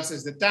 Sharif tells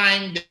us the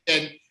time,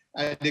 then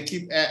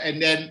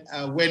and then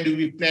when do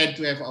we plan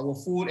to have our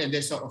food and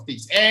that sort of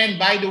things. And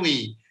by the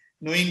way,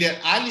 knowing that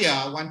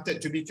Alia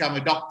wanted to become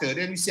a doctor,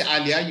 then we say,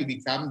 Alia, you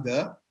become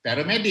the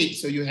paramedic,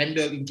 so you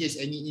handle in case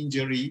any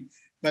injury.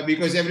 But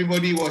because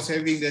everybody was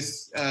having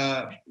this,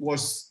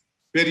 was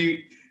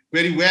very,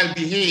 very well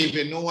behaved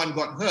and no one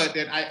got hurt,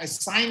 then I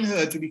assigned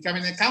her to become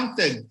an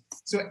accountant.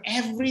 So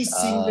every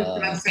single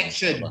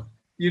transaction,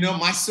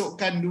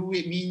 masukkan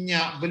duit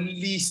minyak,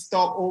 beli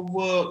stock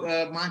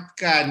over,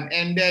 makan,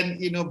 and then,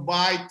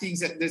 buy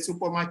things at the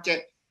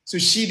supermarket. So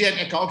she then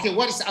account, okay,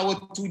 what is our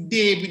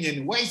today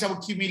punya? What is our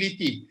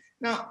cumulative?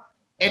 Now,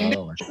 and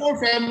the whole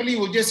family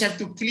will just have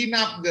to clean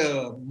up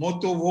the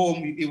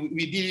motorhome.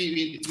 We did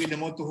it with the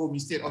motorhome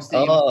instead of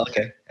staying.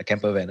 A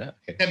camper van.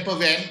 Camper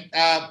van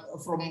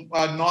from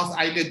North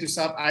Island to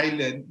South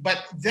Island.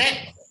 But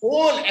that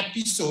whole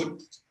episode,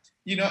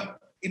 you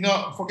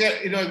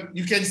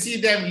can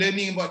see them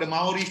learning about the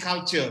Maori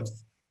culture.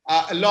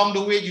 Along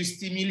the way, you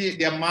stimulate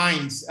their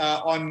minds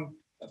on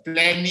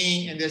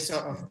planning and that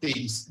sort of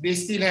things. They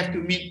still have to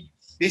meet.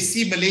 They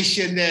see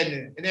Malaysian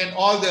then, and then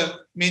all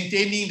the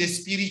maintaining the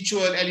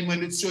spiritual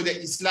element to show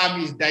that Islam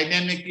is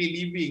dynamically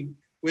living,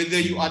 whether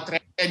you are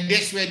and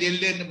that's where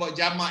they learn about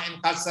Jama' and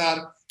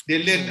Qasar.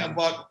 They learn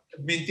about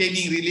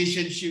maintaining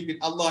relationship with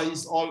Allah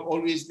is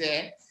always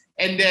there,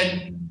 and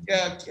then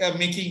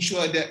making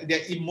sure that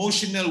their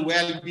emotional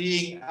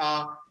well-being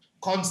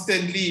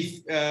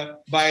constantly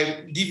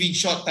by giving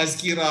short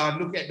tazkirah,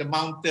 look at the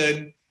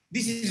mountain.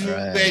 This is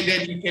where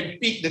then you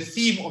can pick the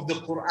theme of the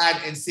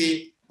Quran and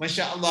say,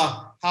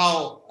 MashaAllah,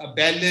 how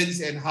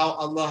balanced and how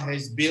Allah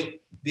has built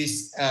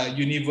this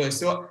universe.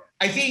 So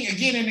I think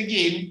again and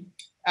again,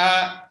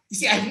 you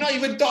see, I've not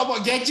even thought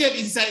about gadget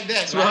inside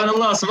that.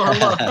 Subhanallah,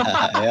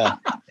 subhanallah.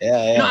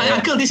 Yeah.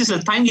 Uncle, this is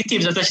a tiny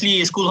tips,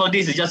 especially school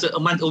holidays is just a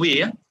month away.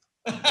 Yeah?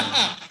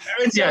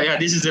 Parents, yeah,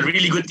 this is a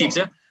really good tips.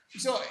 Yeah.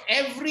 So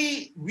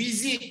every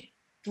visit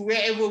to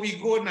wherever we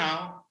go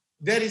now,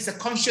 there is a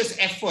conscious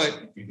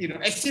effort,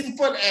 as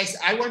simple as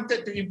I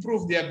wanted to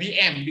improve their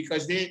BM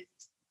because they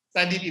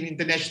studied in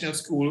international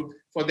school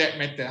for that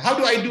matter. How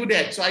do I do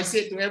that? So I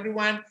said to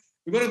everyone,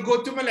 we're going to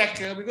go to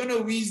Malacca, we're going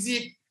to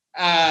visit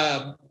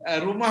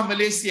Rumah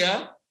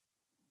Malaysia,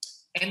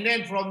 and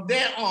then from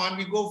there on,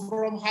 we go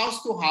from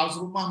house to house,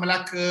 Rumah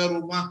Malacca,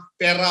 Rumah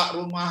Perak,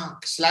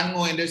 Rumah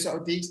Selangor, and those sort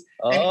of things.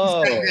 And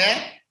inside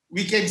there,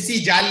 we can see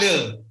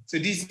Jala. So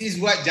this is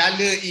what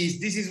Jala is.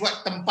 This is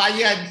what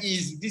Tempayan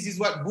is. This is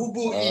what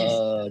Bubu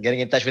is. Getting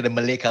in touch with the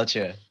Malay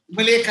culture.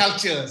 Malay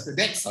culture. So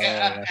that's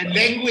a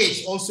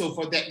language also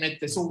for that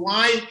matter. So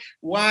why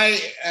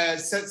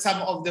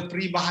some of the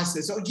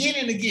peribahasa? So again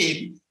and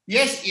again,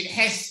 yes, it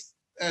has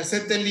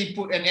certainly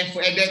put an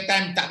effort. At that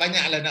time, tak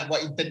banyak lah nak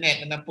buat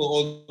internet and apa,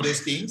 all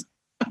those things.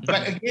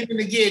 But again and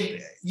again,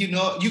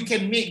 you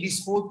can make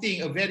this whole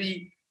thing a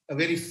very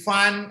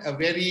fun, a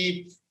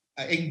very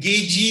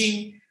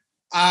engaging.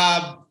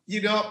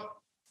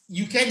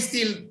 You can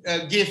still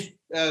give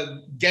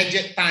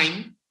gadget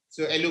time,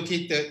 so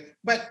allocated.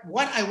 But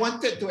what I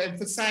wanted to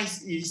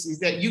emphasize is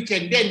that you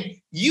can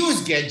then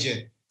use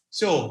gadget.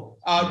 So,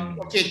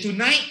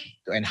 tonight,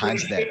 to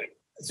enhance that.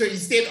 So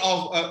instead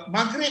of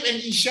Maghrib and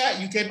Isha,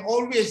 you can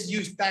always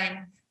use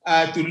time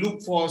to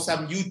look for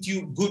some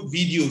YouTube good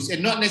videos,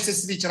 and not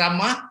necessarily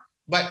ceramah,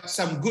 but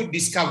some good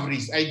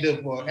discoveries, either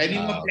for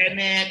Animal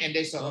Planet and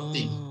that sort of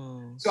thing.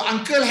 So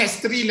Uncle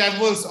has 3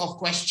 levels of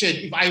question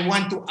if I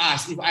want to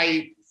ask, if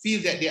I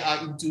feel that they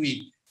are into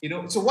it.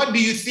 So what do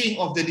you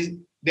think of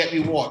that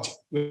we watch,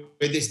 whether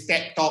it's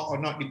TED Talk or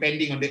not,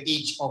 depending on the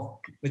age of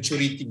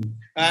maturity.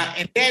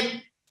 And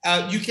then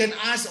you can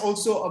ask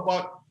also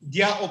about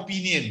their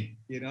opinion,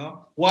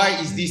 why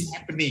is this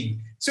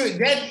happening? So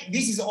then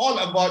this is all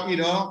about,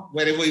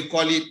 whatever you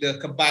call it, the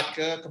kebat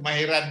ke,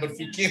 kemahiran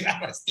berfikir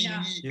amat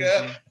tinggi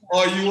ke,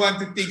 or you want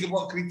to think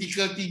about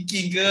critical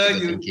thinking ke,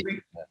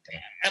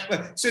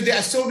 so there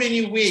are so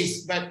many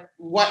ways, but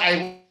what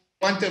I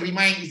want to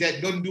remind is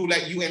that don't do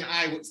like you and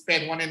I would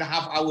spend 1.5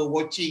 hours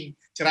watching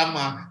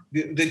ceramah.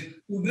 The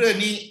children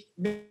need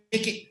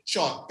make it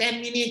short.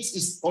 10 minutes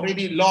is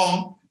already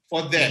long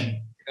for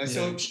them.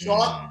 So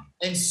short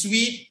and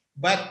sweet,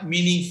 but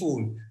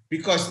meaningful,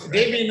 because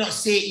they may not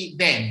say it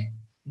then,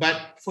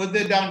 but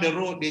further down the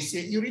road, they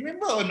say, you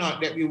remember or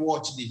not that we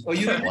watched this? Or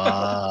you remember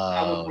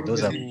wow,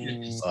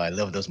 I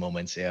love those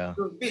moments, yeah.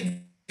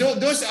 So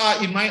those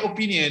are, in my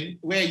opinion,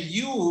 where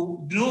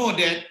you know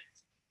that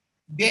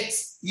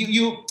it's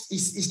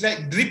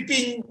like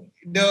dripping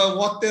the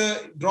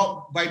water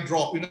drop by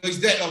drop.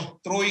 Instead of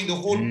throwing the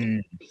whole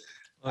 1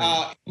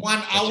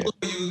 hour,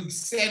 you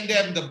send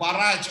them the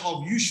barrage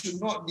of you should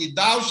not be,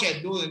 thou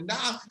shalt do it.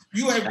 Now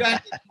you have done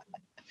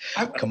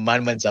it.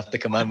 Commandments after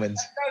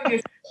commandments.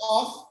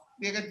 Off,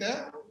 dia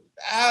kata,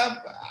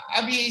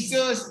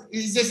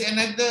 it's just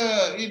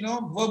another,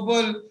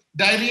 verbal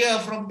diarrhea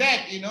from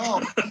that,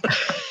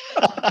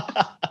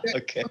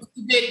 Okay.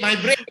 My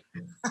brain.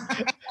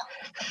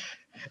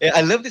 Yeah,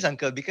 I love this,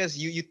 Uncle, because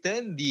you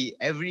turn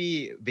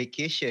every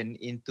vacation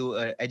into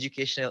an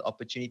educational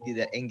opportunity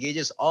that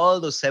engages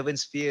all those 7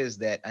 spheres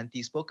that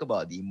Auntie spoke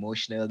about: the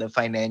emotional, the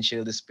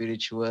financial, the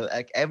spiritual,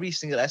 like every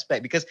single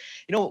aspect. Because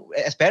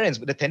as parents,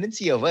 the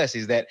tendency of us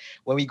is that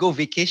when we go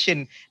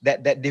vacation,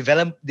 that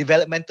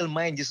developmental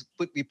mind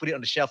we put it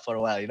on the shelf for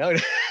a while,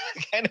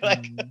 kind of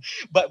like.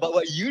 But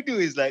what you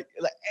do is like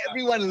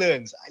everyone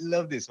learns. I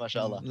love this,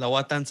 mashallah.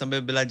 Lawatan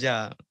sambil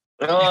belajar.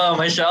 Oh,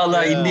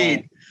 mashallah,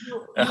 indeed.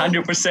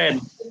 100%.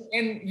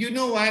 And you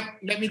know what?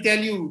 Let me tell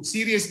you,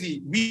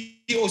 seriously, we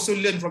also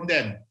learn from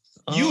them.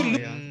 You look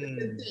at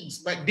certain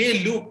things, but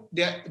they look,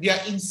 their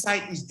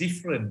insight is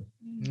different.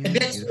 And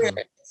that's where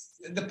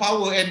the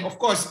power, and of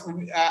course,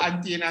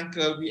 Auntie and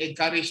Uncle, we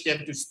encourage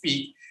them to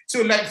speak.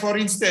 So like, for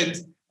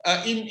instance,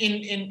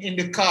 in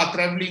the car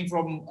traveling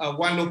from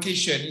one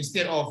location,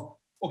 instead of,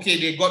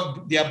 they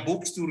got their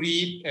books to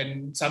read,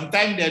 and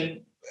sometimes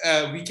then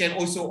we can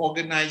also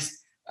organize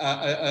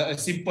a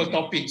simple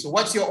topic. So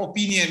what's your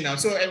opinion now?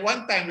 So at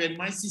one time when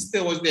my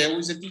sister was there, who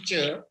was a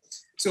teacher,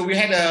 so we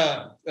had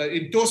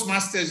in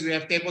Toastmasters, we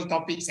have table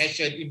topic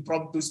session,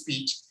 impromptu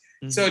speech.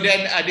 So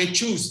then they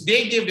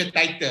gave the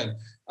title,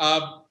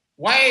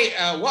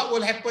 what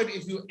will happen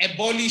if you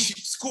abolish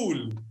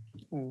school?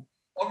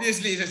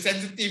 Obviously it's a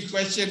sensitive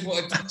question for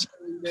a teacher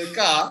in the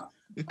car.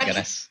 But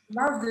it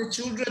allows the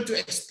children to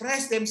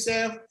express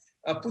themselves,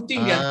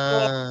 putting their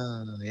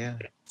thoughts,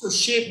 to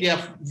shape their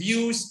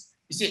views.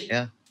 You see,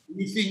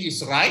 anything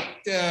is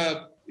right,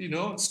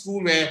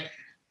 school where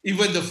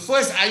even the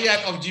first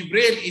ayat of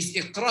Jibril is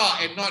Iqra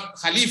and not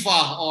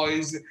Khalifah or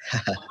is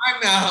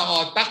Amanah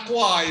or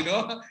Taqwa,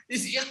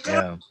 it's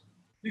Iqra.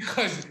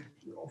 Because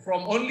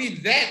from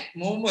only that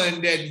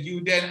moment then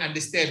you then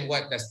understand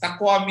what does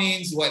Taqwa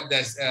means, what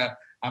does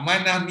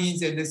Amanah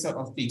means, and this sort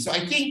of thing. So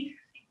I think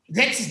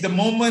that is the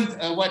moment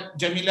what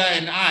Jamilah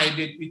and I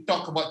did, we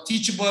talk about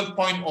teachable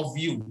point of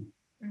view,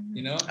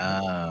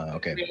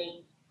 okay.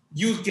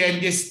 You can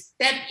just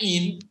tap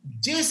in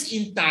just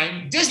in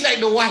time, just like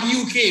the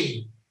wahyu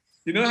came.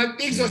 You know,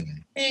 things was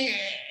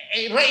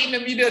right in the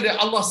middle that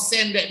Allah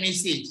sent that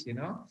message, you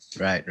know.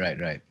 Right.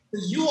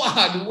 So you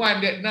are the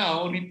one that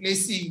now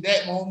replacing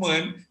that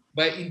moment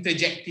by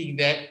interjecting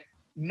that,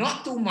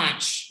 not too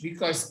much,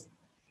 because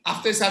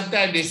after some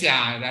time they say,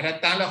 dah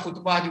datanglah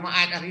khutbah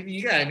Jumaat hari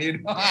ni kan, you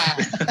know.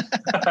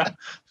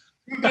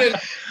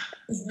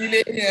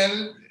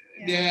 Millennial,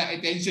 their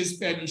attention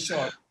span is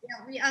short.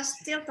 Yeah, we are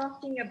still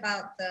talking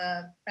about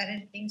the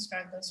parenting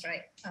struggles,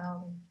 right?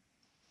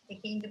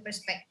 Taking the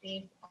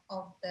perspective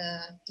of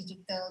the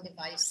digital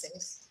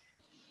devices.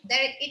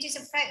 It is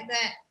a fact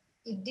that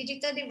in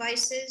digital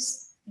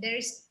devices, there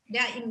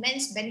are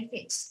immense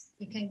benefits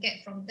you can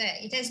get from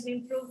that. It has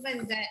been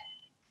proven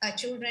that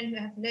children who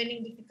have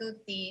learning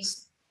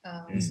difficulties,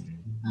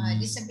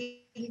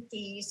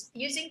 disabilities,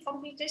 using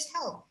computers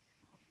help.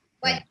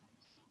 But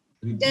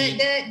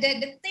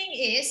the thing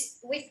is,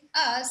 with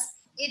us,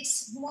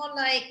 it's more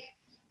like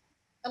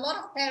a lot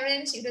of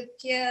parents, you look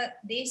here,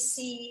 they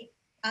see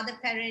other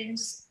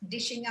parents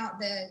dishing out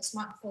the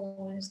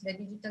smartphones, the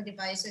digital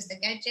devices, the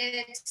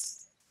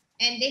gadgets,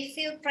 and they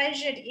feel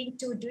pressured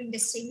into doing the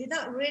same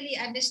without really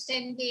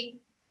understanding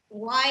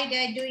why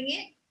they're doing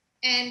it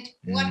and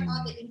what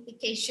are the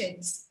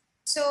implications.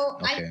 So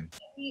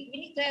we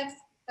need to have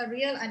a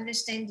real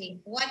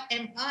understanding. What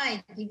am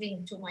I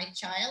giving to my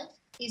child?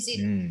 Is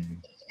it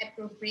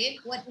appropriate?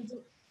 What is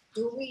it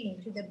doing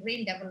to the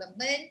brain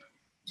development,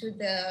 to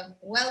the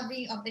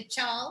well-being of the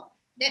child?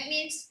 That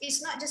means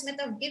it's not just a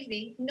matter of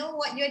giving, know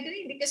what you're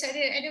doing, because at the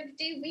end of the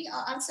day, we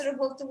are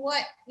answerable to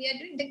what we are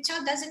doing. The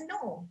child doesn't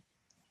know.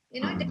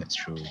 You know, that's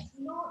true. Has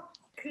no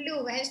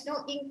clue, has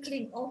no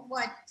inkling of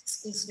what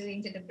it's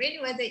doing to the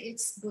brain, whether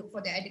it's good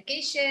for the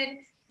education,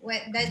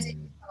 does it,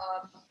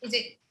 is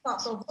it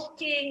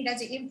thought-provoking,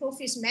 does it improve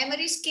his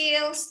memory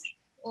skills,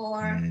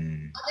 or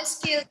other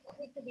skills that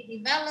need to be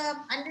developed,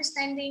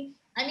 understanding.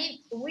 I mean,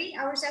 we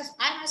ourselves,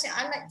 I must say,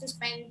 I like to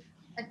spend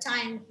a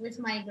time with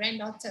my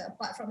granddaughter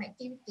apart from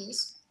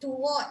activities to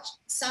watch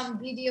some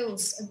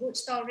videos, good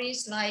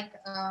stories like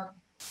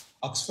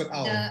Oxford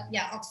Owl.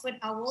 Oxford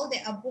Owl.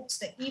 There are books,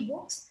 the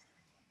e-books,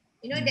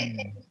 you know, that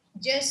can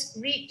just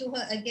read to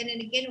her again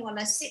and again while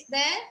I sit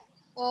there,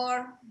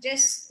 or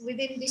just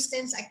within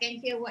distance, I can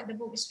hear what the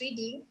book is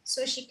reading,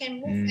 so she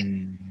can move at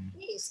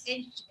pace.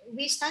 And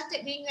we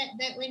started doing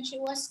that when she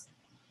was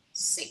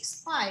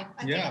 6-5. I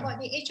think about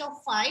the age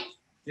of 5.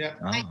 Yeah.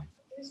 I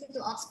listen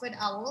to Oxford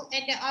Owl,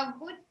 and there are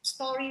good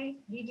story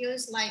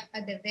videos like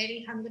The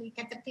Very Hungry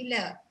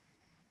Caterpillar.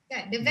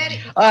 Yeah,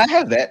 I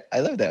have that. I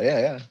love that.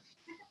 Yeah.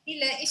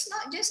 Caterpillar. It's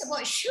not just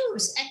about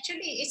shoes.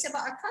 Actually, it's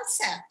about a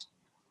concept.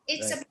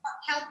 It's about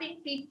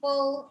helping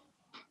people,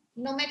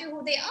 no matter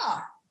who they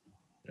are.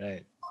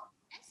 Right.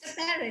 As a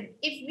parent,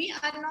 if we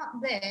are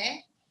not there,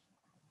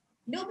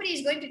 nobody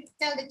is going to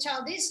tell the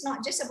child this is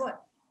not just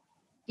about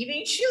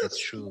giving shoes. That's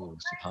true.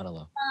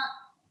 SubhanAllah.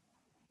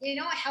 You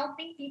know,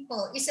 helping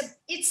people.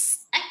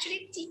 It's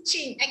actually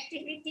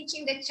actively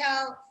teaching the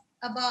child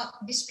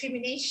about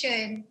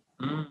discrimination.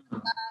 About,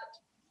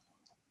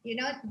 you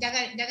know,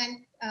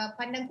 jangan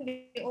pandang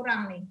kulit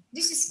orang ni.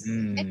 This is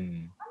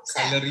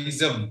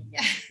colorism.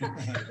 Yeah.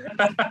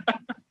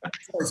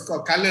 So it's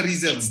called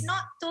colorism. It's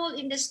not told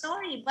in the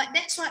story, but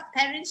that's what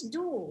parents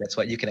do. That's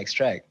what you can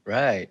extract.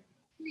 Right.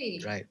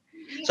 Really? Right.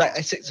 So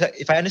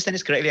if I understand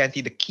this correctly, Auntie,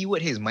 the key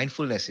word here is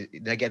mindfulness.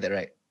 Did I get that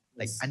right?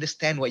 Like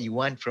understand what you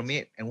want from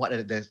it and what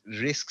are the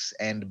risks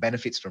and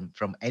benefits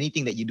from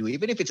anything that you do,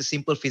 even if it's a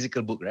simple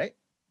physical book, right?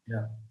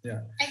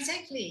 Yeah.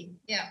 Exactly.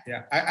 Yeah.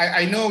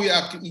 I know we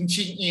are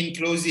inching in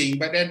closing,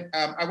 but then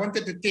I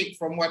wanted to take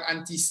from what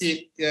Auntie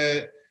said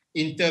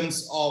in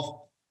terms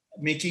of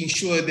making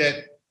sure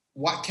that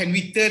what can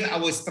we turn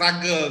our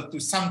struggle to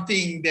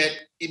something that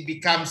it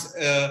becomes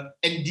an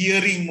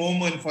endearing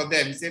moment for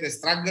them. Is it a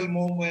struggle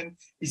moment?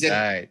 Is it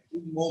a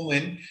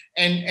moment?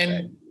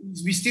 And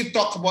we still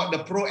talk about the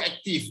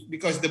proactive,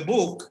 because the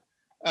book,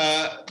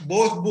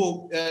 both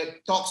book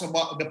talks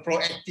about the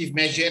proactive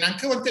measure. And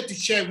Uncle wanted to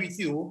share with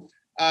you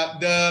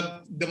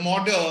the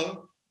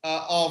model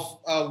of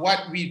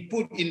what we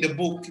put in the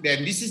book.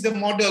 Then this is the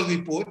model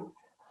we put.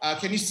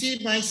 Can you see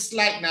my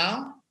slide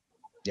now?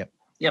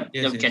 Yep,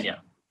 yes. Can,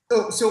 yeah.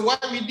 So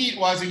what we did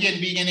was,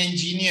 again, being an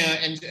engineer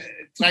and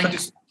trying to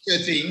structure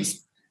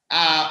things,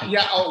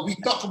 we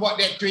talk about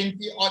that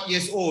 20-odd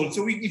years old.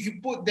 So if you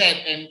put that,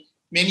 and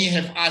many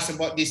have asked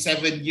about the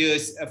 7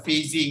 years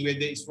phasing,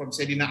 whether it's from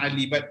Sayyidina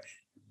Ali, but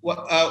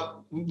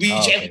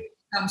whichever it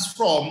comes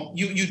from,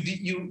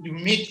 you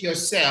make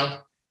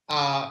yourself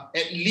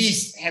at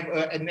least have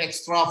an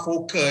extra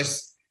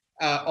focus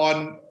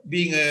on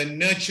being a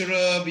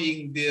nurturer,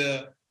 being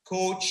the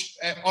coach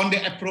on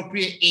the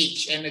appropriate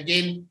age. And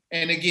again,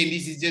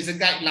 this is just a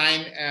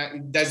guideline.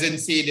 It doesn't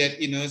say that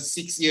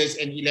 6 years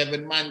and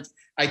 11 months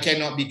I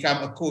cannot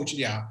become a coach.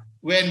 Yeah,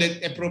 when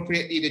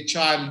appropriately the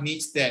child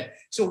needs that.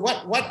 So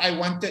what I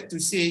wanted to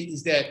say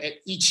is that at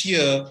each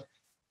year,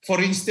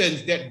 for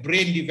instance, that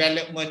brain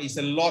development is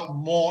a lot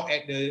more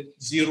at the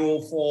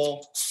 0,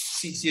 4,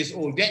 6 years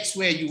old. That's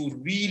where you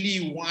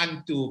really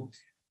want to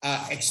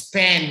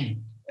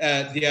expand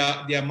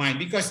their mind.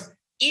 Because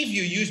if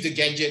you use the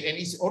gadget, and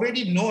it's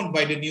already known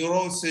by the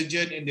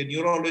neurosurgeon and the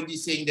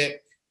neurologist saying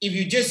that if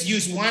you just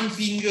use one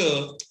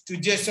finger to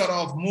just sort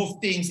of move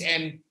things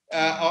and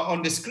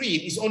on the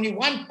screen, it's only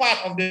one part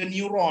of the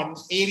neuron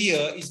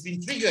area is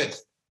being triggered.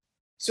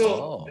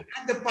 So the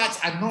other parts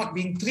are not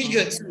being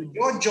triggered. So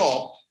your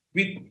job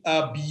with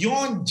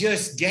beyond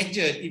just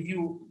gadget, if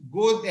you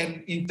go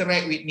and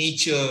interact with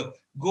nature,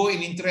 go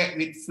and interact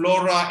with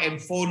flora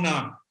and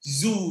fauna,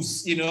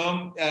 zoos,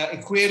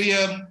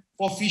 aquarium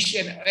for fish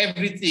and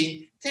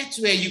everything, that's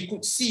where you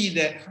could see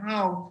that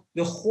how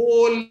the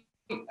whole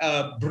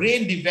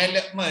brain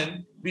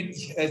development with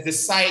the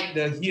sight,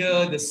 the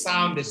hear, the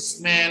sound, the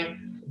smell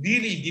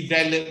really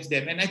develops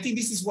them. And I think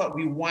this is what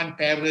we want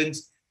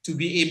parents to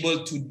be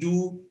able to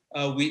do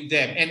with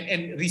them.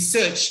 And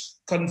research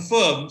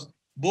confirms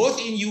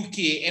both in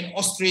UK and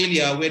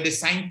Australia, where the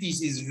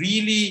scientists is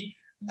really,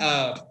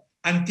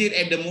 until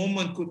at the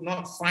moment, could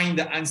not find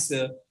the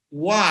answer,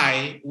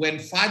 why when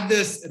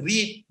fathers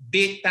read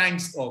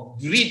bedtimes or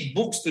read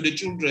books to the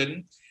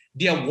children,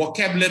 their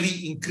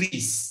vocabulary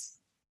increase.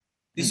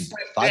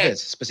 Despite fathers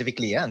that,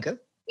 specifically, yeah, Uncle?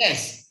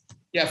 Yes.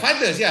 Yeah,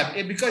 fathers,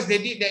 yeah, because they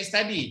did that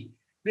study.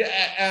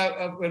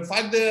 When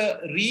father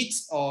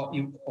reads or,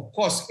 of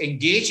course,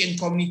 engage and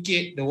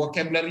communicate, the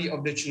vocabulary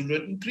of the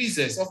children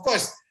increases. Of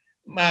course,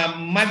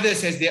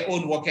 mothers has their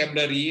own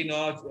vocabulary,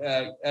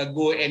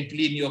 go and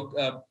clean your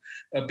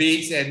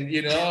beds and,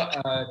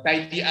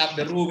 tidy up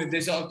the room and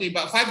this sort of thing.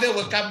 But father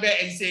will come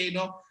back and say,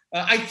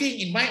 I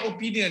think, in my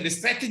opinion, the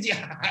strategy,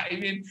 I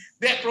mean,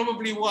 that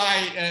probably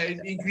why it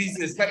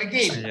increases. But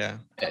again,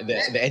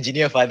 the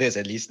engineer fathers,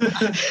 at least.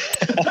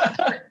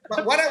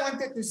 But what I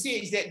wanted to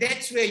say is that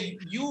that's where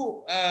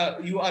you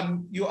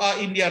are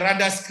in their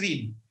radar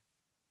screen.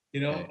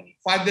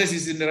 Fathers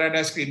is in the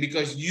radar screen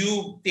because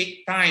you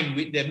take time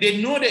with them.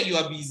 They know that you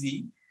are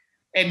busy,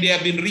 and they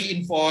have been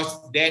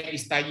reinforced. Dad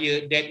is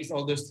tired. Dad is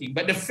all those things.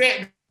 But the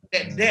fact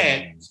that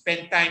dad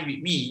spend time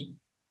with me,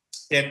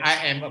 then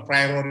I am a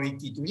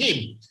priority to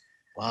him.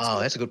 Wow,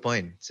 that's a good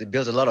point. So it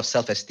builds a lot of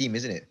self-esteem,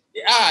 isn't it?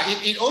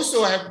 Yeah, it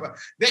also have.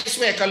 That's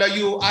where kalau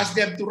you ask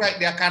them to write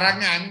their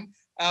karangan,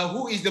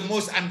 who is the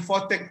most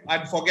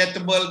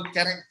unforgettable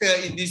character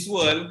in this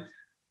world,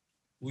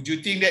 would you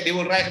think that they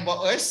will write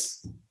about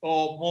us?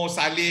 Or Mo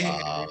Saleh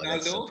and Ronaldo?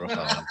 That's so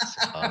profound.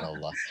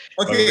 SubhanAllah.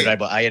 Okay. Or we write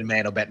about Iron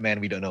Man or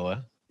Batman, we don't know. Huh?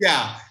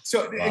 Yeah.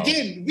 So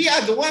again, we are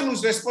the one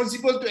who's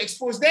responsible to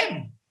expose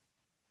them.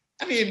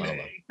 I mean,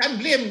 can't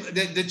blame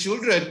the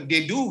children.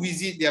 They do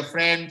visit their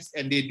friends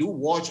and they do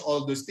watch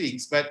all those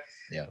things. But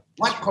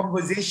what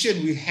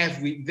conversation we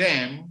have with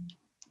them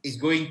is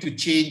going to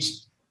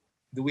change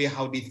the way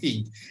how they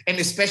think. And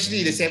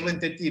especially the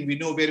 713, we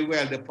know very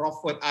well the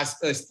Prophet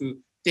asked us to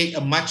take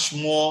a much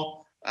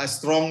more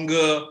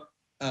stronger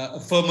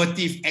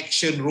affirmative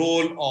action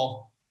role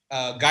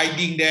of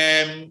guiding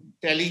them,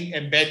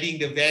 embedding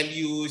the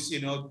values,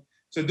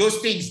 So those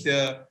things,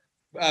 the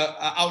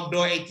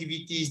outdoor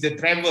activities, the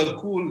travel,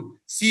 cool,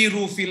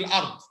 siru fil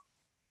ard.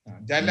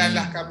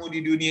 Jalanlah kamu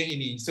di dunia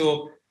ini.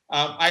 So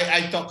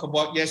I talk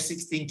about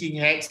 6 thinking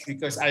hacks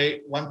because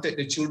I wanted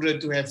the children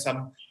to have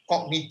some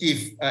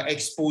cognitive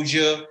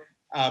exposure.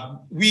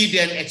 We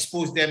then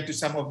expose them to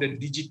some of the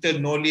digital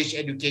knowledge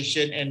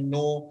education and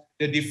know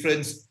the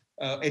difference,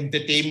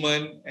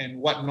 entertainment and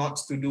what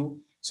not to do.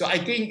 So I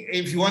think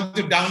if you want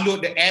to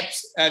download the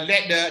apps,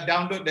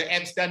 download the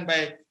apps done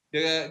by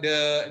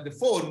the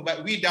phone,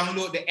 but we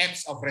download the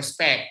apps of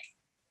respect,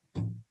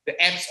 the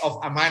apps of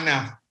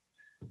amanah,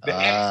 the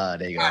apps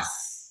there you of go.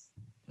 us.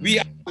 We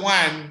are the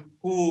one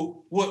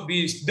who would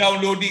be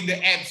downloading the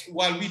apps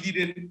while we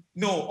didn't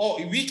know.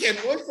 Oh, we can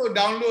also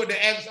download the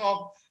apps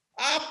of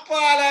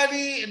apalah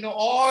ni,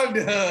 all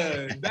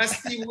the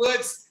nasty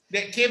words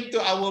that came to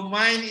our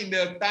mind in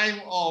the time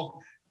of,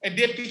 and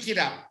they pick it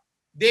up.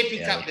 They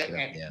pick up that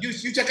app. Yeah. You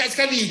cakap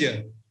sekali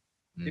je.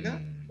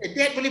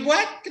 Dad boleh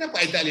buat,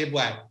 kenapa I tak boleh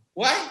buat?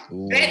 Why?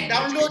 Dad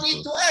download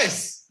it to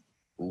us.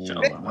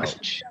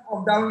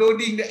 Of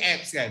downloading the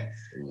apps kan.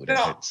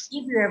 Now,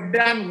 if you have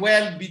done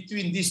well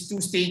between these 2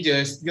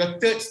 stages,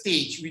 your third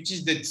stage, which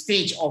is the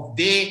stage of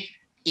day,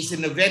 is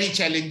in a very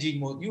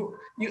challenging mode.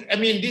 I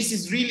mean, this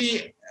is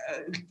really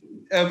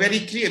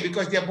very clear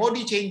because their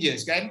body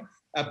changes, kan?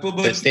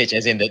 Third stage,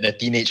 as in the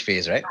teenage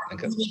phase, right?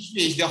 Teenage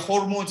phase, the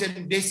hormones,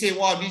 and they say,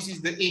 wow, this is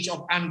the age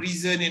of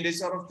unreason and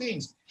this sort of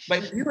things.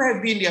 But if you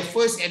have been their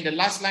first and the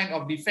last line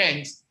of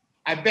defense,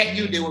 I bet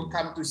you they will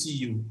come to see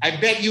you. I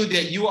bet you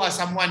that you are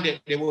someone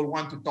that they will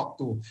want to talk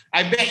to.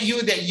 I bet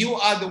you that you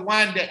are the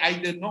one that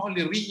either not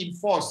only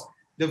reinforce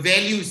the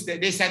values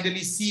that they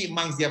suddenly see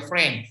amongst their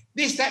friends.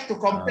 They start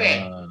to compare.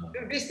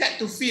 They start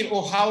to feel,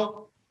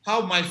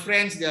 how my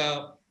friends,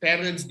 their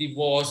parents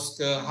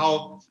divorced,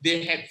 how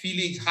they had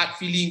hard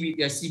feeling with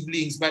their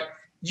siblings. But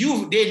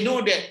they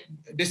know that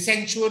the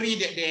sanctuary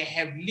that they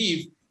have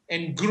lived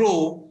and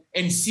grow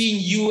and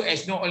seeing you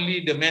as not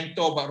only the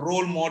mentor but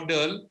role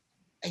model,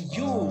 and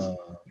you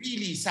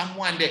really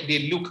someone that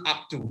they look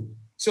up to.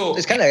 So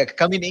it's kind of like a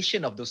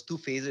combination of those two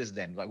phases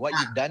then. Like what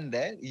you've done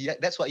there,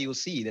 that's what you'll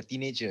see, the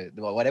teenager,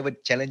 whatever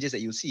challenges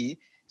that you see,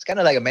 it's kind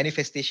of like a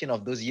manifestation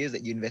of those years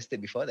that you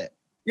invested before that.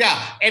 Yeah,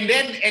 and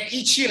then at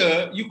each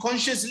year, you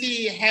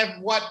consciously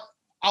have what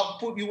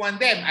output you want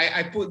them.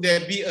 I put there,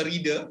 be a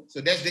reader.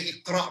 So that's the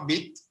iqra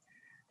bit.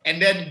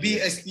 And then be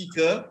a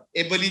speaker,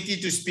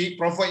 ability to speak.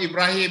 Prophet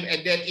Ibrahim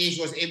at that age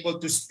was able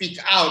to speak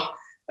out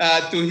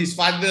to his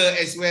father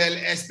as well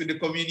as to the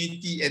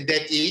community at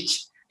that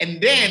age. And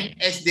then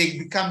as they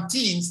become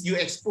teens, you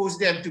expose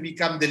them to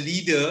become the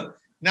leader.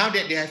 Now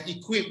that they have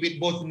equipped with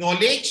both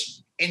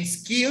knowledge and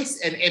skills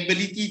and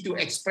ability to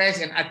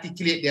express and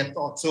articulate their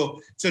thoughts.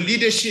 So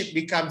leadership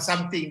becomes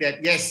something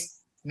that,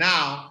 yes,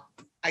 now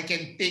I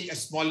can take a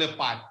smaller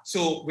part.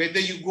 So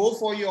whether you go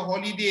for your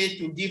holiday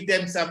to give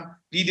them some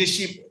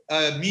leadership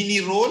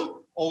mini role,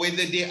 or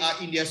whether they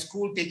are in their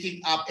school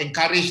taking up,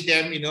 encourage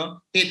them,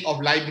 head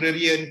of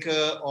librarian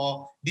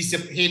or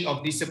head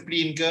of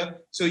discipline.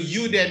 So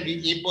you then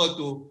be able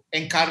to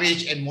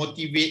encourage and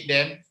motivate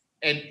them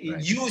and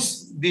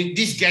use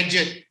this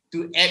gadget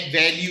to add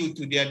value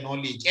to their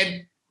knowledge.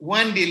 And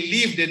when they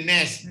leave the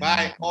nest,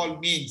 by all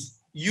means,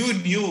 you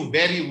knew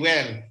very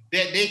well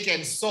that they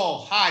can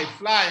soar high,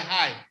 fly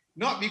high,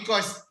 not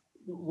because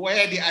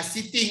where they are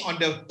sitting on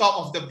the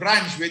top of the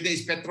branch, whether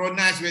it's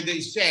Petronas, whether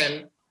it's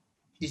Shell,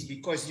 is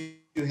because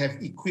you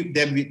have equipped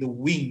them with the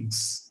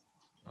wings.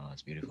 Oh,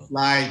 that's beautiful. To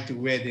fly to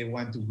where they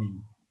want to be.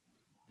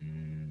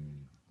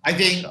 I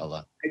think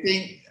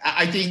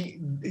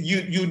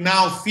you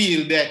now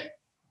feel that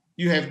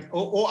you have,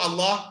 oh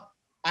Allah,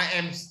 I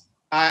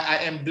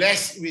am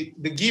blessed with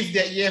the gift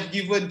that you have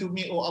given to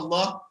me, oh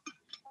Allah.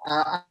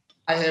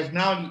 I have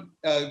now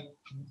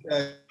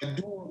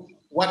do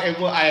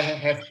whatever I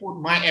have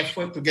put my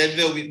effort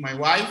together with my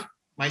wife,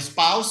 my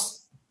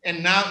spouse,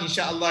 and now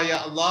inshallah,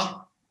 ya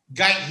Allah,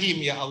 guide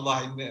him, ya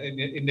Allah,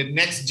 in the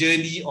next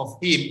journey of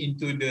him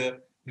into the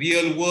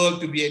real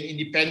world to be an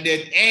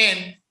independent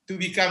and to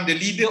become the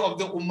leader of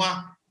the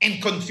ummah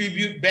and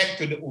contribute back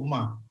to the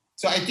ummah.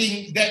 So I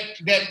think that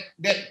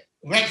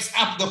wraps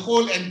up the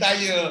whole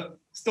entire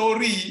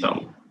story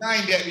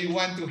line that we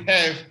want to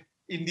have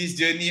in this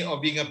journey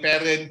of being a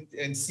parent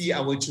and see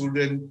our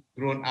children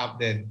grown up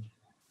then.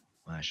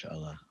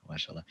 MashaAllah,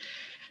 MashaAllah.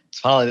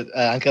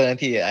 Uncle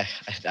Aunty, I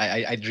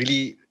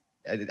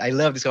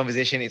love this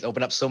conversation. It's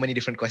opened up so many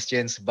different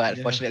questions, but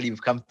fortunately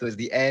we've come towards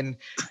the end.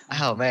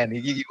 Oh man,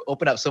 you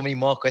open up so many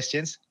more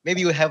questions.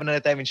 Maybe we'll have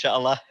another time,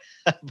 inshallah.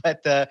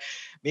 But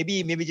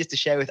maybe just to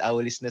share with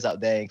our listeners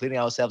out there, including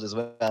ourselves as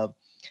well,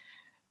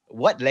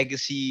 what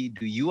legacy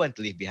do you want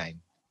to leave behind?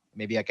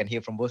 Maybe I can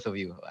hear from both of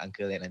you,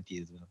 Uncle and Aunty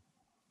as well.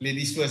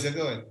 Ladies first,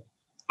 go.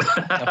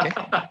 Okay.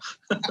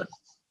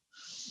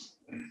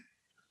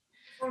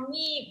 For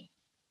me,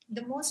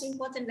 the most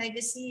important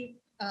legacy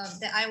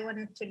that I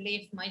want to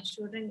leave my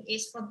children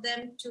is for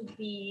them to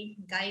be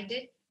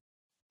guided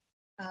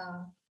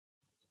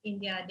in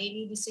their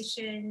daily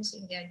decisions,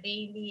 in their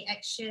daily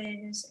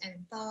actions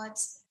and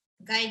thoughts,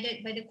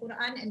 guided by the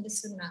Quran and the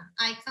Sunnah.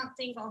 I can't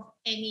think of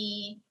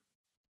any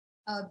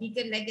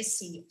bigger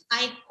legacy.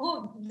 I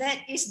hope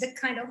that is the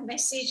kind of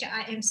message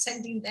I am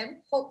sending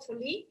them,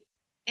 hopefully,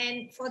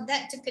 and for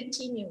that to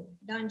continue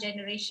down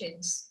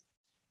generations.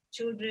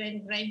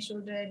 Children,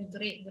 grandchildren,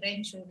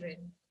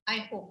 great-grandchildren.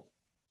 I hope.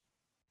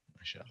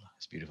 MashaAllah,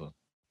 it's beautiful.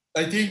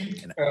 I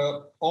think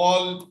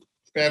all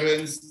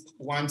parents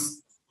want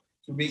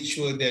to make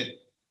sure that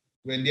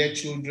when their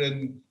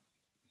children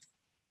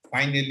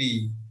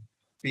finally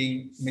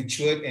being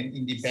matured and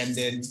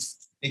independent,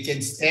 they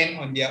can stand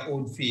on their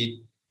own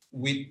feet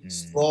with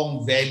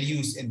strong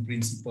values and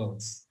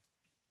principles.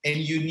 And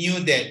you knew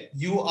that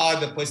you are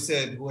the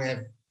person who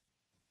have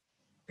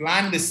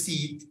planted the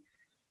seed.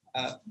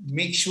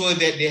 Make sure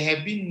that they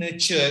have been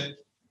nurtured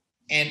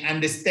and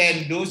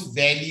understand those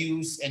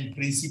values and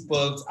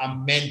principles are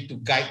meant to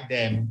guide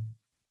them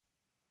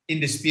in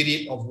the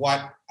spirit of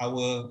what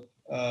our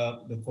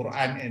the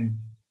Quran and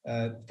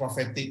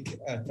prophetic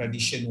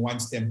tradition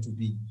wants them to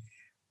be.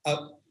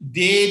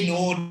 They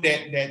know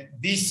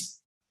that this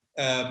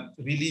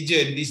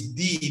religion, this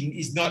deen,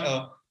 is not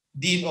a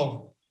deen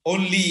of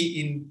only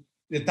in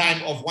the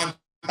time of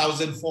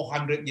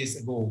 1,400 years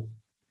ago.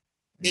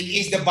 It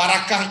is the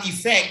barakah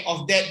effect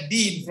of that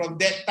deen from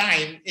that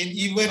time, and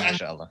even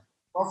under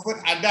Prophet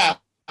Adam,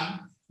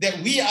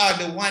 that we are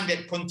the one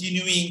that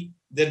continuing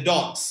the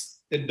dots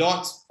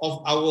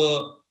of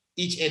our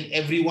each and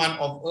every one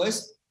of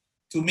us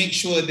to make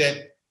sure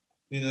that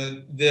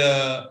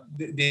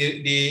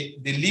they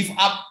live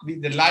up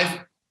with the life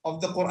of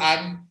the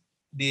Quran,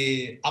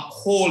 they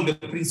uphold the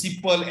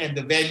principle and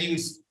the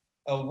values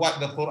of what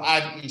the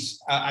Quran is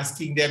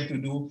asking them to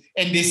do,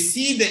 and they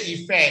see the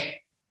effect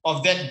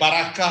of that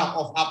barakah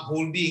of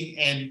upholding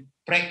and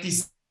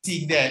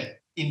practicing that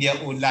in their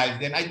own life.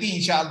 Then I think,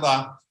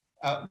 inshallah,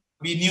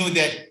 we knew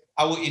that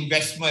our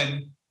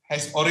investment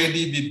has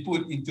already been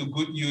put into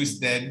good use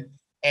then.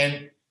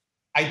 And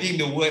I think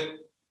the word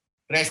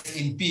rest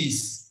in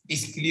peace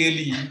is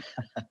clearly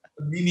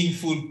a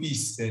meaningful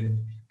peace.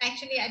 And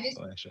Actually, I just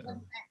want to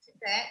add to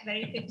that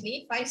very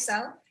quickly,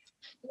 Faisal.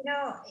 You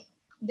know,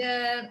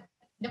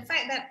 the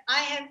fact that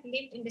I have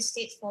lived in the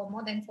States for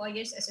more than 4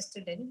 years as a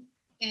student,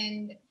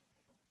 and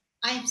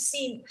I've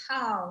seen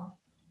how,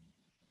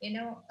 in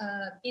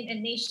a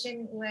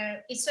nation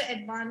where it's so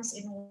advanced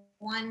in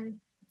one,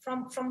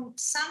 from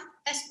some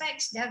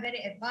aspects, they are very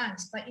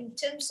advanced, but in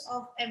terms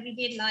of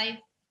everyday life,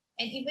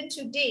 and even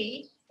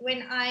today,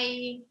 when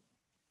I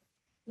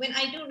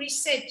do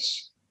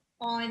research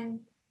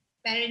on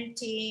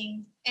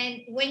parenting,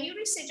 and when you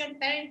research on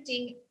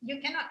parenting,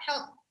 you cannot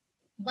help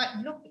but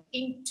look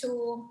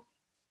into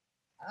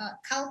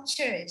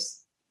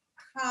cultures,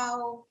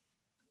 how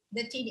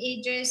the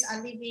teenagers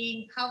are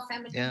living, how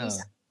families are.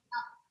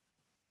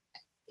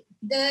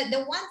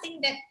 The one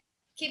thing that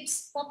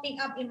keeps popping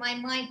up in my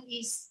mind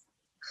is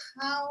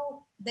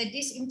how the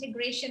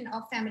disintegration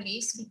of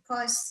families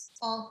because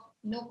of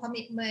no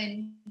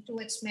commitment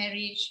towards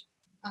marriage,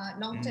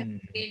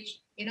 long-term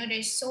marriage.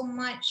 There's so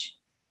much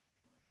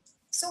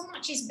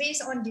is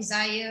based on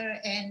desire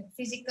and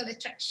physical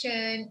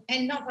attraction,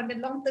 and not on the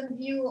long-term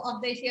view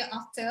of the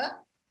hereafter,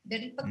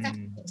 the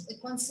repercussions, the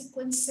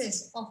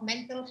consequences of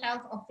mental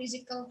health, of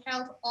physical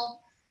health, of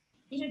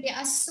there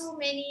are so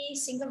many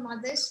single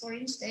mothers, for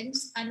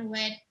instance,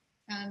 unwed.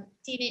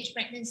 Teenage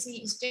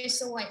pregnancy is just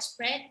so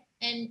widespread,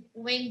 and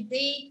when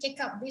they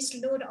take up this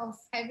load of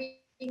having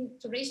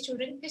to raise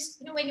children, because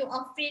when you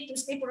are free to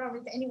sleep around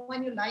with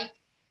anyone you like,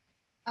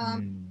 have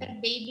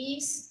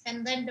babies,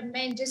 and then the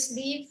men just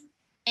leave,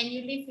 and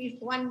you live with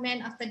one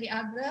man after the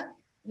other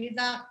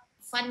without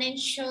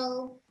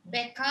financial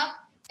backup,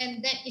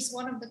 and that is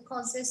one of the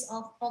causes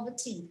of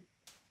poverty.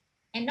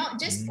 And not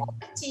just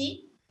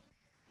poverty,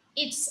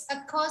 it's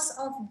a cause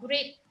of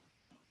great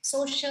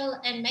social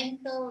and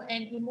mental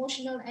and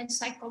emotional and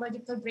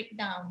psychological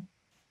breakdown.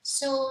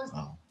 So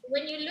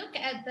when you look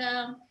at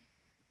the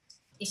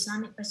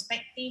Islamic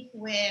perspective,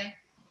 where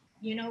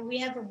we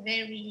have a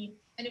very,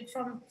 and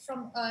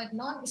from a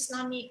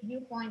non-Islamic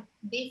viewpoint,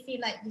 they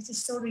feel like this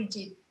is so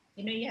rigid.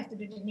 You have to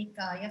do the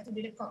nikah, you have to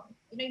do the,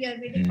 you have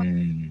really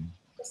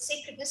the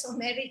sacredness of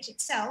marriage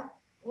itself.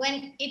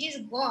 When it is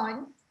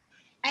gone,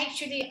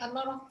 actually a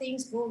lot of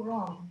things go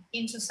wrong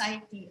in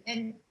society,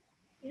 and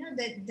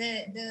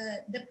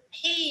the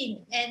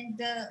pain and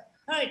the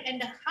hurt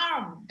and the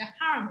harm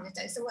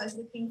that's what I was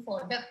looking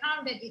for, the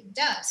harm that it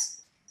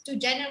does to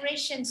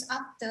generations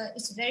after,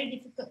 it's very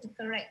difficult to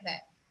correct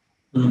that.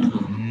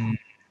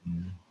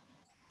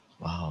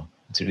 Wow,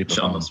 it's really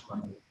profound.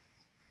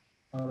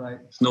 all right,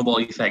 Snowball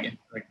effect.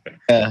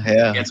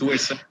 Yeah. It's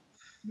worse.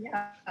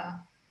 Yeah,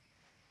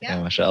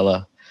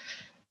 mashallah.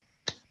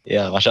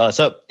 Yeah, mashallah.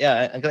 So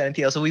Uncle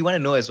Aunty, also we want to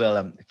know as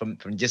well, from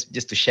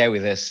just to share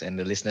with us and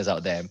the listeners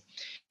out there,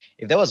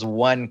 if there was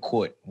one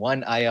quote,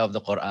 one ayah of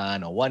the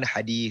Quran, or one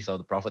hadith of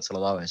the Prophet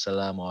sallallahu alaihi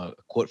wasallam, or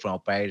a quote from our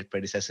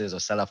predecessors or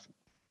salaf,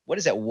 what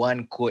is that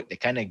one quote that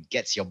kind of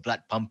gets your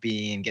blood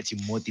pumping, gets you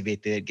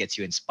motivated, gets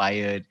you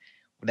inspired,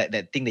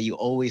 that thing that you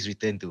always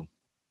return to?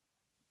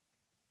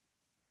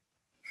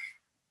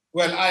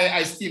 Well,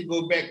 I still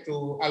go back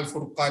to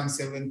Al-Furqan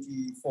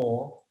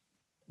 74,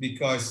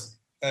 because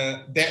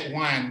that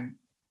one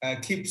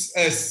keeps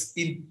us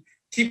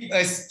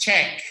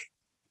check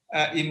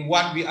in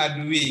what we are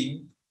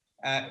doing,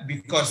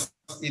 because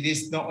it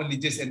is not only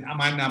just an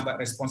amanah but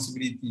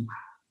responsibility.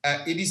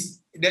 It is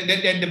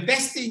the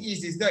best thing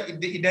is that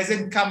it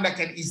doesn't come like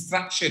an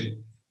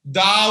instruction.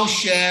 Thou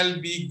shall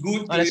be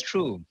good. Oh, that's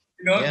true.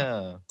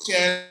 No,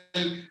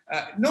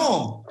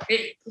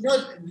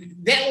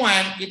 that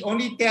one, it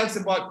only tells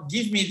about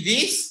give me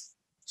this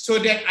so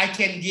that I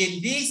can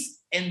get this,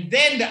 and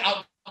then the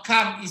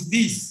outcome is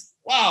this.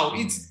 Wow,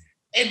 it's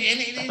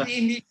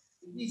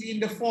in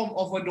the form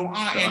of a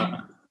dua,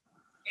 and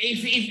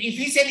if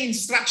it's an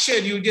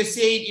instruction, you just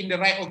say it in the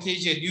right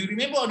occasion. You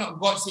remember or not,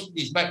 God said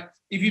this, but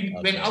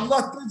when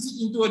Allah turns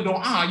it into a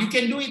dua, you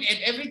can do it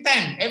at every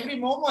time, every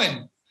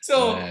moment.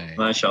 So,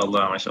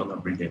 mashallah,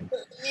 brilliant.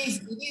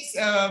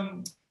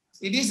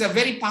 It is a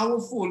very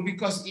powerful,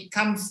 because it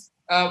comes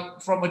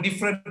from a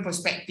different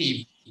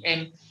perspective.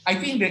 And I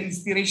think the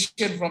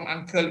inspiration from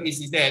Uncle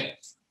is that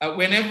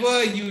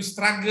whenever you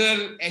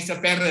struggle as a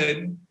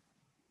parent,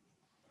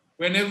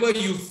 whenever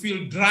you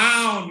feel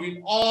drowned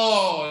with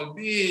all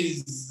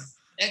these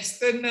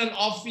external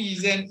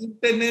office and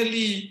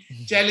internally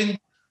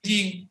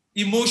challenging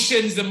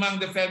emotions among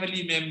the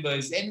family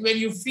members, and when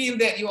you feel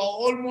that you are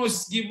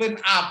almost given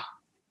up,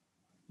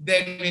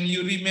 then when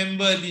you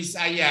remember this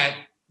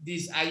ayat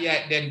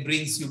then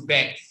brings you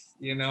back,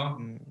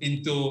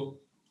 into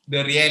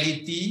the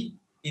reality,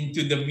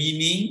 into the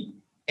meaning,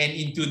 and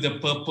into the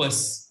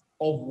purpose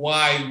of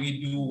why we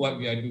do what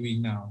we are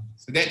doing now.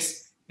 So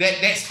that's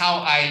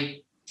how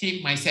I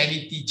keep my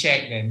sanity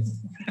check then.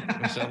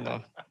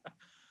 Mashallah.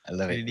 I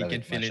love it. Really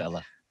can feel it.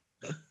 Mashallah.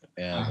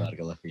 Yeah,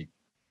 barakallah feek.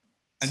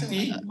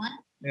 Auntie?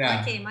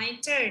 Okay, my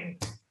turn.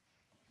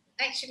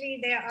 actually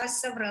there are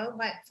several,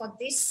 but for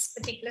this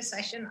particular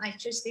session, I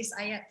choose this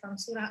ayat from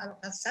Surah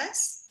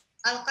Al-Qasas.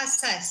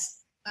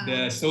 Al-Qasas.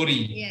 The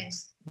story.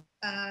 Yes.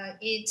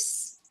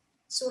 It's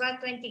Surah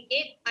 28,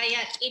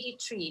 ayat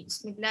 83.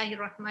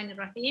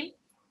 Bismillahirrahmanirrahim.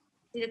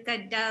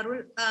 Tilka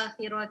darul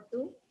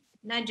akhiratu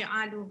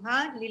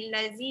naj'aluha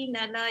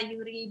lillazina la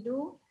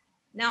yuridu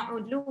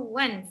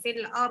na'uluwan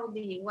fil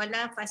ardi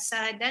wala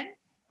fasadan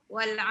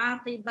wal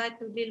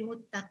aqibatu lil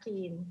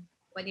muttaqin.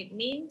 What it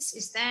means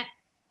is that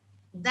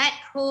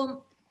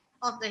home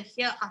of the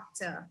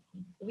hereafter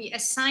we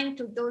assign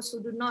to those who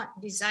do not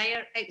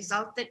desire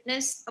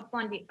exaltedness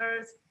upon the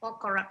earth or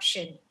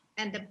corruption,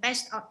 and the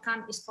best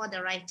outcome is for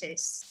the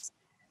righteous.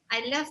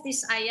 I love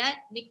this ayat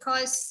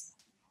because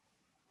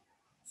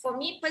for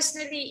me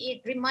personally,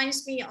 it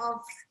reminds me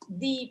of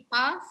the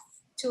path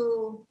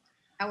to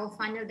our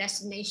final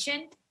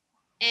destination.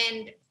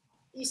 And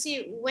you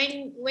see,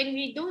 when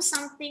we do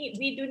something,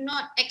 we do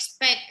not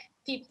expect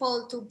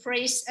people to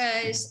praise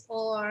us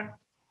or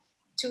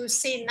to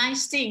say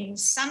nice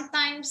things.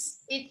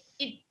 Sometimes it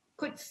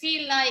could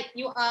feel like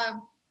you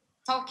are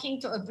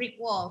talking to a brick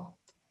wall.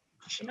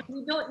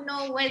 You don't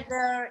know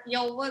whether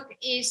your work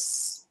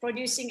is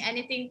producing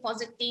anything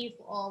positive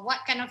or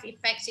what kind of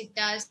effects it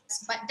does,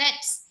 but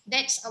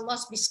that's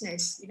Allah's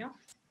business.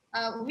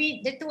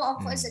 The two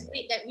of us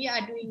agree that we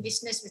are doing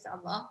business with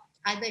Allah,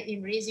 either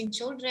in raising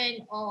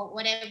children or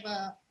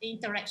whatever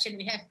interaction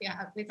we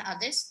have with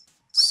others.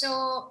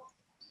 So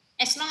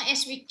as long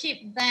as we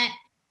keep that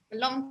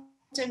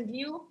long-term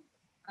view,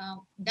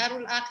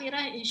 Darul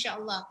Akhirah,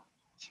 inshallah,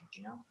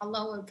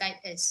 Allah will guide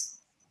us.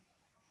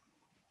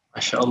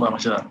 MashaAllah,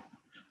 MashaAllah.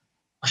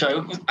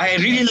 MashaAllah. I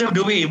really love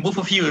the way both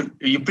of you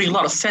bring a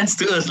lot of sense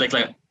to us, like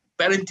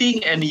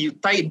parenting, and you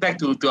tie it back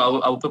to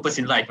our purpose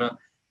in life.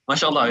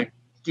 MashaAllah, it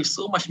gives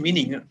so much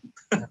meaning.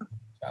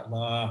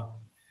 MashaAllah.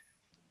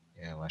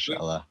 Yeah,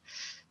 MashaAllah.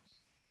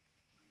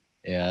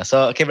 Yeah.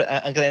 So, okay,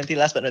 Uncle Aunty,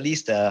 last but not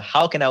least,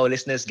 how can our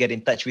listeners get in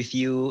touch with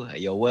you,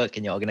 your work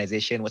and your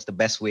organization? What's the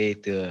best way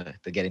to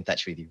get in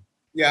touch with you?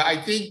 Yeah,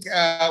 I think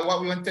what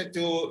we wanted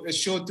to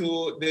show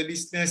to the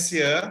listeners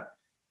here,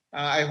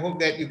 I hope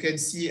that you can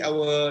see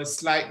our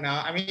slide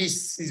now. I mean,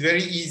 it's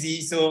very easy.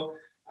 So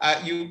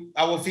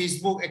our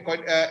Facebook,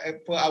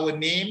 per our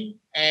name,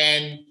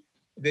 and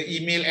the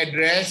email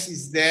address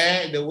is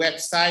there. The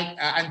website,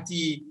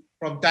 Aunty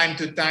from time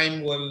to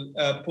time will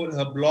put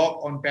her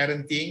blog on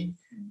parenting.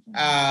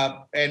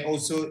 And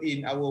also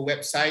in our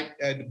website,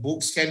 the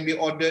books can be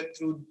ordered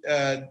through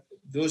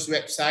those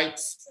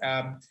websites.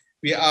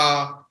 We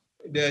are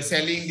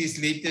selling this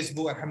latest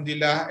book,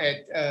 Alhamdulillah,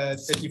 at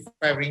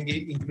 35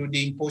 ringgit,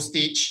 including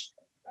postage,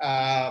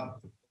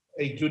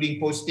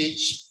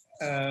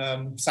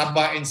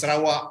 Sabah and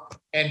Sarawak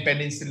and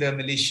Peninsular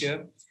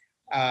Malaysia.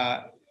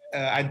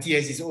 Aunty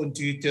has his own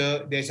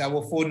Twitter. There's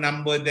our phone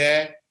number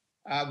there.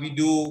 We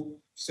do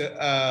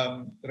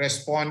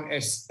respond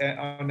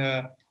on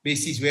a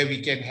basis where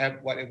we can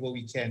help whatever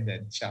we can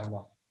then,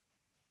 inshallah.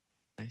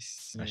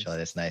 Nice. MashaAllah,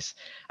 that's nice.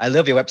 I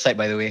love your website,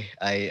 by the way.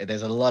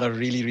 There's a lot of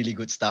really, really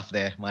good stuff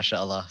there,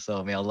 MashaAllah.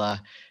 So may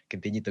Allah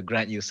continue to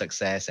grant you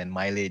success and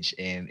mileage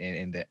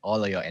in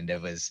all of your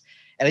endeavors.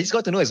 And I just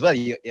got to know as well,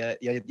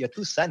 your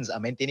two sons are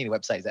maintaining the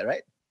website, is that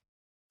right?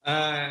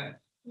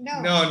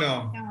 No.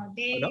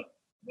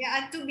 They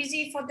are too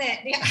busy for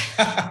that.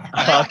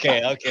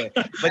 Okay.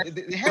 But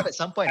they have at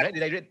some point, right?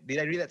 Did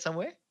I read that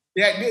somewhere?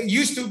 Yeah, it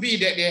used to be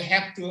that they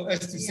have us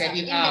to set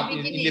it up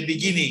in the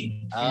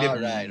beginning.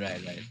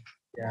 Right.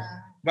 Yeah.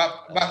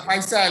 But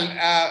Faisal,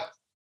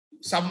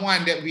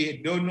 someone that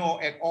we don't know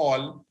at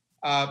all,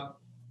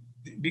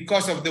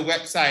 because of the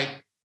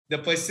website, the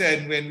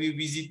person, when we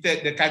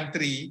visited the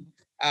country,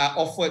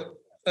 offered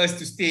us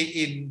to stay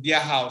in their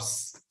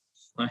house.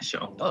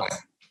 MashaAllah.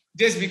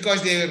 Just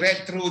because they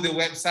read through the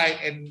website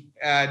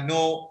and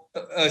know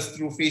us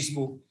through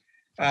Facebook.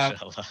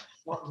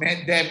 Not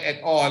met them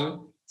at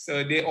all.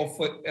 So they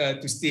offered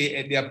to stay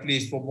at their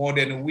place for more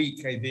than a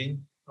week, I think.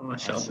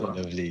 That's so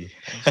lovely.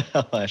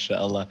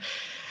 MashaAllah.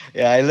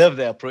 Yeah, I love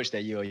the approach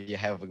that you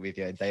have with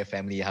your entire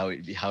family, how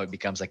it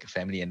becomes like a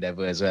family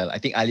endeavor as well. I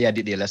think Alia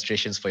did the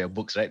illustrations for your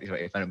books, right?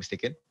 If I'm not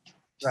mistaken.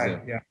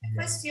 Right, yeah.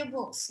 First few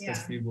books, yeah.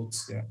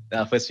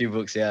 First few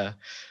books, yeah.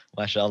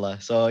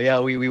 MashaAllah. So yeah,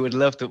 we would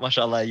love to,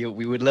 MashaAllah,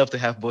 we would love to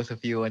have both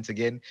of you once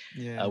again.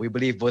 Yeah. We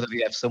believe both of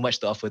you have so much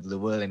to offer to the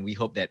world, and we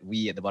hope that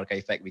we at the Barakah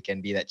Effect, we can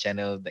be that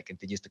channel that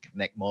continues to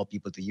connect more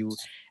people to you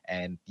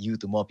and you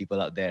to more people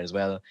out there as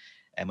well.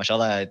 And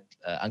MashaAllah,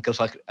 Uncle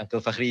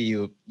Fakhri,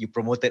 you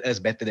promoted us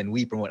better than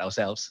we promote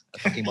ourselves,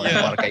 talking about the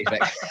Barakah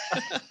Effect.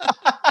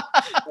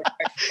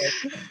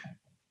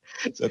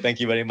 So thank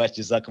you very much,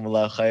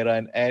 Jazakumullah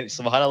khairan. And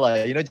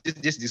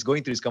subhanallah, just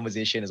going through this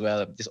conversation as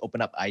well, just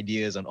open up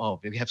ideas on,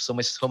 we have so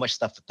much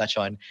stuff to touch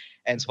on.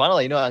 And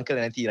subhanallah, Uncle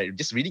and Auntie, like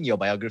just reading your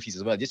biographies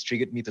as well, just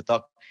triggered me to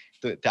talk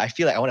I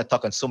feel like I want to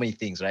talk on so many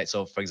things, right?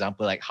 So for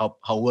example, like how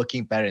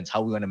working parents,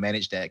 how we want to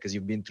manage that, because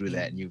you've been through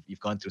that and you've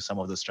gone through some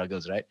of those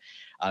struggles, right?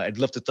 I'd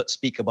love to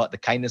speak about the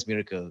kindness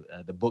miracle,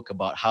 the book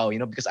about how,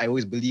 because I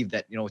always believe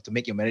that, to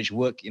make your marriage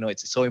work,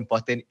 it's so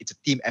important. It's a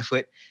team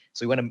effort.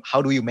 So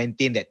how do you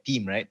maintain that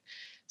team, right?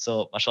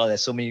 So mashallah,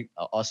 there's so many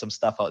awesome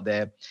stuff out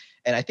there.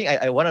 And I think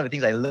one of the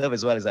things I love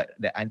as well is that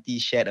Auntie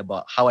shared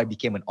about how I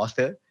became an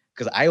author,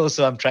 because I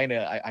also I'm trying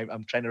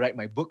to write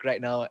my book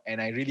right now,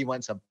 and I really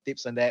want some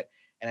tips on that.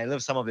 And I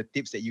love some of the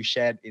tips that you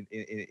shared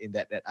in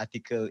that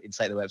article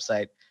inside the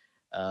website,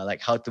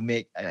 like how to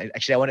make.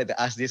 Actually, I wanted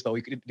to ask this, but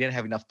we didn't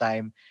have enough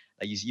time.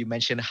 Like you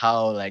mentioned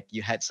how like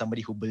you had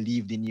somebody who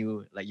believed in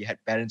you, like you had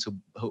parents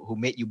who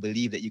made you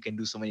believe that you can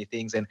do so many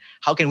things, and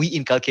how can we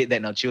inculcate that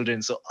in our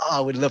children? So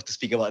I would love to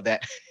speak about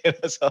that.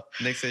 So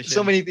Next session.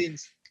 so many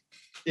things.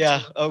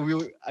 Yeah,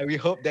 we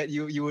hope that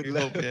you would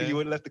you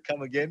would love to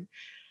come again,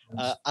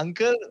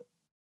 Uncle.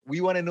 We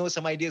want to know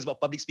some ideas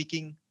about public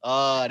speaking.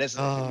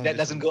 That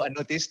doesn't go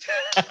unnoticed.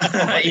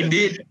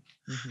 Indeed.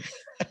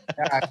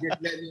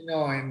 Just let me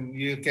know and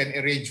you can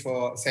arrange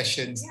for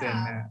sessions,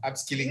 then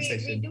upskilling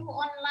session. We do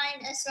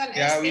online as well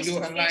as we do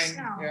online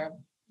now.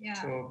 Yeah.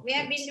 So, we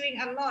have been doing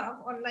a lot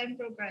of online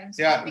programs.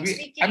 Yeah,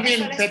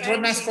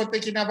 Petronas Kota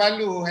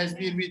Kinabalu has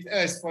been with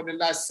us for the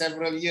last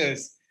several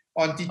years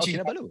on teaching.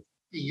 Kinabalu?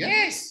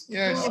 Yes.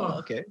 Oh,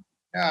 okay.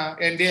 Yeah,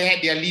 and they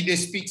had their leader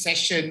speak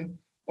session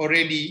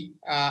already.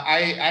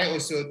 I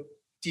also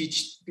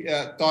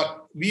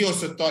we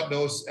also taught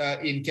those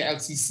in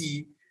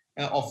KLCC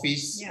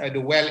office, the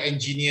well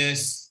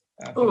engineers.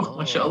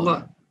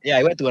 MashaAllah. Yeah,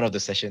 I went to one of the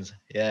sessions.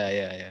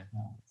 Yeah.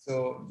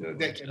 So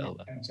that can be,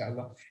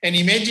 inshallah. And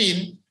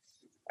imagine,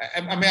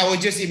 I was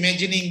just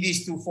imagining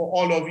this for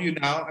all of you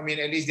now. I mean,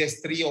 at least there's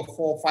 3 or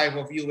 4, 5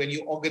 of you when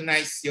you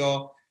organize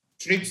your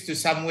trips to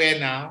somewhere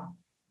now.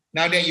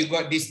 Now that you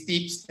got these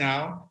tips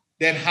now,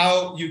 then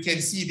how you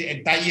can see the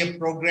entire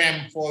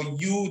program for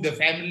you, the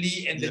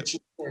family, and the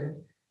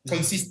children,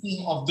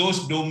 consisting of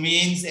those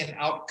domains and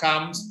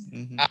outcomes.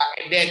 And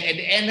then at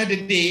the end of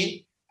the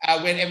day,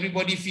 when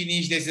everybody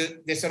finished,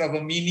 there's sort of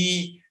a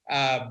mini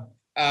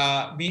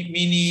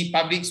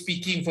public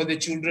speaking for the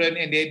children,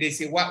 and they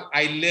say what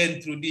I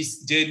learned through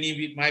this journey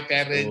with my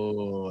parents.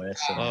 Oh,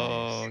 that's so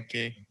nice.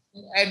 Okay.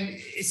 And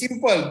it's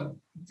simple.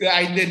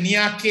 Either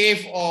Nia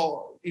Cave,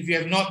 or if you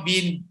have not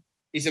been,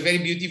 it's a very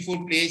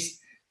beautiful place.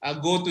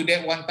 Go to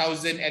that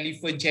 1,000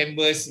 elephant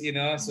chambers,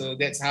 so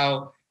that's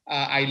how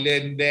I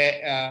learned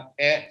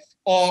that.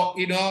 Or,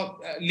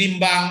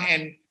 Limbang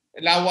and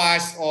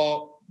Lawas,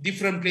 or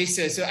different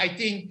places. So I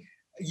think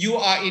you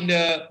are in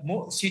the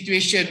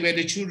situation where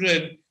the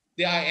children,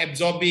 they are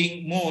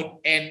absorbing mode,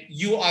 and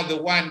you are the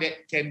one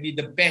that can be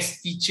the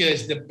best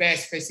teachers, the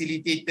best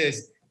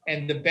facilitators,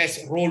 and the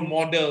best role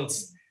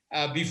models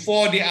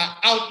before they are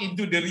out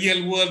into the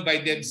real world by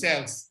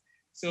themselves.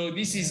 So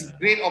this is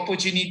great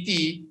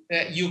opportunity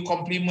that you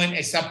complement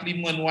and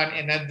supplement one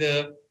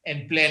another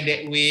and plan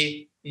that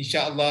way.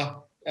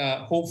 Inshallah,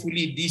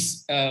 hopefully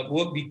this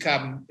will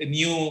become a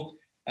new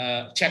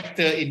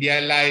chapter in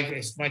their life,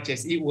 as much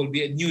as it will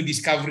be a new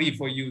discovery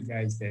for you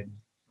guys then.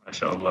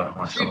 MashaAllah,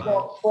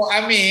 MashaAllah. For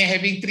Amir,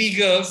 having 3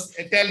 girls,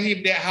 tell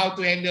him that how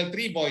to handle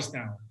 3 boys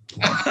now.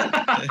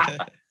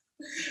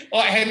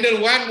 Or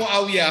handle 1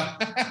 Muawiyah.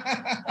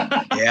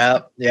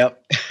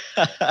 Yep.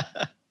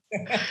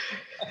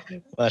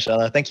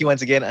 MashaAllah. Thank you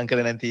once again, Uncle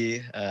and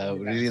Auntie.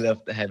 We really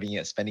love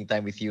spending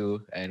time with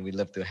you, and we'd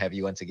love to have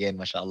you once again,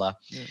 MashaAllah.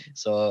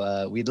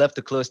 So we'd love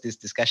to close this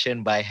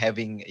discussion by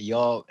having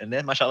and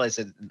then MashaAllah,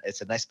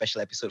 it's a nice special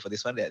episode for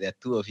this one. There are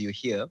 2 of you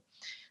here.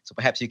 So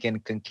perhaps you can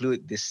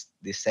conclude this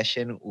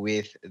session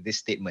with this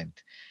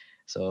statement.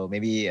 So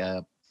maybe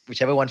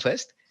whichever one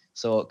first.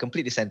 So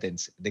complete the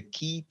sentence. The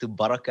key to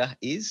barakah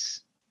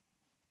is?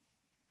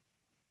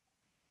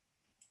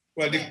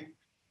 Well,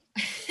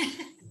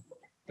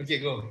 okay,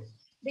 go.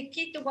 The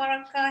key to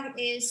barakah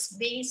is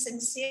being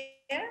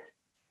sincere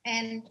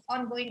and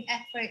ongoing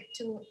effort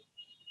to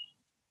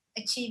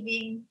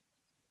achieving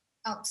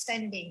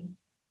outstanding.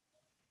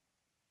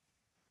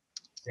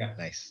 Yeah,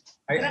 nice.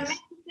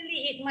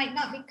 Grammatically, it might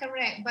not be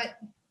correct, but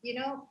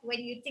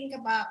when you think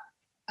about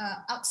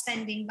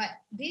outstanding, but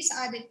these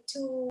are the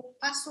 2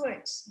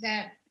 passwords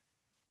that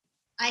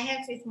I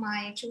have with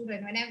my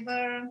children.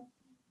 Whenever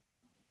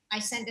I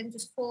send them to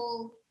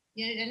school,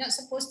 they're not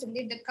supposed to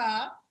leave the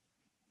car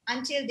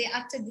until they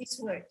utter these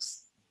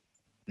words.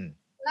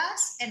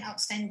 Ikhlas and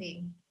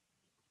outstanding.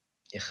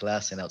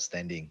 Ikhlas and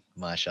outstanding.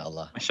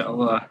 MashaAllah.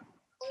 MashaAllah.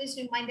 Always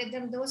reminded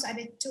them those are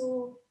the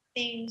 2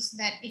 things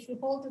that if you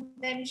hold to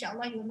them,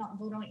 inshallah, you will not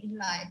go wrong in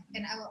life.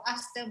 And I will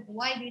ask them,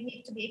 why do you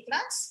need to be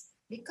ikhlas?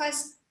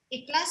 Because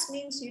ikhlas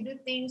means you do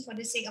things for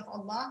the sake of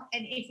Allah.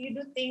 And if you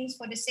do things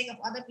for the sake of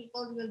other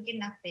people, you will gain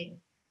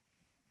nothing.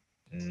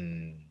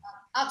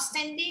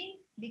 Outstanding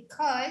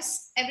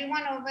because every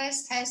one of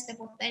us has the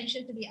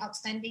potential to be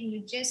outstanding.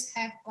 You just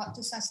have got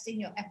to sustain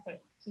your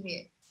effort,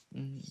 period.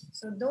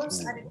 So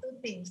those are the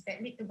two things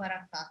that lead to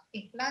barakah,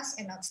 ikhlas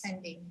and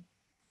outstanding.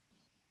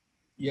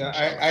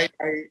 Yeah,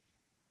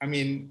 I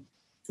mean,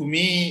 to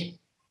me,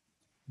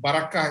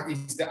 barakah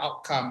is the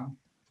outcome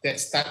that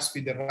starts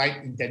with the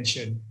right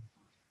intention.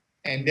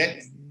 And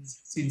that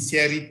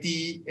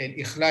sincerity and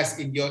ikhlas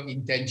in your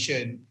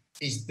intention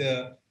is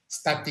the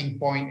starting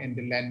point and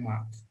the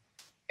landmark.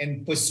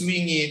 And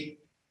pursuing it,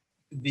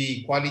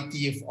 the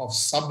quality of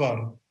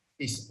sabr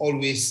is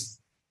always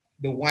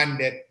the one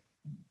that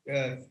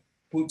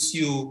puts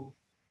you,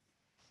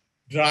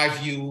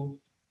 drive you,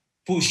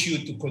 push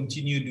you to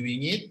continue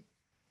doing it.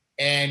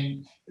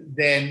 And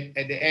then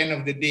at the end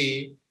of the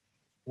day,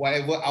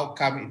 whatever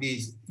outcome it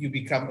is, you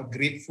become a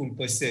grateful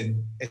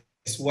person.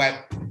 As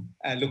what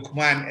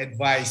Luqman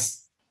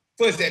advised.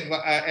 First,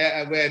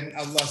 when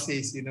Allah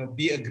says,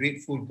 be a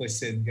grateful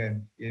person,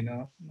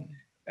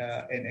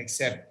 and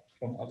accept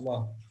from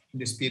Allah in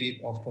the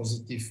spirit of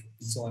positive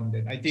zone.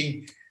 Then I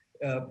think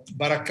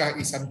barakah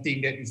is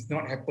something that is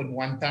not happen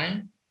one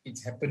time.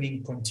 It's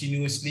happening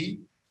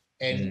continuously.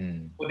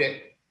 And so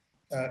that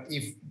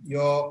if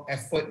your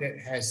effort that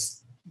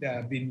has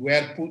been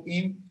well put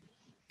in,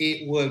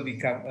 it will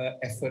become an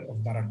effort of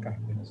barakah.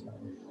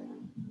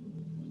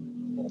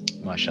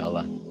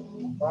 MashaAllah.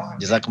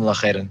 Jazakumullah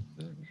khairan.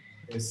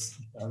 Yes.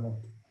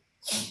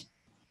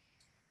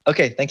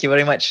 Okay, thank you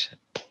very much,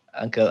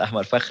 Uncle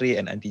Ahmad Fakhri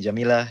and Aunty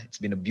Jamilah. It's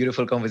been a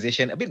beautiful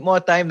conversation. A bit more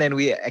time than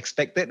we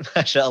expected,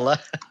 mashallah.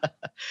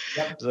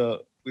 Yep.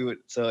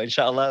 So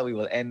inshallah we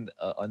will end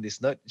on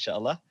this note,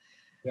 inshallah.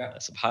 Yeah.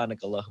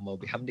 سبحانك اللهم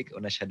وبحمدك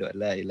ونشهد أن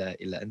لا إله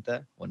إلا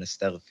أنت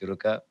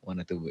ونستغفرك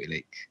ونتوب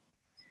إليك.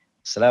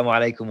 السلام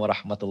عليكم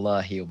ورحمة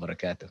الله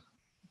وبركاته.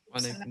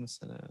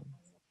 Waalaikumsalam.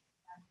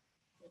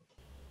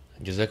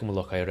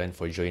 Jazakumullah khairan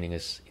for joining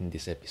us in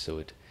this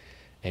episode.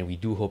 And we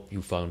do hope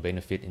you found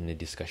benefit in the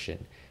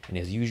discussion. And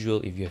as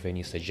usual, if you have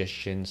any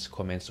suggestions,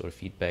 comments, or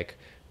feedback,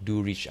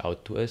 do reach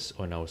out to us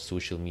on our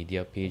social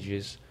media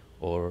pages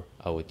or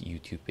our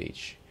YouTube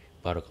page.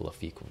 Barakallahu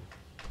feekum.